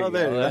 well, there you go.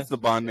 That's the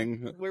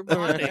bonding. We're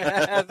bonding.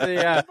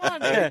 Yeah.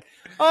 Bonding.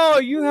 Oh,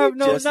 you have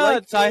no just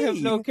nuts. Like I have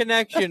no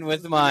connection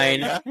with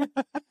mine.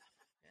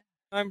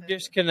 I'm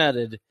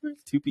disconnected.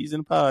 2 peas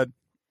in a pod.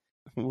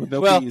 With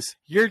no peas.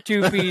 You're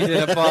 2 peas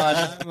in a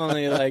pod. I'm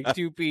only like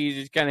 2 peas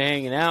just kind of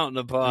hanging out in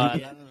the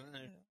pod.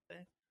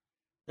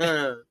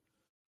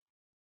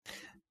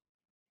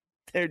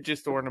 They're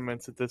just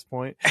ornaments at this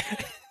point.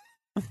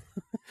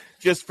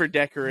 Just for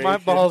decoration. My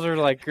balls are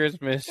like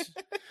Christmas.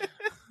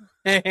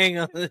 Hang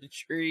on the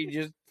tree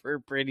just for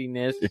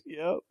prettiness.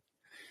 Yep.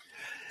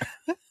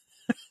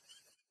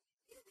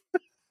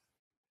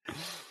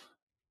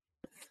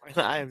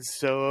 I am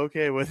so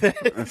okay with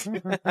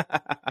it.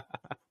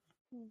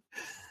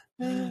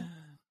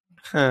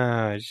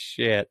 Oh,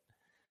 shit.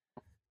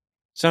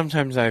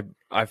 Sometimes I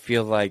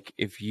feel like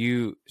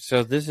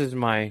so this is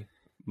my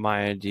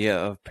idea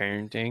of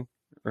parenting,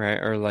 right?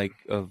 Or like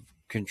of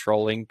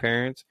controlling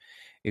parents.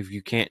 If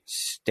you can't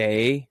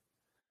stay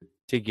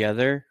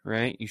together,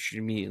 right, you should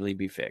immediately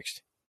be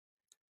fixed.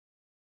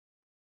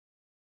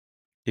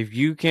 If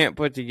you can't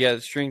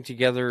string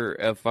together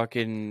a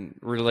fucking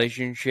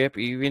relationship,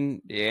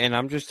 even, and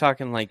I'm just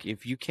talking like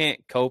if you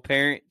can't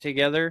co-parent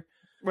together,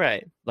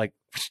 right? Like,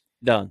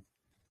 done.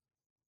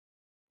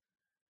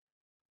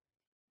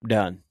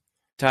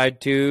 Tied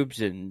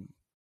tubes and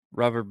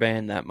rubber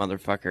band that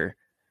motherfucker.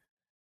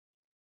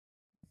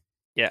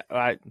 Yeah,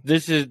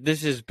 this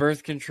is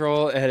birth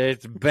control at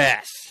its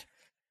best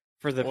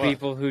for the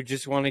people who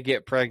just want to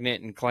get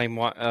pregnant and claim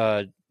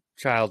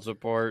child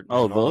support.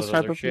 Oh, those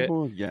type of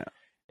people? Yeah.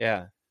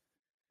 Yeah.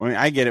 I mean,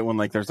 I get it when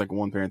like there's like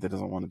one parent that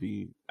doesn't want to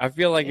be. I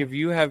feel like if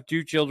you have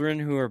 2 children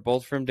who are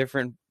both from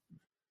different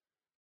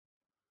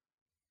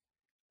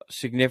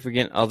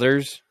significant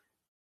others,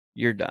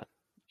 you're done.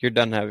 You're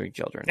done having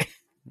children.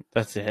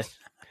 That's it.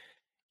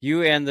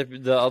 You and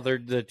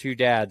the 2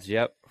 dads.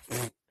 Yep.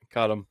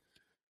 Cut them.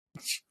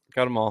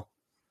 Cut them all.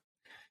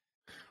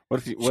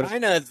 What if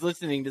China is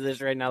listening to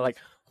this right now? Like,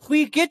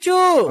 we get you.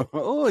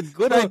 Oh, it's a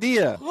good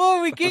idea.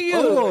 Oh, we get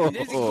you.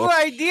 It's a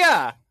good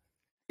idea.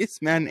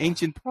 It's man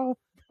ancient proverb.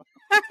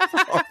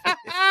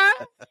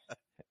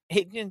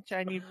 Ancient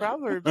Chinese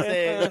proverb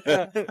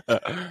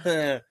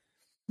say.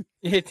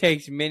 It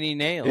takes many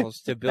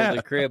nails to build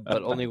a crib,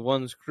 but only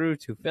one screw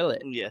to fill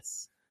it.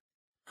 Yes.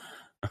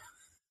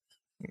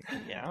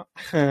 Yeah.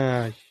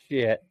 Oh,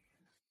 shit.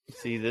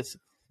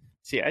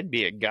 See, I'd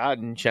be a god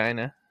in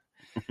China.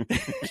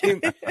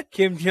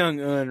 Kim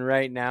Jong-un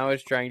right now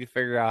is trying to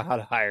figure out how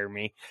to hire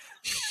me.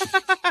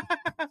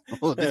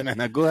 Oh, man,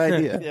 a good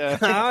idea. Yeah.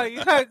 Oh,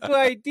 you got a good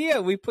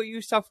idea. We put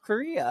you South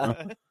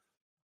Korea.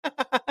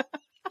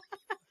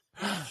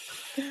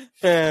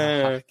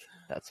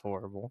 That's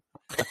horrible.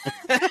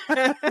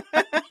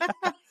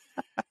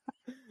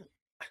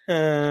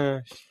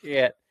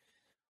 Shit.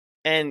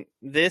 And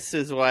this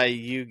is why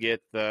you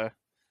get the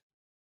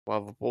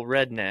lovable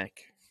redneck.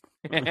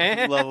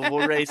 Lovable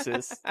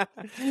racist.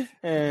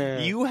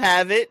 You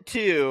have it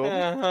too.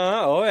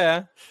 Uh-huh. Oh,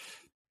 yeah.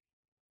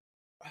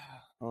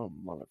 Oh,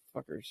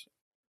 motherfuckers.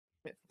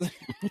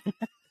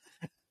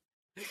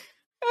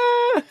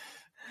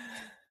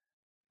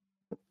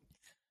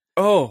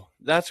 Oh,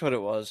 that's what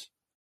it was.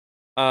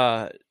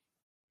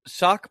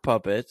 Sock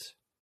puppets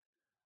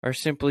are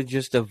simply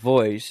just a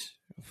voice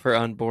for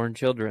unborn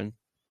children.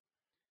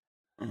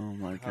 Oh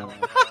my god.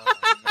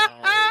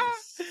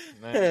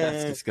 Nice.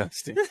 That's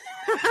disgusting.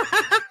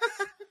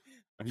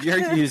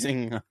 You're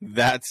using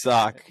that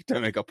sock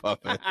to make a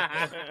puppet.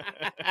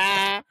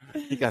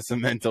 You got some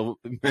mental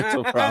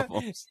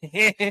problems.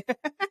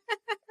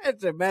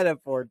 That's a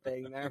metaphor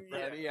thing there,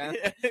 Freddie.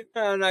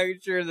 I'm not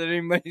sure that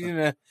anybody's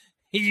gonna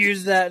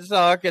use that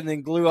sock and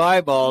then glue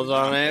eyeballs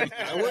on it.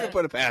 I wouldn't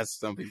put it past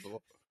some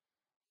people.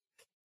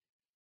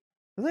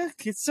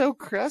 Look, it's so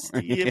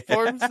crusty. It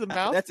forms the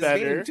mouth That's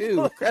better. His name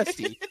too,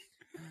 Crusty.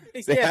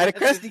 Say hi to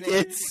Crusty,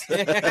 kids.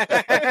 Say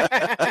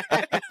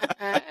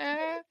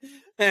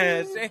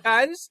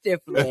hi to Stiff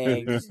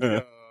Legs.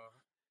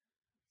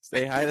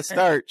 Say hi to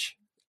Starch.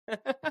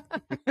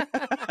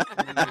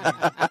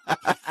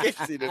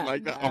 Casey didn't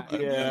like that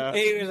one. Yeah.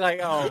 He was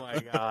like, "Oh my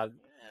god,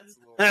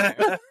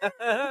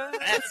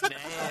 That's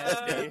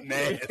nasty.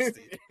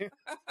 Nasty.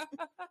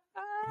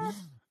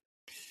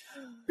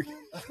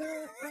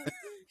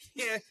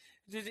 Yeah.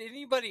 Did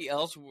anybody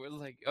else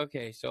like?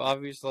 Okay, so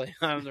obviously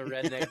I'm the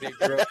redneck that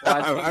grew up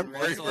watching I'm worried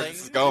where wrestling.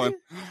 this is going.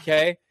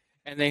 Okay,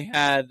 and they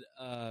had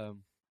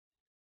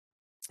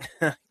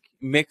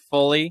Mick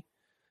Foley,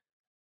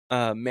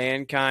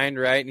 Mankind,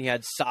 right? And he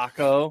had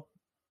Socko.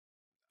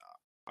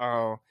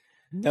 Oh,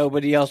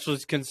 Nobody else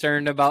was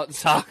concerned about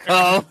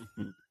Socko.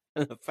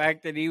 The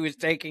fact that he was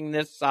taking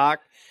this sock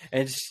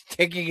and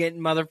sticking it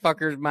in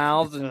motherfuckers'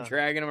 mouths and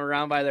dragging them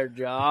around by their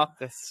jaw.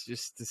 that's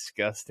just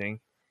disgusting.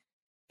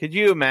 Could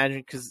you imagine?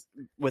 Because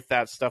with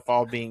that stuff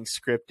all being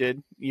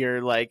scripted,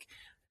 you're like,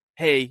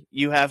 hey,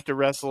 you have to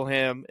wrestle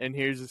him, and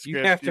here's a script.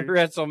 You have to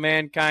wrestle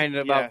Mankind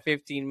about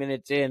 15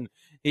 minutes in.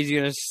 He's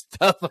going to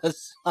stuff a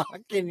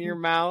sock in your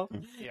mouth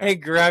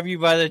and grab you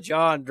by the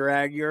jaw and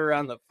drag you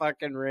around the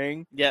fucking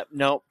ring. Yep,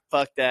 nope,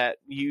 fuck that.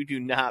 You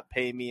do not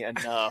pay me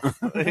enough.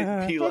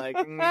 Be like,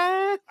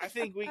 I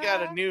think we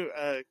got a new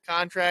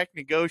contract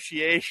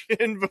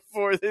negotiation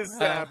before this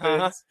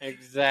happens.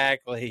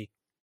 Exactly.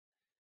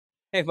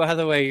 Hey, by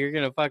the way, you're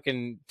going to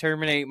fucking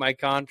terminate my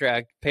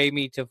contract, pay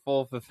me to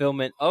full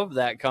fulfillment of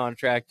that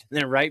contract, and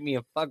then write me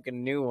a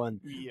fucking new one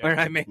where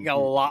I make a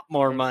lot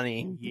more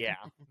money. Yeah.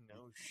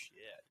 No shit.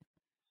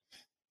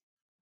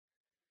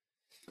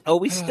 Oh,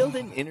 we still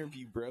didn't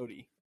interview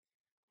Brody.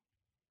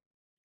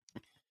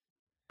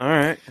 All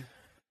right.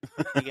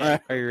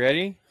 Are you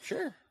ready?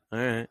 Sure. All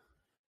right.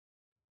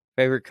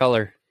 Favorite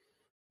color?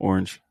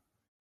 Orange.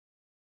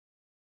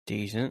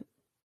 Decent.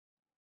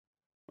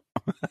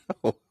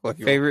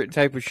 Favorite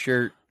type of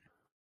shirt?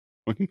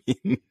 What do you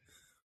mean?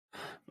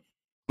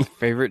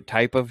 Favorite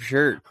type of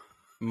shirt?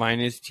 Mine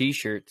is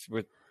t-shirts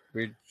with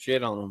weird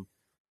shit on them.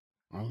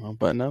 I don't know.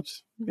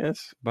 Button-ups, I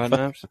guess.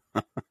 Button-ups?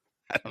 I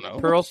don't know.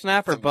 Pearl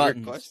snap or That's a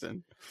weird buttons?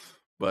 question.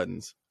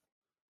 Buttons.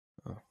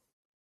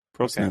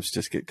 Pearl snaps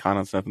just get caught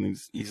on stuff and they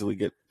just easily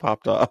get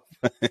popped off.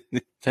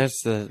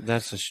 That's the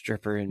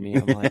stripper in me.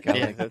 I'm like, I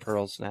like the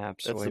pearl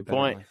snaps. That's way the better.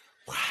 point.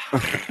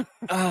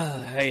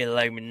 Oh, how you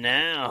like me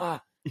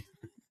now?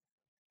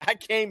 I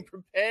came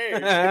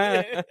prepared.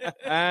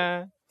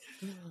 I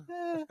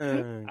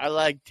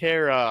like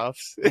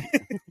tear-offs.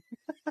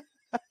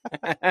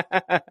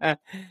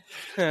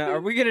 Are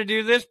we gonna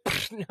do this?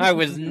 I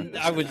was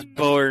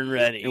born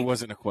ready. It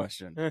wasn't a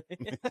question. And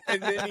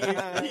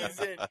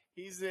then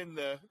he's in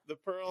the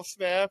pearl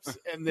snaps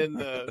and then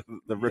the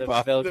rip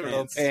off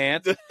Velcro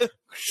pants.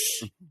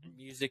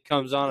 Music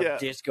comes on, a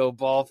disco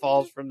ball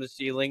falls from the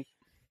ceiling.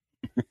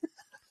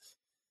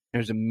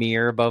 There's a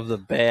mirror above the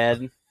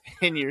bed.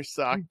 in your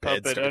sock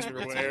Bed puppet starts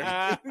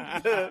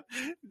underwear.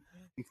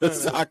 The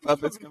sock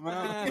puppets come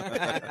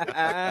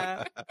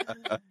out.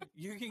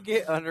 You can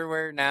get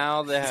underwear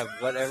now that have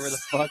whatever the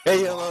fuck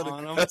Hey,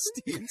 on them.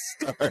 Dusty and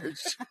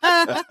Starch.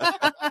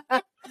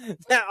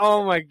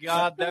 Oh my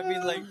god, that'd be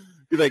like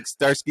You're like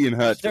Starsky and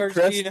Hutch.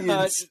 Starsky and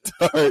Hutch.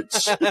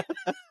 Starch.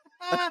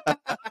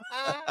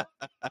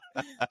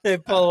 They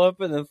pull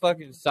up in the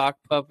fucking sock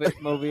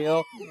puppet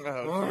mobile.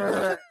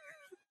 Oh,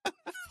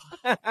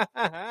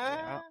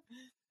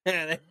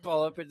 And they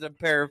pull up in a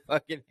pair of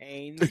fucking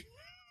Hanes.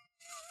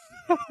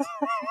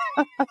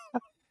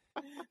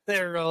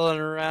 They're rolling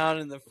around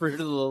in the Fruit of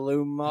the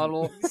Loom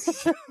model.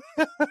 This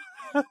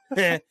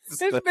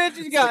bitch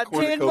has got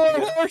 10 more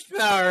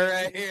horsepower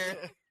right here.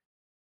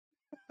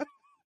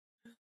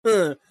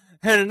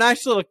 And a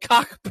nice little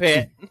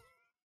cockpit.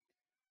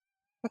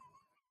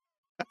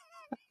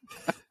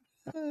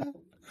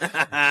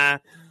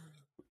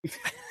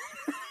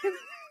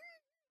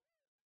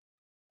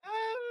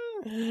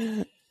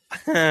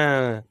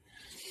 all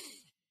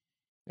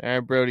right,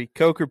 Brody.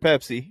 Coke or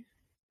Pepsi?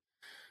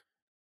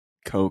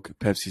 Coke.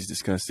 Pepsi's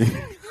disgusting.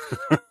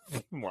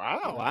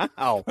 Wow.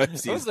 Pepsi That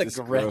was is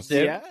aggressive. gross.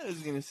 Yeah, I was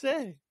gonna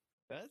say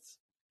that's.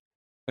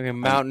 Okay,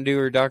 Mountain Dew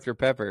or Dr.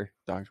 Pepper.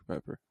 Dr.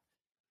 Pepper.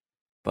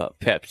 But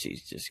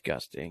Pepsi's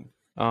disgusting.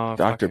 Oh,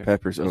 Dr. fuck it.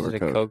 Pepper's Is over it a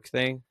Coke. Coke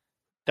thing?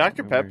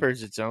 Dr. Remember.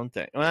 Pepper's its own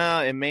thing.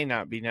 Well, it may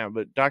not be now,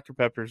 but Dr.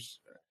 Pepper's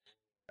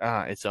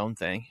its own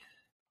thing.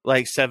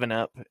 Like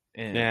 7-Up.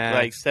 And Yeah.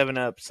 Like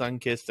 7-Up,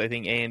 Sunkist, I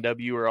think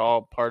A&W are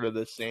all part of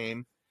the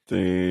same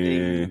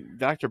thing.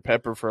 Dr.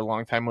 Pepper for a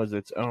long time was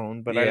its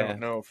own, but I Yeah. don't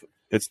know if...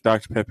 It's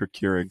Dr. Pepper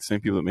Keurig. Same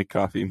people that make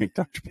coffee make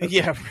Dr. Pepper.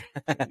 Yeah.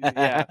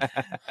 Yeah.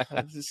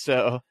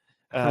 So...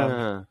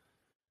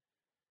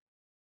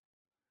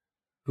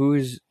 Who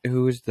is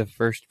the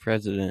first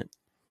president?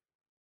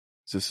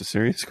 Is this a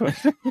serious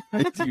question?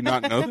 Do you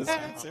not know this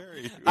answer?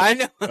 I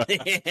know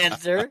the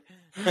answer.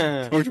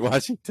 George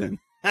Washington.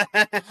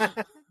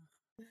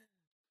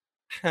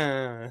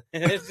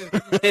 This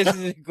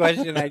is a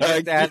question I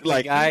just asked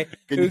a guy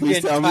who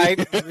can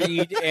type,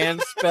 read,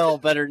 and spell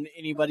better than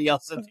anybody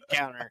else at the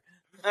counter.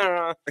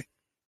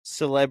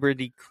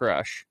 Celebrity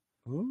crush.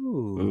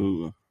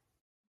 Ooh.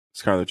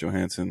 Scarlett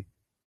Johansson.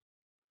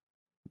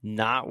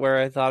 Not where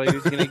I thought he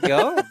was going to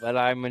go,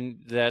 but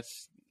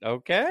that's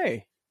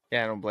okay.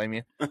 Yeah, I don't blame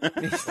you.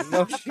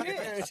 No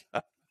shit.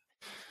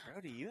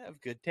 Brody, you have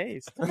good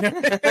taste.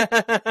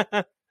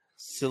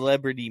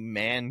 Celebrity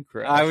man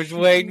crush. I was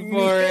waiting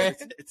for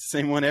it. It's the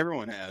same one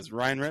everyone has.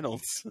 Ryan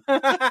Reynolds.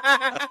 It's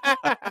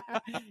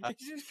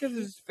just because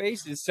his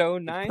face is so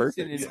nice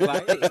and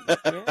inviting.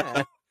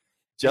 Yeah.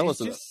 Jealous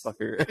of that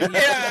fucker.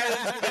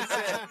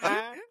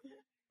 Yeah.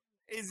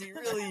 Is he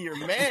really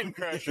your man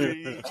crush, or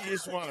you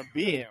just want to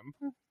be him?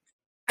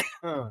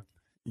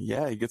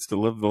 Yeah, he gets to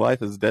live the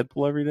life as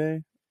Deadpool every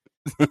day.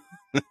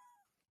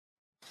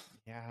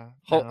 Yeah.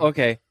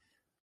 Okay.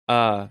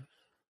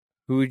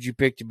 Who would you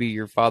pick to be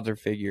your father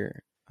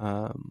figure?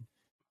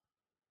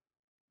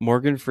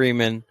 Morgan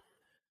Freeman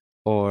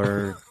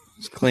or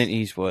Clint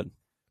Eastwood?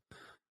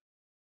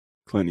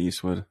 Clint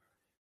Eastwood.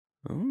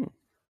 Oh.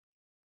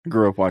 I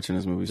grew up watching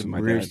his movies with my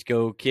dad.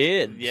 Briscoe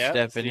Kid. Yeah,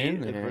 stepping in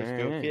the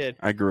Briscoe Kid.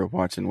 I grew up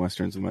watching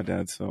westerns with my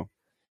dad, so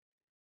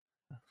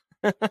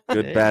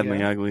Good, Bad, and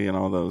the Ugly, and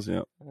all those.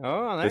 Yep.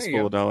 Oh, there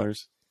Fistful of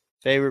Dollars.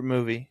 Favorite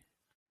movie?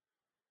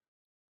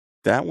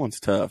 That one's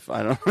tough.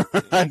 I don't.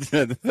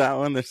 That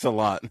one. There's a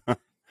lot.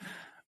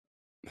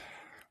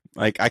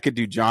 Like I could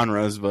do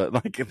genres, but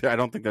like I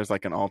don't think there's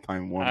like an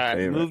all-time one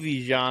favorite.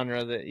 Movie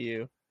genre that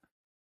you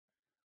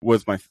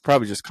was my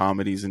probably just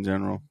comedies in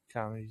general.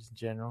 Comedies in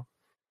general.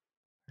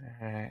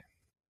 All right.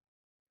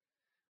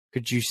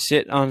 Could you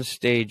sit on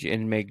stage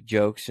and make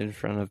jokes in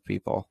front of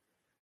people?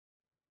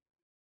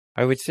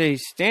 I would say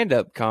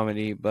stand-up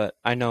comedy, but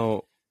I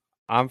know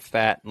I'm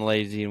fat and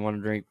lazy and want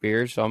to drink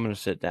beer, so I'm going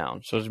to sit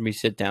down. So it's going to be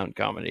sit-down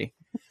comedy.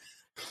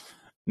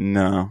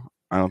 No,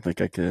 I don't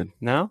think I could.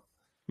 No?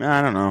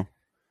 I don't know.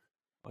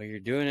 Well, you're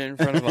doing it in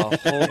front of a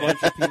whole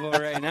bunch of people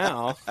right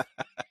now.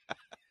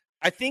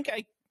 I think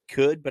I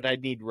could, but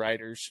I'd need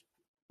writers.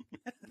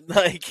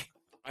 Like,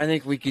 I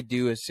think we could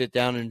do a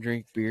sit-down and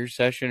drink beer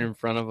session in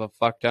front of a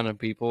fuck ton of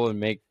people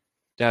and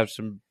have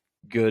some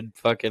good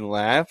fucking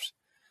laughs.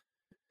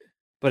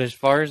 But as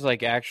far as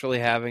like actually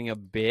having a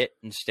bit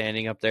and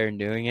standing up there and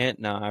doing it,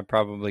 no, I'm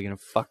probably gonna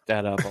fuck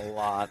that up a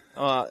lot.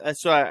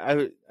 That's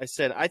why I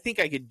said I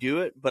think I could do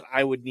it, but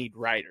I would need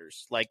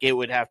writers. Like it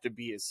would have to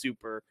be a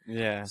super.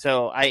 Yeah.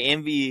 So I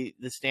envy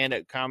the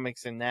stand-up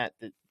comics in that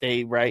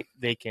they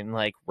can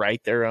like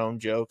write their own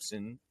jokes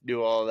and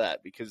do all of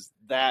that because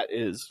that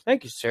is.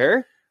 Thank you,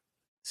 sir.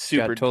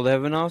 Super. Got told to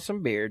have an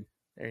awesome beard.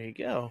 There you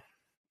go.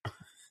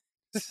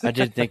 I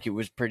did think it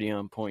was pretty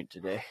on point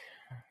today.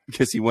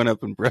 Because he went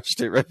up and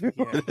brushed it right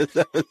before this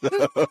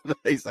episode.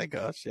 He's like,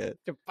 oh, shit.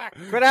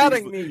 Quit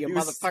outing me, you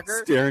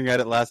motherfucker. Staring at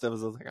it last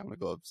episode. I was like, I'm going to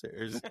go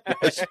upstairs.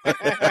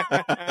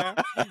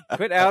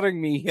 Quit outing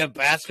me, you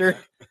bastard.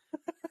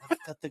 I've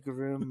got the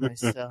groom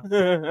myself.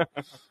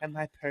 At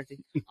my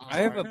party. I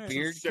have a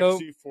beard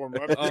coat. For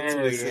my beard.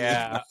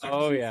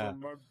 Oh, yeah. For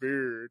my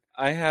beard.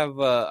 I have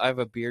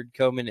a beard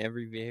comb in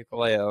every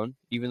vehicle I own,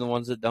 even the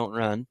ones that don't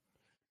run.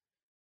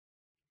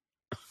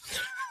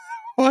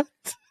 What?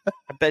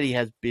 I bet he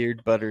has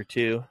beard butter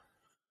too.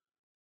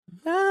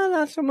 No,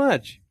 not so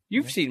much.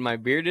 You've seen my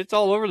beard. It's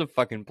all over the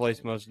fucking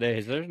place most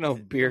days. There's no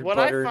beard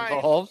butter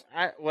involved.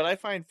 What I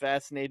find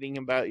fascinating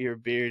about your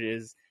beard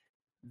is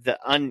the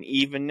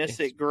unevenness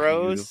it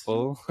grows.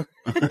 Beautiful.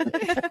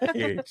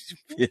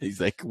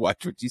 He's like,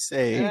 watch what you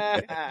say.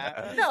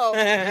 No.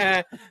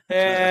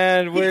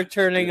 And we're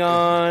turning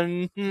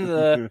on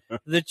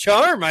the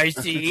charm, I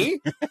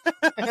see.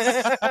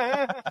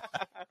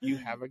 You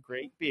have a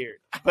great beard.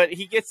 But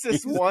he gets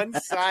this one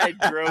side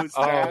grows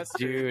faster. Oh,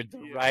 dude,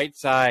 the right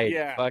side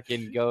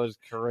fucking goes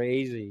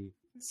crazy.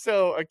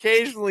 So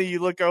occasionally you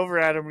look over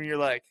at him and you're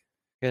like...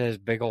 Got his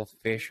big old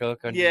fish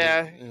hook on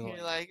you're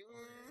like,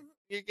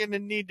 you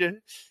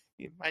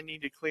might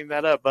need to clean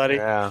that up, buddy.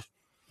 Yeah.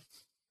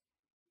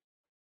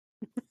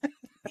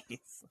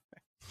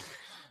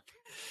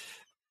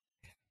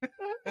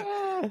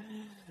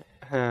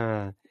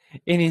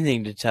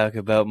 Anything to talk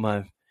about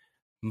my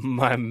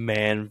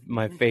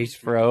face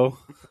fro.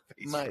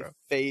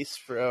 Face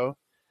fro.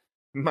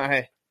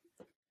 My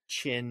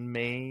chin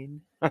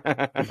mane.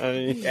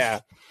 Yeah.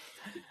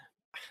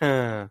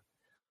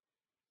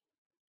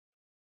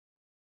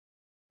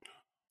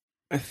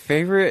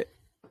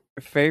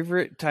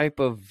 Favorite type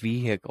of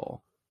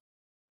vehicle?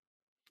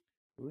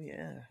 Oh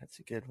yeah, that's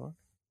a good one.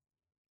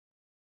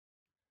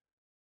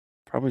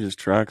 Probably just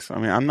trucks. I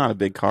mean, I'm not a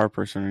big car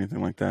person or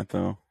anything like that,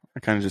 though. I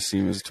kind of just see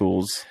them as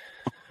tools.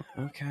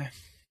 Okay.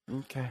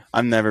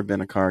 I've never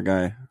been a car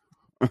guy.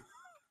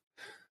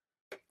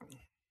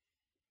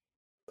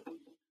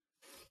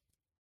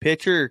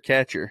 Pitcher or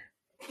catcher?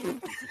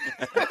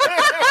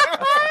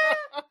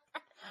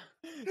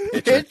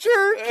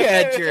 Pitcher,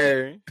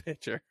 catcher.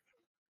 Pitcher.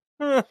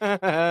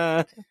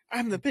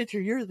 I'm the pitcher.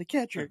 You're the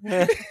catcher.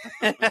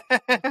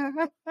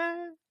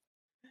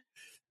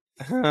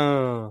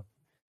 Oh.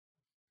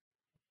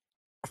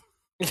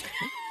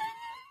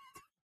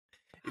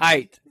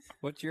 Height.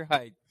 What's your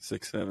height?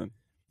 6'7".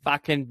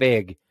 Fucking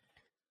big.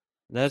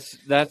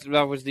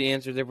 That was the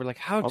answer. They were like,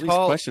 "How all tall?"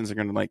 These questions are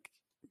gonna my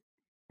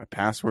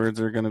passwords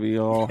are gonna be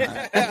all.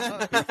 Gotta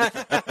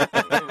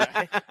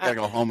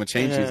go home and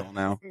change these all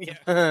now.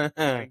 Yeah.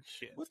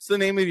 What's the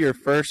name of your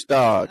first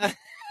dog?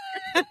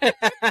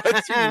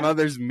 What's your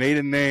mother's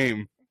maiden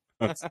name?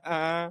 If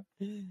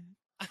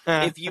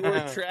you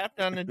were trapped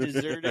on a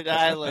deserted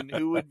island,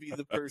 who would be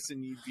the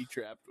person you'd be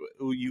trapped with?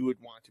 Who you would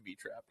want to be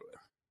trapped with?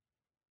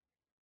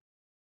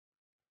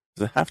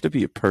 Does it have to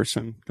be a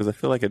person? Because I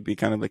feel like it'd be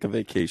kind of like a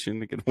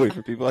vacation to get away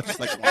from people. I just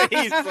like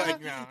he's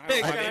like, no, I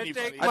don't want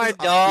anybody. Take my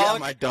dog. Yeah,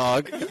 my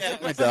dog. Yeah,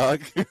 my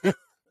dog.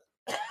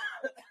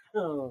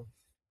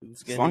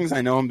 As long as I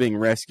know I'm being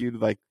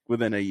rescued, like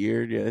within a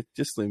year, yeah,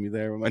 just leave me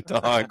there with my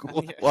dog.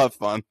 We'll have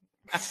fun.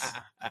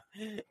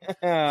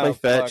 Play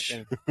fetch.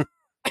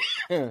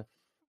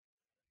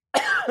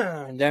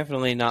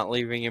 Definitely not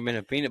leaving him in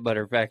a peanut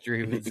butter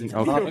factory. Okay.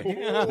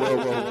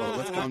 Whoa.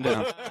 Let's calm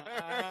down.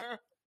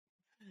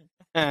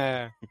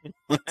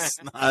 Let's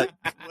not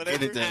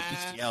get into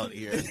bestiality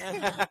here. You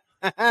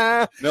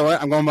know what?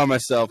 I'm going by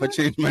myself. I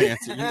changed my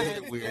answer. You made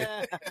it weird.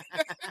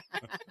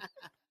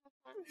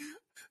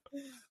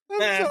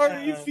 I'm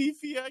sorry,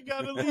 Fifi. I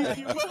gotta leave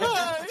you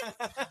behind.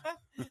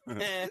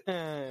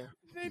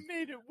 They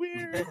made it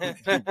weird.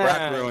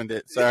 Brock ruined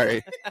it.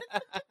 Sorry.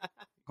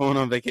 Going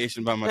on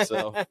vacation by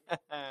myself.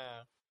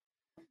 Oh,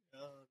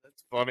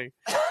 that's funny.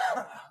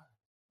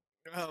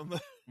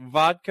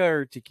 Vodka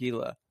or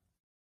tequila?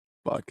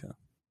 Vodka.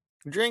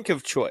 Drink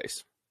of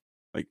choice.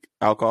 Like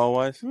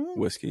alcohol-wise?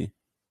 Whiskey.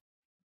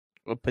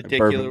 A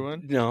particular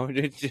one? No,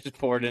 it's just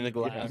poured in a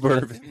glass.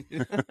 Bourbon.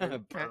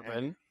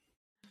 Bourbon.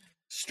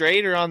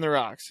 Straight or on the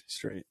rocks?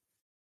 Straight.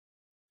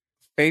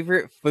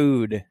 Favorite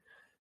food?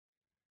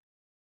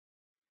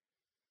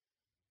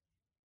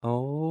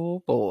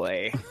 Oh,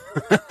 boy.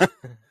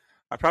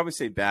 I'd probably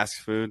say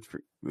Basque food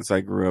because I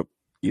grew up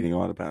eating a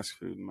lot of Basque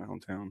food in my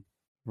hometown.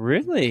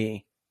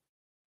 Really?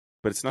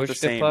 But it's not the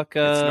same. It's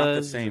not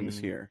the same as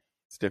here.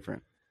 It's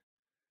different.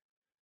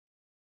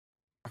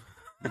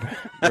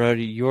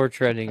 Brody, you're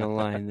treading a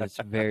line that's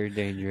very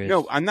dangerous.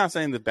 No, I'm not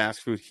saying the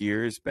Basque food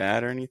here is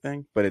bad or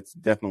anything, but it's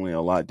definitely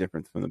a lot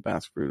different from the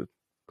Basque food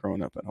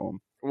growing up at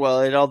home.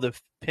 Well, it all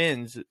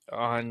depends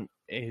on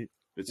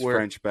it's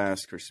French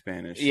Basque or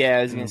Spanish. Yeah,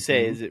 I was gonna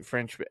say, is it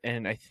French?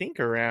 And I think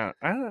around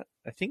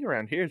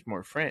here is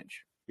more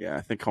French. Yeah,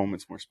 I think home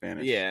it's more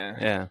Spanish.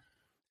 Yeah.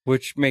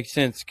 Which makes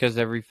sense because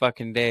every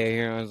fucking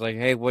day, I was like,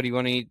 "Hey, what do you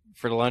want to eat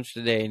for lunch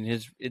today?"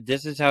 And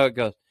this is how it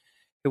goes.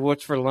 Hey,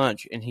 what's for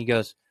lunch? And he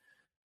goes,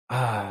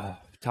 tacos.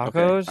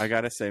 Okay, I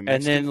gotta say,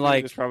 Mexican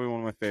food is probably one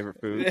of my favorite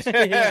foods.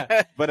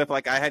 Yeah. But if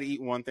I had to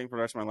eat one thing for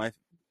the rest of my life,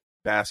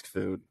 Basque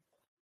food.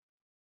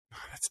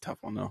 That's a tough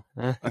one though.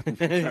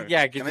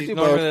 Yeah, because he's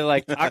normally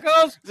like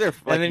tacos,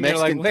 and then you're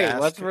like, "Wait,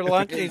 Basque? What's for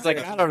lunch?" And he's like,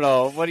 "I don't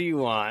know. What do you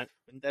want?"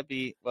 Wouldn't that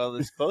be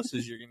as close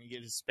as you're gonna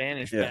get is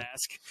Spanish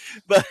Basque?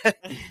 But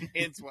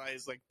it's why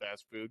it's like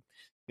fast food.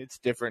 It's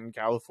different in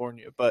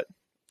California, but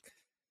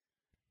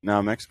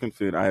no, Mexican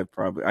food. I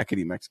could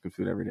eat Mexican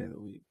food every day of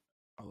the week.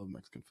 I love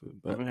Mexican food,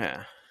 but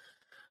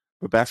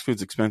Basque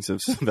food's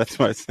expensive, so that's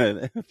why I said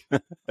it.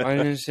 I'm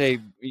gonna say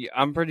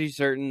I'm pretty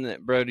certain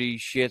that Brody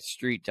shits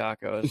street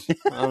tacos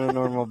on a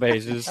normal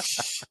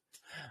basis.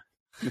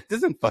 It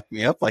doesn't fuck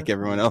me up like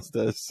everyone else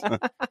does.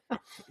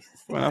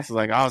 Everyone else is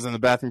like, I was in the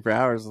bathroom for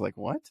hours. I was like,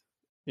 what?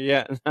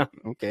 Yeah.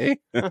 Okay.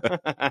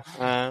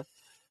 I'm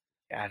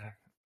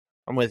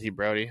with you,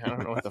 Brody. I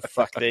don't know what the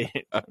fuck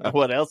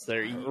what else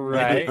they're eating.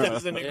 Right.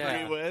 Doesn't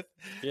agree with.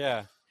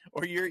 Yeah.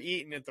 Or you're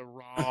eating at the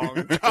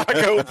wrong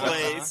taco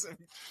place.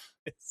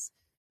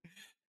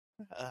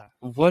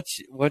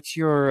 What's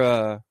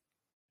your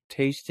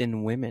taste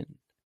in women?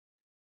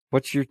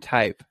 What's your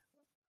type?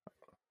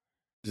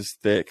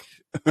 Just thick.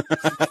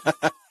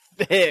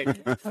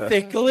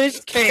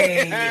 Ticklish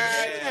Kane.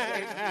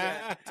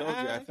 I told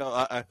you, I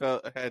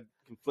felt I had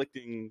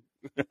conflicting.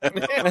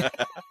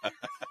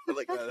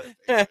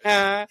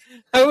 I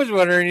was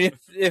wondering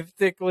if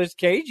Ticklish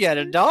Cage had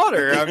a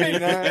daughter. I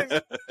mean,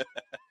 I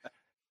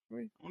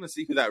want to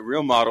see who that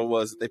real model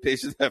was that they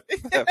pasted that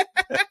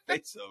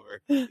face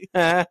over.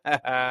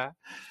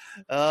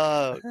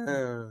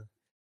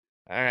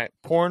 All right,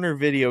 porn or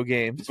video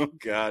games? Oh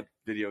God,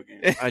 video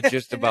games. I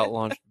just about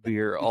launched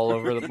beer all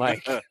over the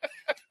mic. You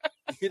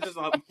get just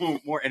a lot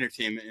more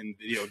entertainment in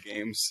video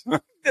games. You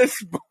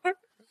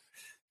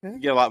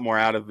get a lot more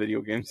out of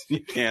video games than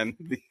you can.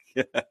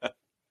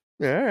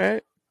 All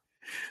right.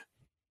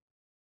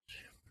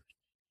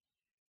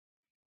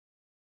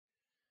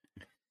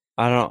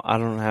 I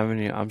don't have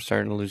any. I'm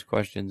starting to lose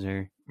questions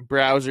here.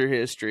 Browser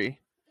history.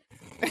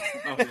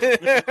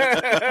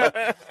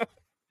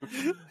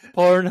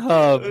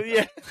 Pornhub.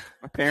 Yeah.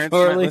 My parents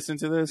might listen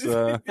to this.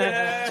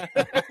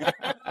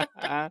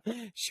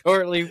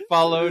 Shortly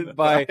followed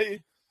by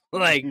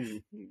like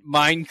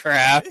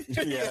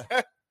Minecraft. Yeah.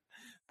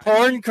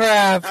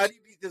 Porncraft. How do you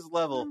beat this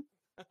level?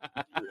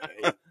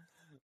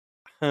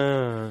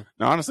 No,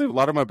 honestly, a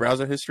lot of my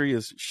browser history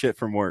is shit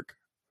from work.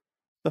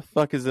 The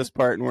fuck is this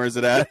part and where is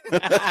it at?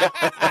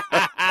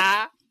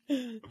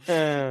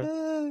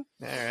 All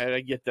right,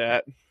 I get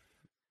that.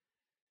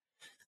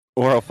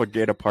 Or I'll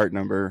forget a part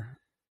number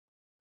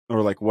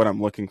or like what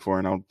I'm looking for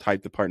and I'll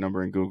type the part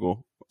number in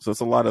Google. So it's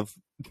a lot of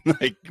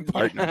like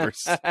part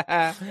numbers.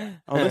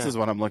 Oh, this is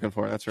what I'm looking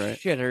for. That's right.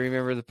 Shit, I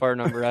remember the part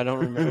number. I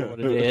don't remember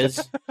what it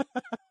is.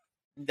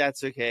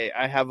 That's okay.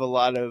 I have a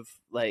lot of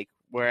like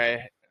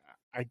where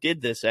I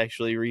did this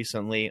actually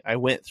recently. I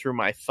went through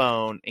my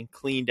phone and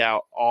cleaned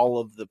out all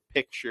of the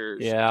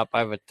pictures. Yeah, I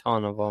have a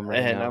ton of them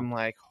right now. And I'm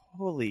like,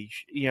 holy,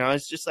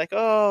 it's just like,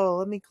 oh,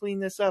 let me clean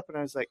this up. And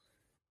I was like,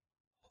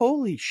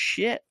 holy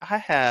shit, I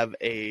have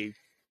an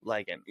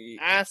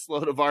ass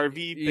load of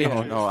RV pictures.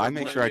 Oh, no, I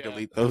make sure I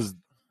delete those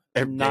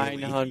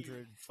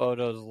 900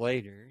 photos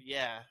later.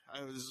 Yeah,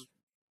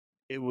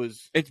 it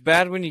was. It's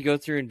bad when you go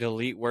through and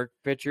delete work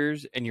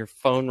pictures and your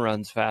phone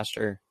runs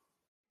faster.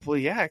 Well,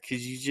 yeah,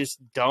 because you just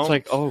don't. It's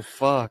like, oh,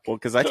 fuck. Well,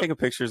 because I take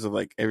pictures of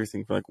like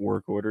everything for like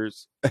work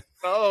orders.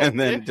 And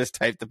then just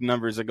type the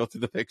numbers and go through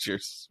the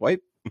pictures.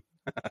 Swipe.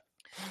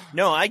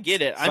 No, I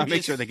get it. So I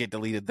make sure they get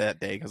deleted that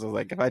day because I was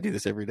like, if I do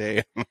this every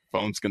day, my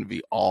phone's going to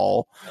be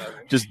all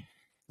just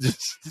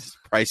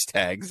price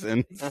tags.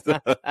 And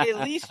at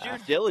least you're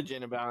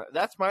diligent about it.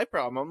 That's my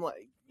problem. I'm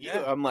like,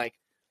 I'm like,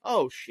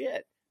 oh,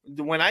 shit.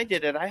 When I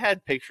did it, I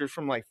had pictures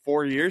from like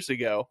 4 years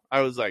ago.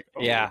 I was like,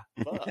 oh, yeah.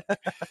 Fuck.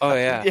 Oh,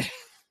 yeah.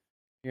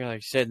 You're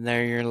like sitting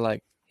there, you're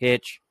like,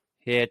 hitch.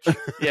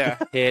 Yeah.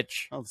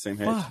 Hitch. all the same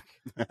hitch. Fuck.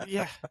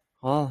 Yeah.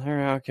 Well,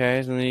 okay.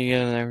 And then you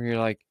get in there and you're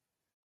like,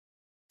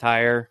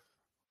 tire.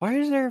 Why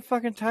is there a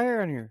fucking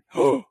tire on here?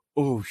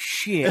 Oh,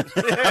 shit.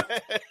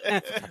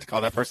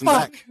 Call that person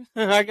Fuck.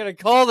 back. I got to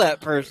call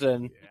that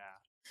person.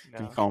 Yeah.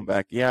 No. Call him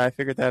back. Yeah, I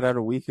figured that out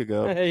a week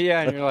ago.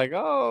 Yeah, and you're like,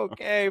 oh,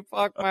 okay,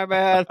 fuck, my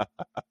bad.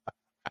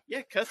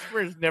 Yeah,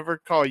 customers never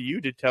call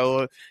you to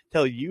tell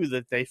you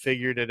that they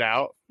figured it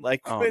out.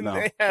 Like when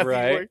they have you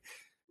work.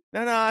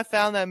 No, I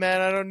found that,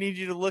 man. I don't need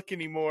you to look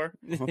anymore.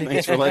 Well,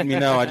 thanks for letting me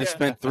know. I just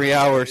spent 3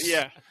 hours.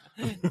 Yeah.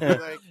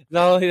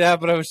 Not only that,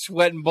 but I was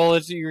sweating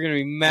bullets that you're going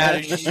to be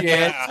mad as shit.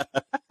 Yeah.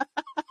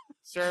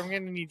 Sir, I'm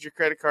going to need your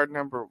credit card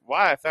number.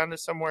 Why? I found it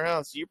somewhere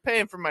else. You're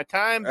paying for my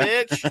time,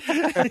 bitch.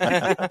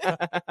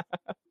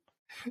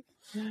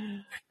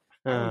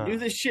 I do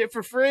this shit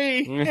for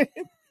free.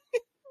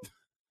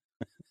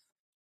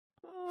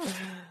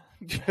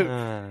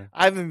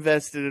 I've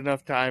invested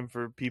enough time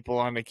for people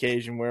on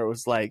occasion where it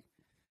was like,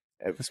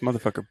 this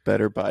motherfucker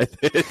better buy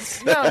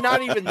this. No,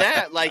 not even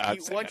that. Like,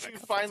 once you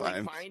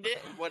finally find it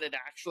and what it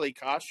actually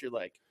costs, you're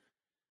like,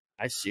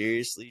 I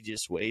seriously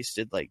just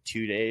wasted like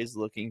 2 days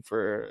looking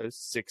for a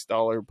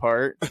 $6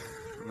 part.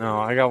 No,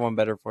 I got one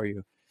better for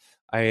you.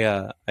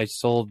 I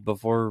sold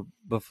before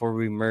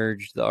we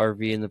merged the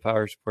RV and the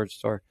power sports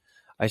store.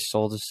 I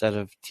sold a set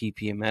of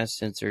TPMS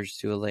sensors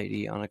to a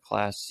lady on a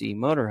Class C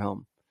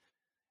motorhome,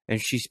 and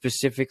she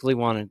specifically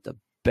wanted the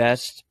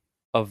best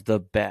of the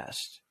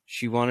best.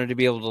 She wanted to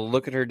be able to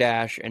look at her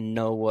dash and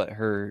know what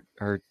her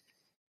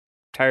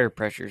tire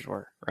pressures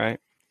were, right?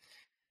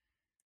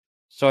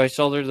 So I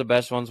sold her the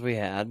best ones we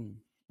had,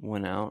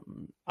 went out,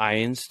 and I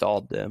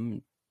installed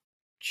them.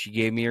 She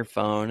gave me her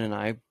phone, and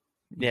I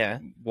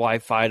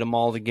Wi-Fi'd them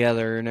all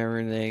together and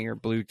everything, or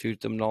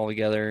Bluetoothed them all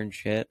together and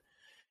shit,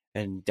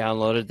 and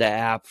downloaded the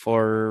app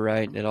for her,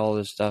 right, did all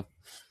this stuff.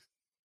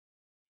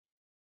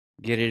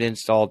 Get it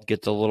installed,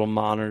 get the little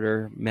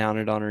monitor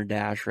mounted on her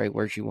dash right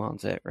where she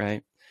wants it,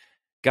 right?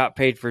 Got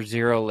paid for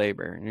zero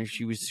labor, and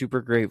she was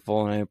super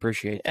grateful, and I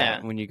appreciate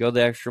that. When you go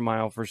the extra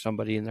mile for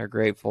somebody and they're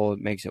grateful, it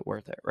makes it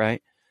worth it,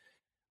 right?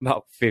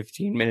 About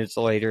 15 minutes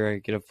later, I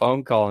get a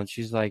phone call, and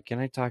she's like, can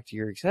I talk to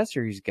your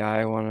accessories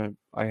guy?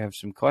 I have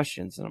some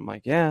questions. And I'm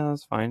like, yeah,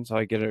 that's fine. So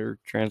I get her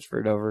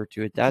transferred over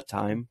to, at that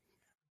time,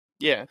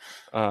 we'll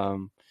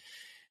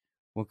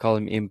call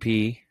him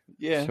MP.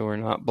 Yeah. So we're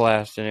not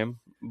blasting him.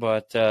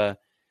 But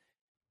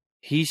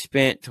he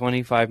spent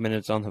 25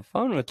 minutes on the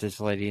phone with this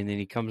lady, and then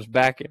he comes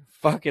back and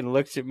fucking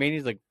looks at me, and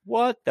he's like,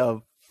 what the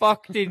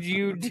fuck did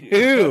you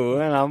do?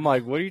 And I'm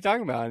like, what are you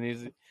talking about?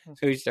 And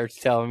so he starts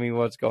telling me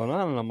what's going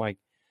on, and I'm like,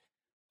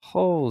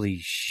 holy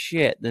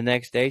shit. The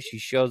next day, she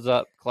shows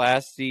up,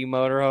 Class C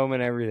motorhome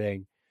and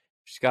everything.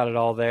 She's got it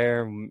all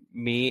there.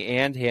 Me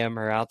and him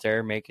are out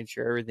there making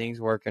sure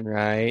everything's working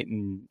right,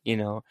 and,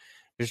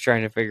 just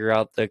trying to figure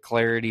out the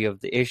clarity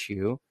of the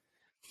issue.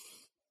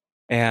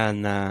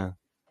 And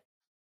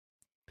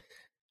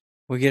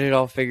we get it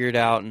all figured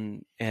out,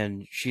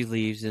 and she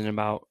leaves, and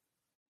about,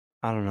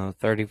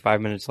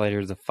 35 minutes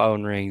later, the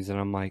phone rings, and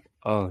I'm like,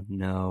 oh,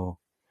 no.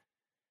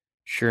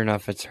 Sure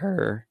enough, it's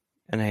her,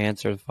 and I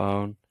answer the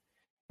phone,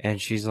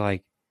 and she's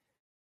like,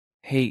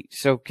 hey,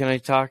 so can I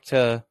talk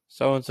to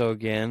so-and-so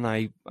again?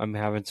 I'm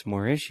having some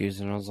more issues,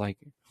 and I was like,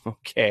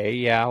 okay,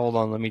 yeah, hold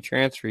on, let me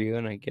transfer you,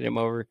 and I get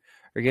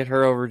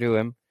her over to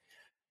him,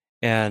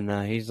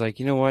 And he's like,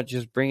 you know what?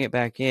 Just bring it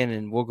back in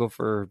and we'll go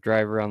for a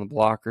drive around the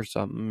block or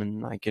something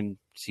and I can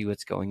see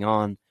what's going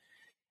on.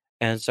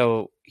 And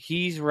so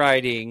he's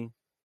riding.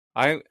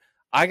 I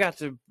got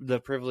the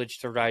privilege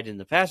to ride in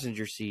the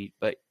passenger seat,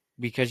 but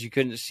because you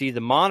couldn't see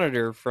the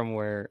monitor from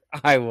where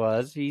I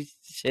was, he's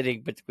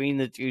sitting between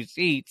the two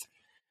seats,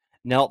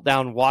 knelt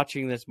down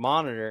watching this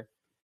monitor.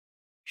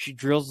 She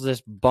drills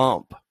this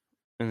bump,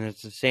 and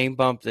it's the same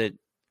bump that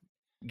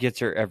gets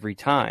her every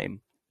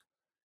time.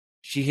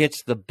 She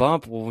hits the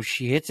bump. Well,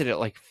 she hits it at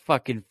like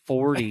fucking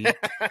 40.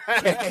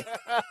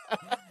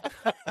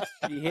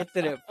 She hits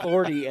it at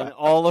 40, and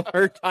all of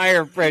her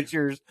tire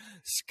pressures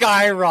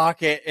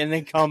skyrocket and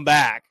then come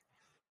back.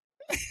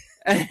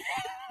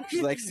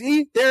 She's like,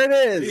 see, there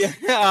it is.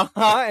 Yeah,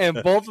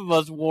 and both of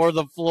us wore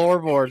the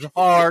floorboards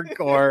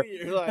hardcore.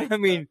 Like, I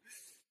mean,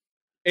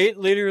 it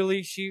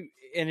literally,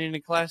 and in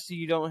a Class C,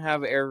 you don't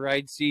have air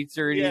ride seats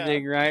or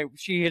anything, right?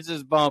 She hits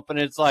this bump, and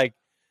it's like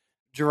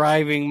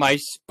driving my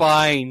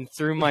spine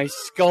through my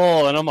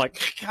skull, and I'm like,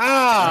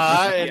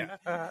 God.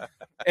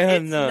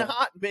 And it's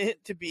not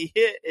meant to be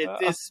hit at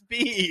this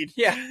speed.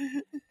 Yeah,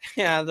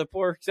 the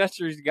poor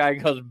accessories guy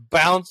goes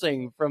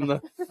bouncing from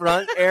the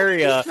front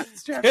area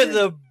to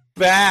the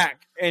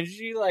back, and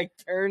she like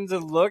turns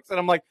and looks, and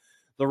I'm like,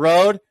 the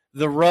road.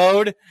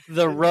 It's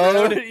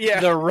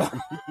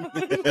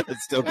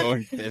still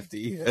going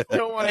 50.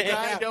 Don't want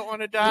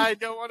to die.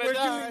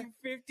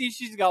 50.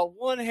 She's got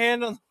one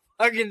hand on the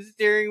fucking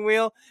steering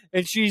wheel,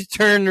 and she's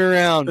turned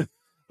around,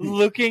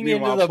 looking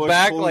into the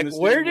back, like,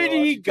 where did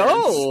he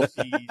go? Jesus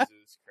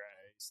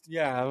Christ!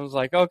 Yeah, I was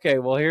like, okay,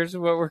 well, here's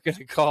what we're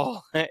gonna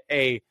call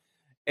a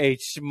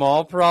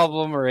small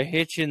problem or a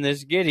hitch in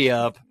this giddy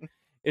up.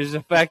 Is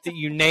the fact that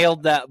you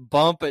nailed that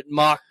bump at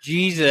Mach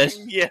Jesus.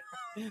 Yeah.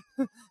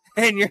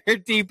 And your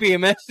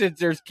DPMS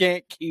sensors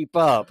can't keep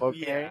up,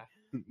 okay?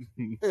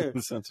 The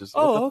sensors.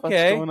 What the fuck's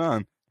going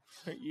on?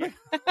 Yeah.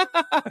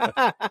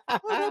 Well,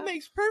 that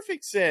makes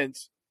perfect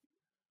sense.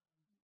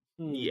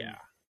 Yeah.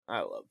 I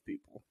love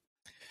people.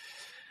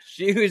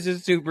 She was a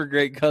super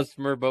great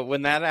customer, but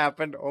when that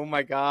happened, oh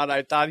my God,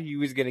 I thought he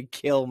was going to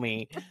kill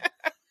me.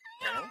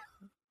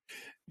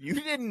 You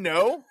didn't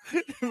know?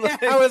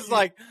 I was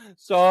like,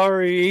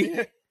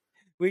 sorry.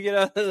 We get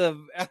out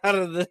of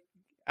the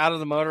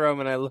motorhome,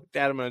 and I looked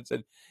at him and I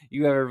said,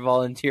 you ever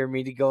volunteer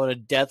me to go on a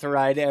death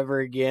ride ever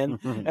again,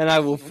 and I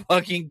will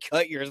fucking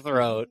cut your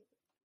throat.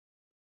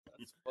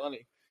 That's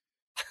funny.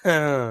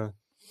 All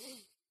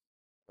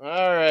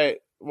right.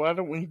 Why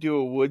don't we do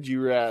a would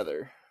you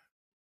rather?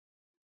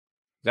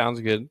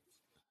 Sounds good.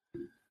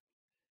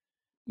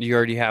 You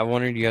already have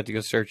one, or do you have to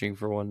go searching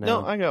for one now?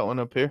 No, I got one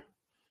up here.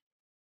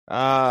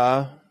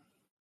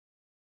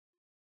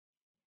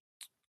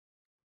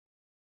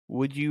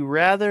 Would you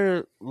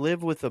rather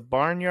live with a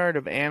barnyard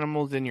of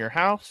animals in your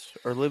house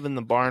or live in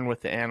the barn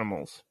with the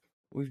animals?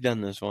 We've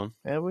done this one.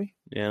 Have we?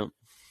 Yeah.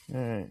 All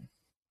right.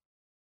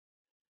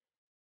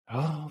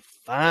 Oh,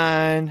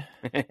 fine.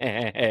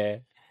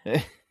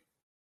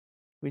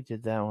 We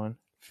did that one.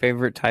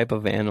 Favorite type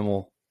of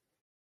animal?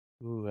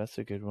 Ooh, that's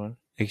a good one.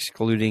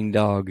 Excluding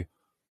dog.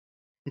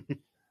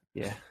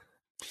 Yeah.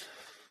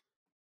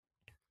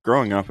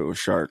 Growing up, it was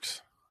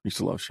sharks. I used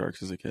to love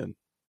sharks as a kid.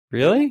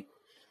 Really?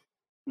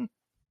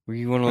 Were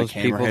you one of those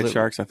people hammerhead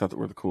sharks? I thought that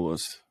were the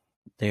coolest.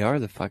 They are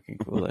the fucking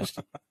coolest.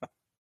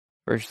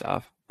 First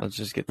off, let's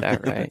just get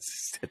that right.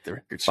 Let's hit the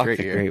record Fuck straight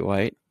the here. great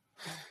white.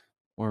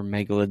 Or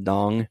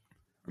megalodon.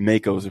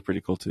 Makos are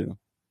pretty cool too.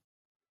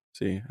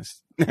 See,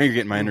 now you're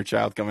getting my inner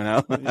child coming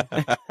out.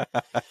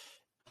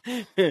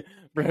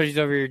 Brody's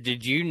over here.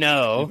 Did you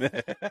know?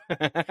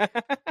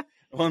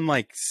 Well, in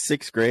like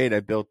 6th grade,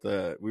 I built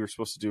we were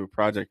supposed to do a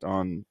project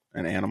on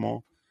an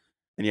animal,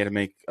 and you had to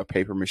make a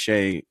paper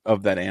mache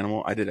of that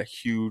animal. I did a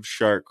huge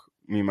shark.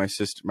 Me and my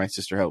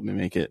sister helped me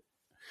make it,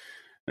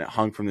 and it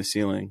hung from the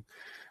ceiling.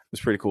 It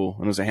was pretty cool,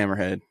 and it was a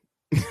hammerhead.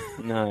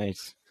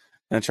 Nice.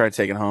 And I tried to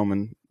take it home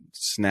and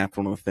snapped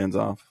one of the fins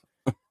off.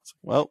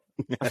 Well,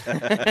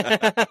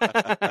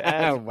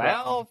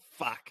 well,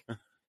 fuck. All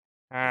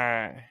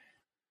right.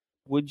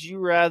 Would you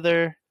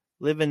rather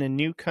live in a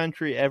new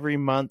country every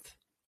month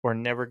or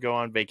never go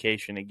on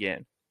vacation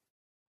again?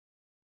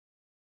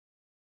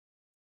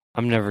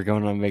 I'm never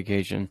going on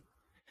vacation.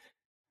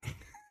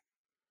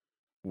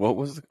 What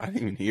was? I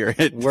didn't even hear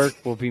it.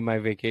 Work will be my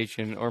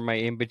vacation or my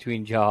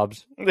in-between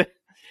jobs.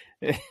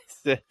 It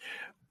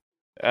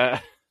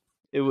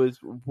was,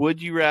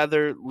 would you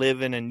rather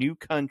live in a new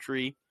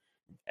country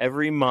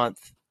every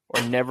month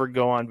or never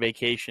go on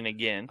vacation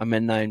again? I'm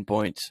at 9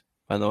 points,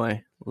 by the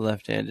way.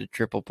 Left-handed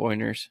triple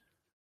pointers.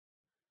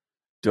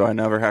 Do I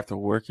never have to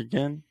work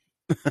again?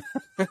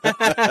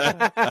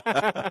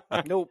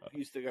 Nope,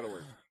 you still gotta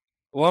work.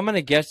 Well, I'm going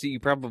to guess that you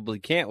probably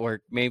can't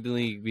work,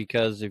 maybe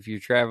because if you're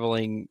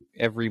traveling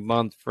every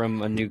month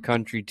from a new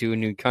country to a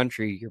new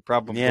country, you're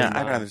probably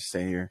I'd rather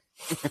stay here.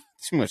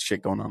 Too much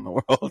shit going on in the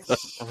world.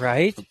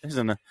 Right?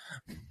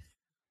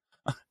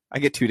 I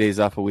get 2 days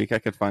off a week. I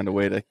could find a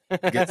way to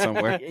get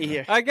somewhere.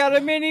 Yeah. I got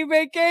a mini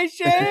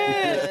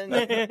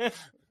vacation!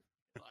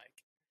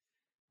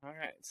 All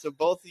right. So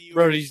both of you.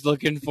 Brody's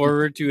looking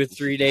forward to a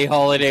 3-day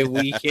holiday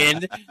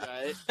weekend.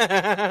 Right. If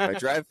I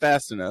drive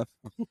fast enough,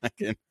 I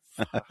can.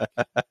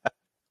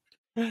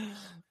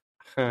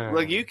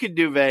 Look, you could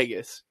do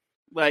Vegas.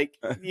 Like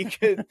you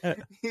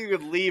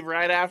could leave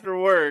right after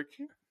work.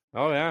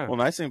 Oh yeah. Well,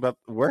 nice thing about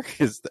work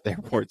is the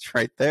airport's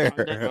right there.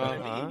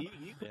 You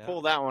can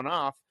pull that one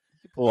off.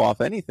 You pull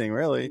off anything,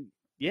 really.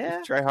 Yeah.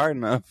 Just try hard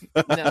enough.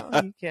 No,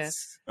 you can't.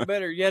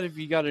 Better yet, if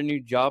you got a new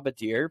job at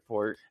the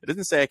airport. It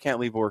doesn't say I can't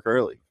leave work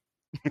early.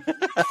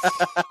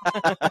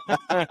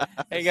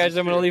 Hey guys,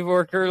 I'm gonna leave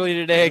work early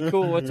today.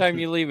 Cool. What time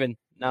you leaving?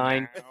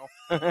 9.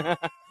 An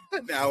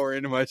hour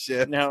into my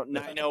shift. No,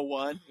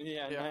 9:01.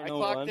 Yeah, I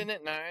clocked in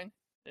at 9,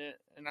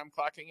 and I'm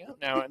clocking out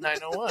now at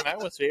 9:01. I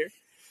was here.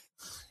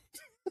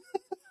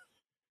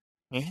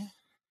 Yeah.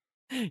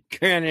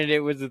 Granted,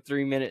 it was a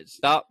 3-minute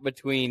stop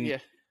between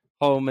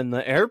home and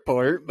the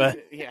airport, but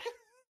yeah.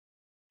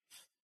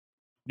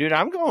 Dude,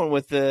 I'm going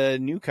with the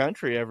new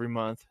country every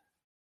month.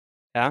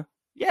 Yeah?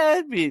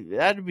 Yeah,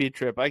 that'd be a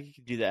trip. I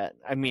could do that.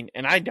 I mean,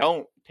 and I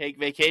don't take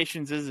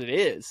vacations as it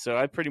is, so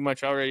I pretty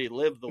much already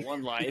live the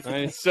one life.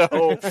 So,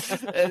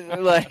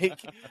 like,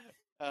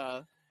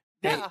 yeah,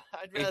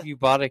 I'd rather... if you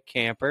bought a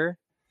camper,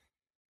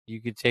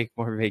 you could take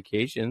more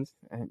vacations.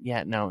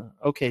 Yeah, no.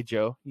 Okay,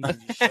 Joe. You can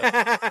just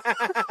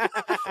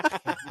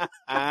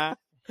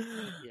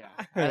yeah,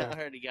 I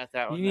already got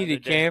that one. You need a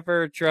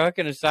camper, a truck,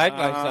 and a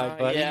side-by-side,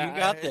 buddy. Yeah, you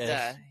got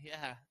this.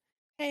 Yeah.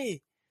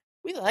 Hey,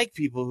 we like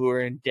people who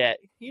are in debt.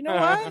 You know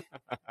what?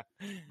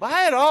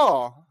 Buy it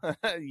all.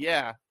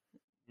 Yeah.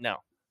 No.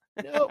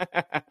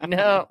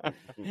 No.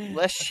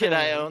 Less shit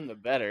I own, the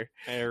better.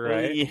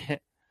 Right. Yeah.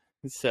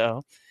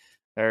 So,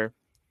 or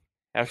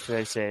how should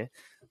I say?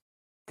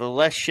 The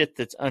less shit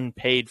that's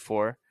unpaid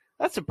for.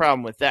 That's the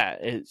problem with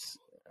that. Is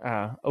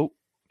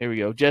here we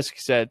go. Jessica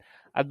said,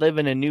 I'd live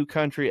in a new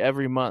country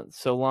every month,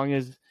 so long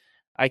as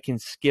I can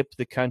skip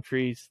the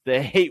countries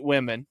that hate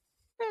women.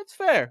 That's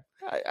fair.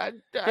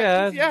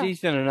 That's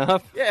decent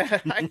enough. Yeah,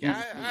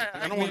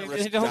 I don't want to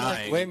risk they don't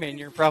dying. like women.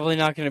 You're probably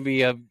not going to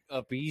be up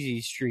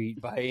easy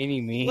street by any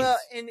means. Well,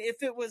 and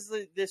if it was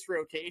this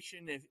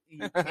rotation, if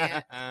you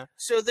can't,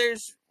 so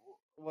there's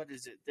what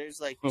is it? There's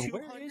like 200.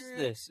 Where is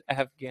this?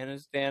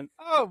 Afghanistan.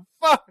 Oh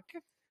fuck.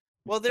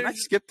 Well, Can I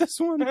skip this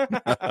one?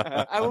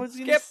 I was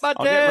skip my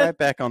I'll get right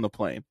back on the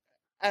plane.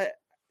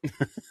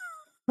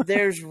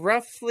 There's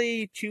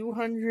roughly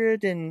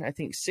 200 and I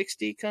think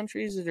 60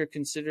 countries that are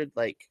considered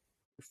like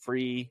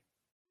free.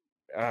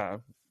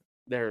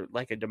 They're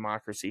like a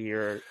democracy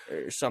or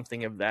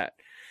something of that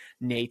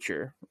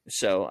nature.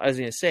 So I was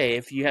going to say,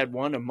 if you had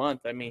one a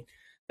month, I mean,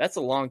 that's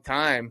a long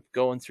time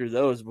going through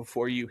those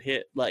before you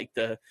hit like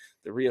the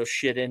real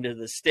shit into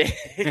the stick.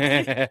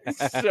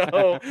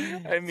 So,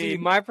 I mean, see,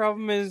 my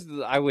problem is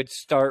I would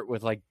start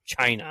with like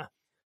China.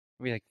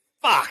 I'd be like,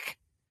 fuck.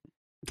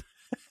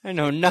 I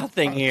know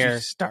nothing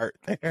here. Start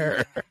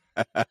there.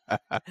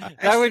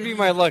 That would be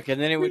my look,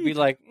 and then it would be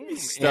like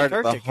start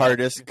at the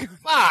hardest.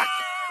 Fuck.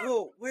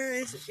 Well, where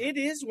is it?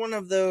 Is one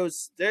of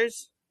those?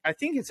 I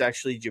think it's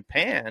actually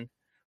Japan,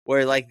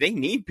 where like they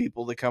need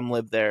people to come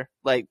live there,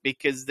 like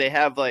because they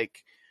have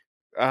like,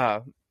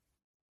 the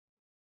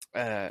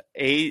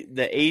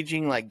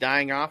aging, like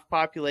dying off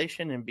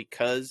population, and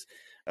because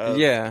of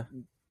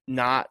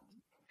not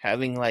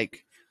having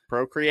like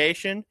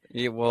procreation.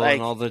 Yeah, well, like,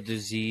 and all the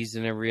disease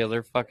and every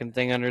other fucking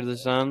thing under the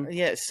sun.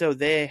 Yeah, so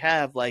they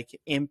have like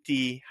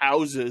empty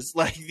houses,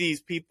 like these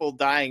people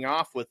dying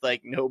off with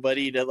like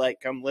nobody to like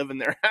come live in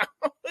their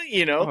house,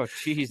 you know? Oh,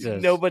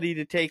 Jesus. Nobody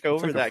to take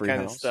over like that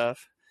kind house. of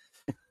stuff.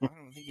 I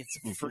don't think it's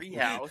a free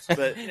house,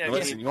 but you know,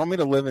 listen, you want me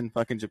to live in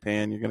fucking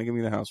Japan? You're gonna give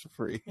me the house for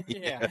free.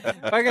 Yeah,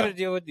 if I gotta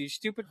deal with these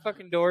stupid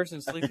fucking doors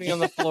and sleeping on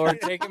the floor,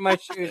 taking my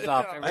shoes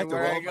off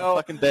everywhere I go,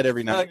 fucking bed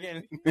every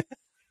night.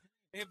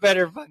 It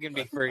better fucking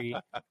be free.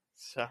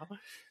 So,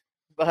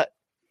 but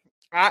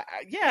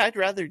I'd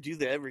rather do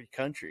a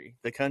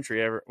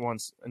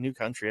new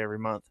country every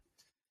month.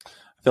 I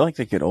feel like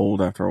they get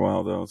old after a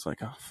while, though. It's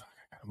like, oh fuck,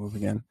 I gotta move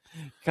again.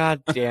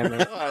 God damn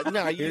it!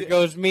 No, here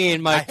goes me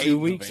and my 2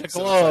 weeks of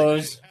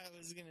clothes. So I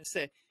was gonna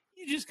say,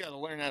 you just gotta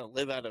learn how to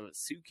live out of a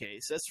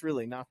suitcase. That's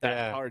really not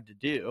that hard to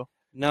do.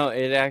 No,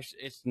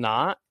 it's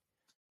not.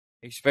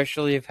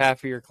 Especially if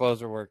half of your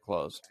clothes are work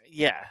clothes.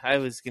 Yeah, I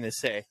was gonna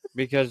say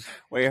because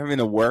you're having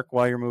to work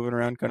while you're moving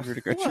around country to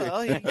country.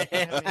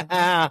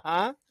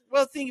 Well,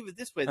 well, think of it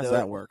this way, though. How does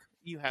that work?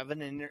 You have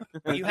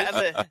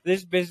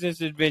this business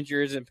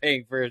adventure isn't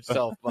paying for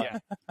itself.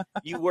 But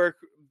you work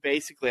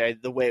basically.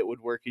 The way it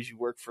would work is you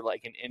work for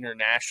like an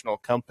international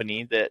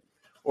company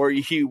or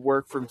you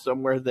work from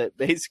somewhere that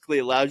basically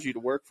allows you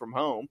to work from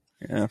home.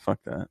 Yeah, fuck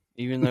that.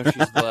 Even though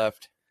she's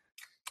left.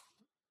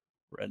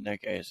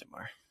 Redneck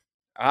ASMR.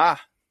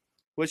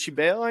 Would she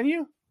bail on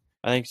you?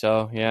 I think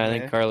so. Yeah, I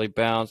think Carly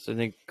bounced. I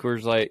think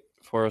Coors Light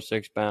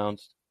 406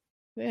 bounced.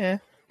 Yeah,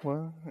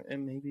 well,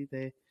 and maybe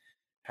they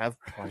have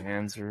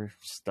plans or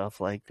stuff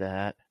like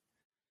that.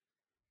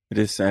 It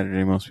is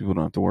Saturday. Most people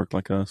don't have to work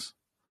like us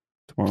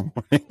tomorrow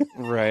morning.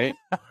 Right.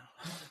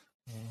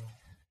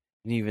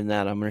 And even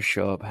that, I'm going to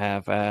show up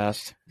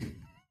half-assed.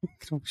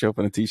 Don't show up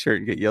in a t-shirt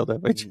and get yelled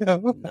at by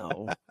Joe.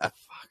 No.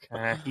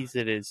 Fuck. He's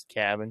at his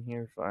cabin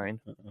here. Fine.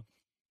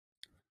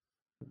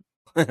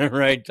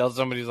 Right. Tell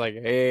somebody's like,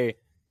 hey,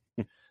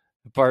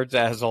 Bart's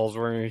asshole's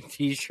wearing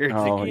t-shirts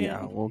Oh, again.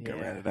 yeah. We'll get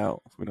ratted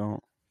out if we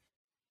don't.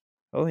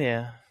 Oh,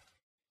 yeah.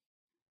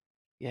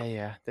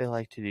 Yeah. They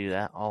like to do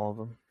that, all of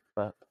them.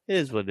 But it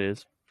is what it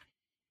is.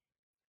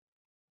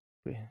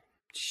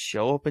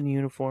 Show up in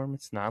uniform.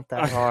 It's not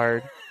that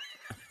hard.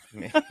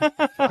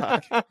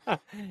 Fuck.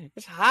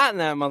 It's hot in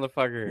that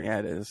motherfucker. Yeah,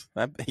 it is.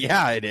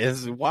 It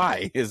is.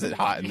 Why is it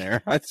hot in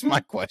there? That's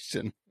my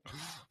question.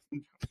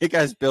 Big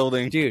ass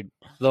building. Dude,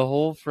 the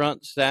whole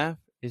front staff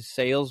is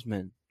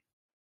salesmen.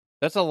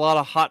 That's a lot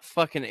of hot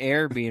fucking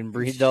air being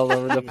breathed all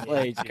over the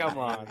place. Come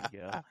on.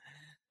 Yeah.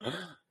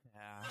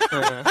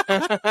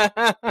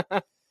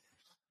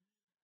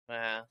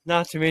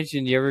 Not to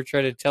mention, you ever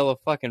try to tell a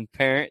fucking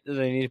parent that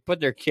they need to put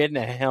their kid in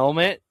a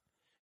helmet?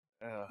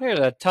 There's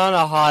a ton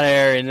of hot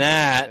air in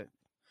that.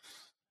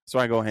 So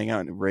I go hang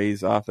out in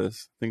Ray's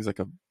office. Things like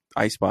a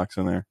icebox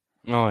in there.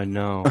 Oh, I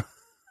know.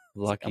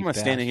 Lucky I'm gonna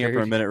stand in here for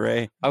a minute,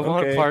 Ray. I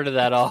want part of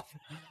that office.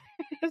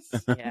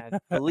 Yeah,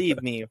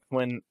 believe me,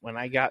 when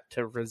I got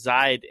to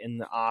reside in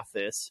the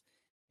office,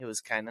 it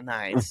was kind of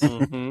nice.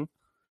 Mm-hmm.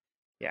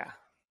 Yeah.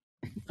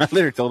 I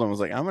literally told him, I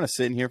was like, I'm gonna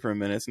sit in here for a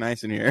minute. It's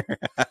nice in here.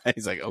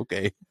 He's like,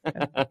 okay.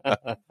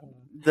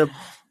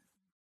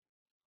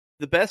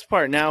 The best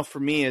part now for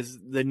me is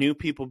the new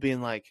people being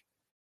like,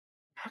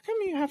 how come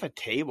you have a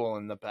table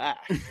in the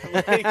back?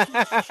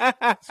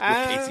 That's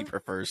what Casey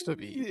prefers to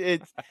be.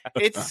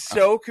 It's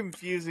so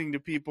confusing to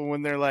people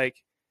when they're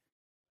like,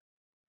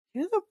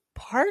 you're the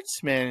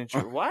parts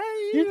manager. Why are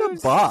you? You're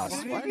the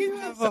boss. Why do you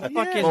have a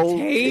fucking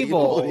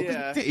table?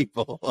 Yeah.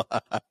 Table.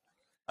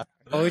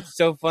 Oh, it's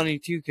so funny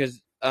too,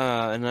 because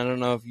and I don't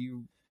know if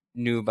you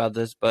knew about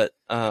this, but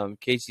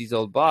Casey's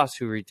old boss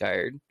who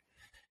retired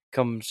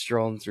come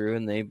strolling through,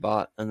 and they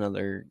bought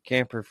another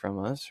camper from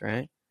us,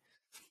 right?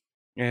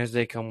 As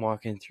they come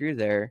walking through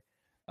there,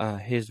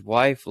 his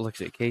wife looks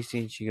at Casey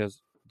and she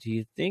goes, "Do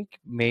you think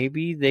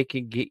maybe they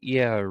could get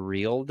you a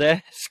real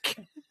desk?"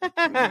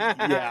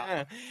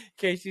 Yeah.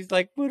 Casey's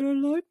like, "But I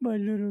like my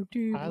little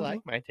table. I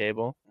like my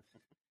table."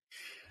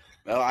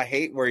 Well, I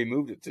hate where he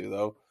moved it to,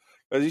 though.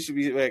 Because you should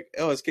be like,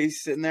 oh, is Casey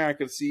sitting there? I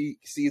could see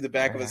the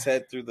back of his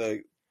head through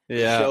the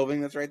shelving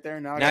that's right there.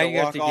 Now I gotta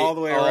walk all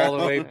the way around. All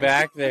the way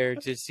back there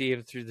to see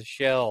him through the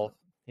shelf.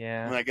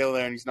 Yeah. And I go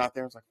there and he's not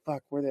there. I was like,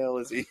 fuck, where the hell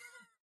is he?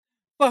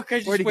 Fuck,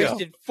 I just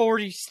wasted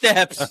 40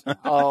 steps.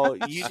 Oh,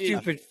 you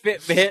stupid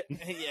Fitbit.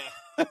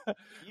 Yeah.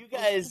 You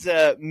guys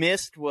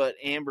missed what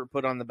Amber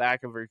put on the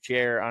back of her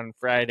chair on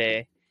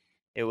Friday.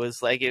 It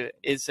was like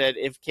it said,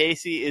 if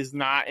Casey is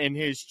not in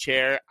his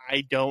chair,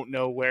 I don't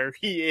know where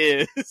he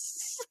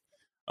is.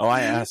 Oh,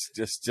 I ask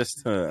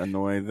just to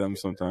annoy them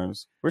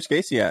sometimes. Where's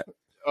Casey at?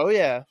 Oh,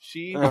 yeah.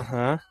 She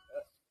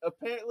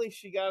apparently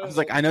she got I was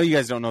like, I know you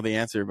guys don't know the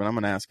answer, but I'm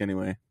going to ask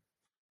anyway.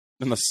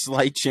 And the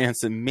slight chance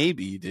that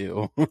maybe you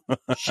do.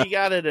 She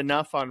got it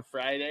enough on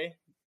Friday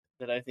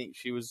that I think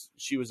she was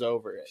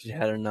over it. She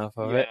had enough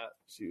of it.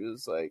 She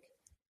was like,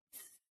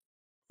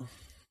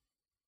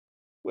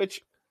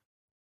 which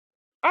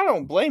I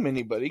don't blame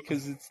anybody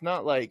because it's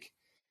not like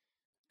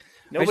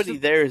nobody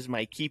there is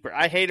my keeper.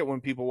 I hate it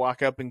when people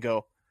walk up and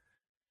go.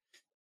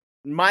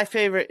 My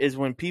favorite is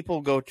when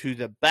people go to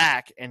the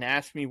back and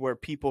ask me where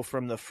people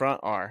from the front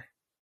are.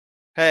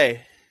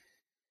 Hey,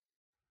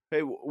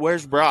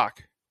 where's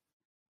Brock?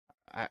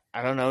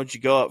 I don't know. Did you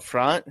go up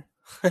front?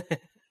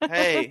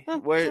 Hey,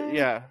 where?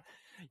 Yeah.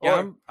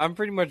 Yeah, I'm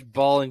pretty much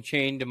ball and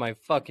chained to my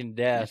fucking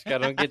desk. I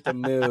don't get to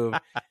move.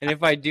 And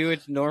if I do,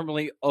 it's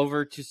normally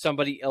over to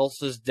somebody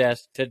else's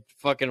desk to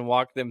fucking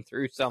walk them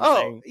through something.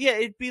 Oh, yeah,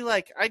 it'd be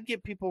like, I'd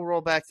get people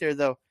roll back there,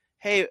 though.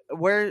 Hey,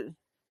 where's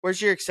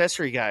your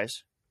accessory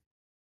guys?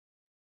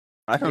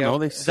 I don't know.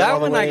 They that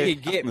one I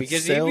could get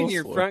because even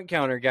your front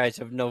counter guys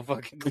have no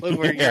fucking clue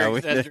where your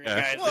accessory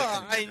guys are.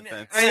 Well, I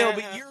know,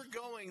 but you're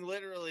going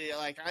literally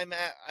like I'm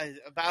at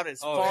about as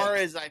far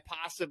as I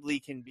possibly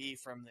can be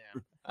from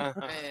them.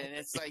 And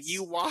it's like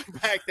you walk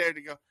back there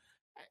to go,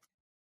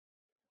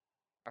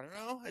 I don't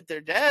know, at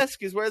their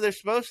desk is where they're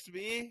supposed to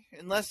be,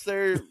 unless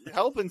they're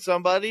helping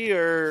somebody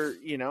or,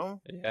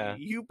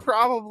 you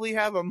probably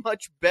have a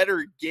much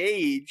better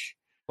gauge.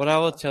 What I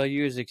will tell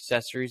you is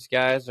accessories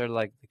guys are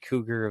like the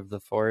cougar of the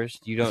forest.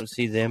 You don't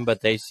see them,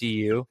 but they see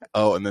you.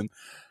 Oh, and then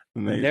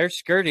they're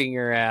skirting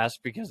your ass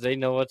because they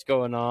know what's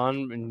going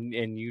on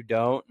and you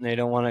don't, and they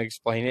don't want to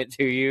explain it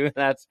to you.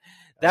 That's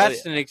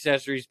an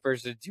accessories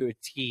person to a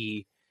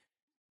T.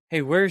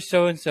 Hey, where's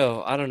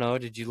so-and-so? I don't know.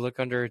 Did you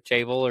look under a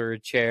table or a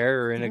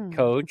chair or in a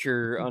coach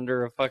or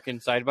under a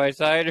fucking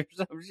side-by-side or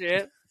some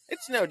shit?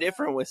 It's no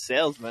different with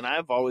salesmen.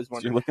 I've always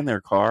wondered. Did you look in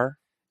their car?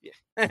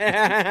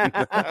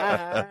 I've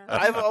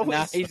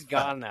always he's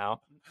gone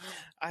now.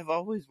 I've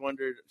always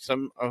wondered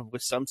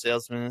with some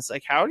salesmen, it's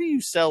like, how do you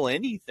sell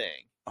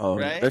anything? Oh,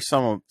 right? There's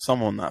someone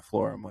on that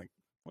floor. I'm like,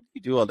 what do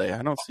you do all day?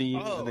 I don't see you,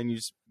 and then you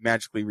just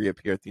magically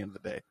reappear at the end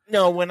of the day.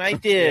 No, when I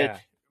did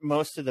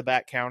most of the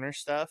back counter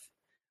stuff,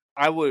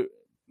 I would,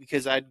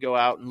 because I'd go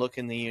out and look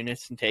in the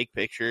units and take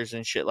pictures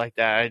and shit like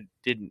that.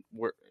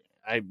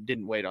 I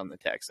didn't wait on the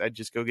text. I'd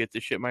just go get the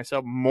shit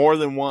myself. More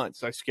than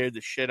once, I scared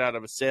the shit out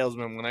of a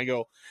salesman when I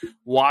go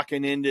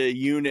walking into a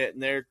unit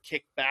and they're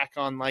kicked back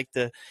on like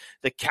the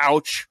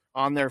couch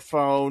on their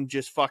phone,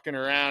 just fucking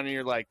around, and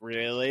you're like,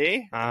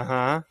 really?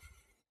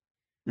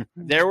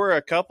 There were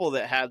a couple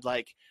that had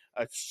like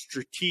a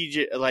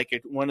strategic,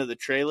 like one of the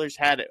trailers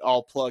had it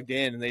all plugged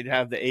in, and they'd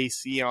have the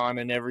AC on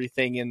and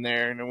everything in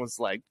there, and it was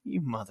like, you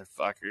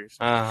motherfuckers.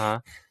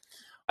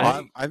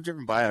 Well, I've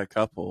driven by a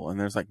couple, and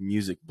there's like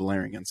music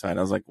blaring inside.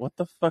 I was like, what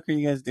the fuck are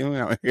you guys doing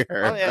out here?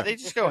 Oh, yeah, they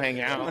just go hang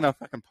out. I'm in a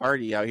fucking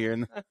party out here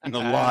in the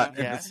lot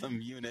in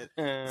some unit.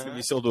 It's going to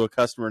be sold to a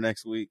customer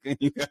next week, and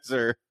you guys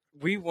are...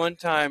 We one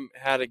time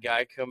had a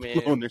guy come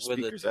in with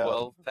a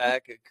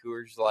 12-pack of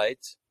Coors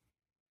Lights.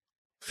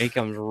 He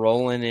comes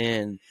rolling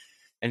in,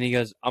 and he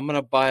goes, I'm going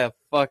to buy a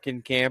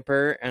fucking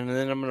camper, and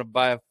then I'm going to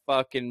buy a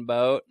fucking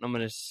boat, and I'm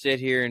going to sit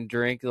here and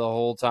drink the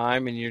whole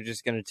time, and you're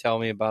just going to tell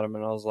me about them.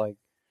 And I was like,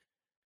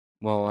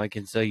 well, I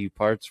can sell you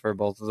parts for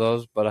both of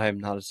those, but I am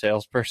not a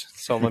salesperson,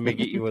 so let me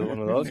get you with one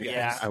of those guys.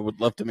 Yeah, I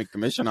would love to make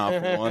commission off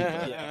of one,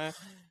 but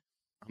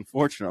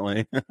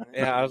unfortunately.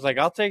 Yeah, I was like,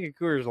 I'll take a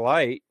Coors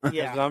Light.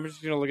 Yeah, I'm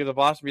just going to look at the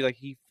boss and be like,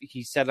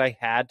 he said I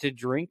had to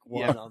drink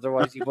one,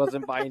 otherwise he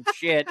wasn't buying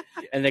shit,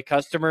 and the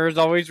customer is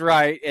always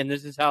right, and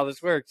this is how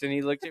this works. And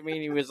he looked at me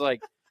and he was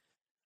like,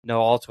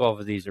 no, all 12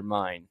 of these are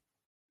mine.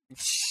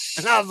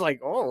 And I was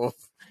like, oh.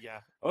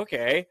 Yeah.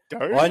 Okay.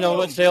 Well, I know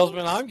what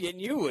salesman I'm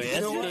getting you with.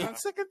 You know what? On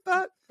second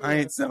thought, I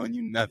ain't selling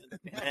you nothing.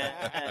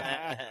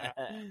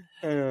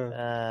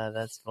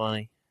 That's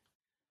funny.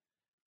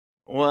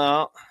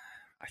 Well,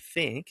 I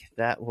think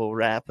that will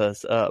wrap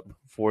us up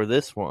for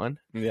this one.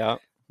 Yeah.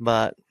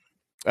 But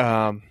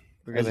we're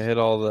gonna hit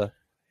all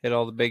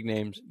the big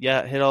names.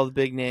 Yeah, hit all the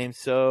big names.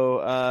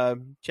 So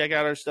check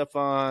out our stuff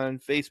on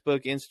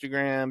Facebook,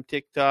 Instagram,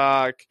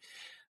 TikTok,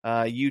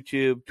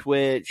 YouTube,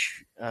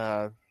 Twitch.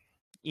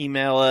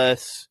 Email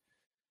us.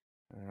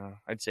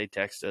 I'd say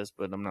text us,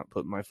 but I'm not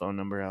putting my phone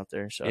number out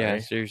there. So yeah,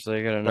 seriously,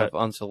 I got enough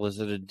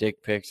unsolicited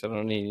dick pics. I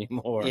don't need any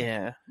more.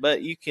 Yeah,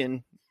 but you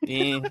can.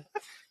 You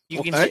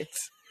can.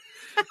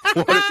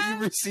 What are you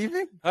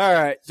receiving? All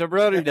right, so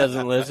Brody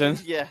doesn't listen.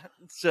 Yeah,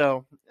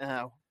 so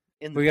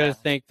we got to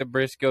thank the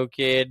Briscoe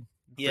kid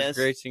for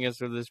gracing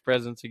us with his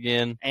presence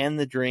again, and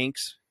the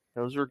drinks.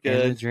 Those were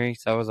good. And the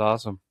drinks, that was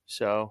awesome.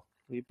 So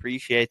we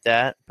appreciate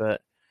that, but.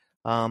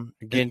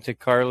 Again, to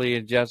Carly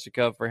and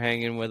Jessica for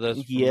hanging with us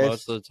for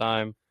most of the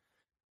time.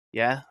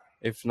 Yeah.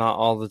 If not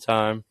all the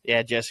time.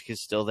 Yeah,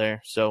 Jessica's still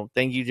there. So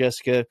thank you,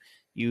 Jessica.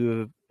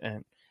 You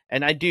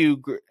and I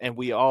do, and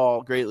we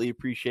all greatly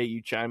appreciate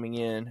you chiming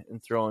in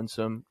and throwing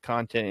some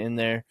content in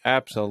there.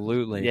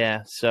 Absolutely.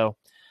 Yeah. So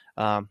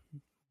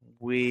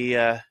we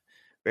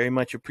very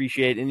much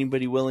appreciate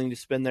anybody willing to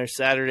spend their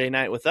Saturday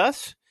night with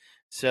us.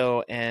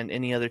 So, and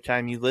any other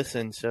time you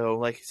listen. So,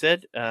 like I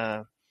said,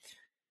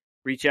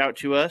 reach out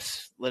to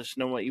us. Let us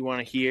know what you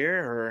want to hear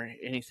or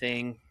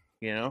anything,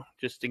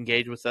 just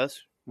engage with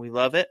us. We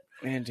love it.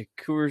 And to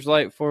Coors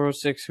Light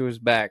 406, who is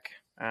back.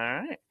 All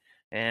right.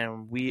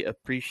 And we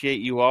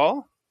appreciate you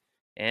all.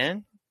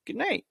 And good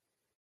night.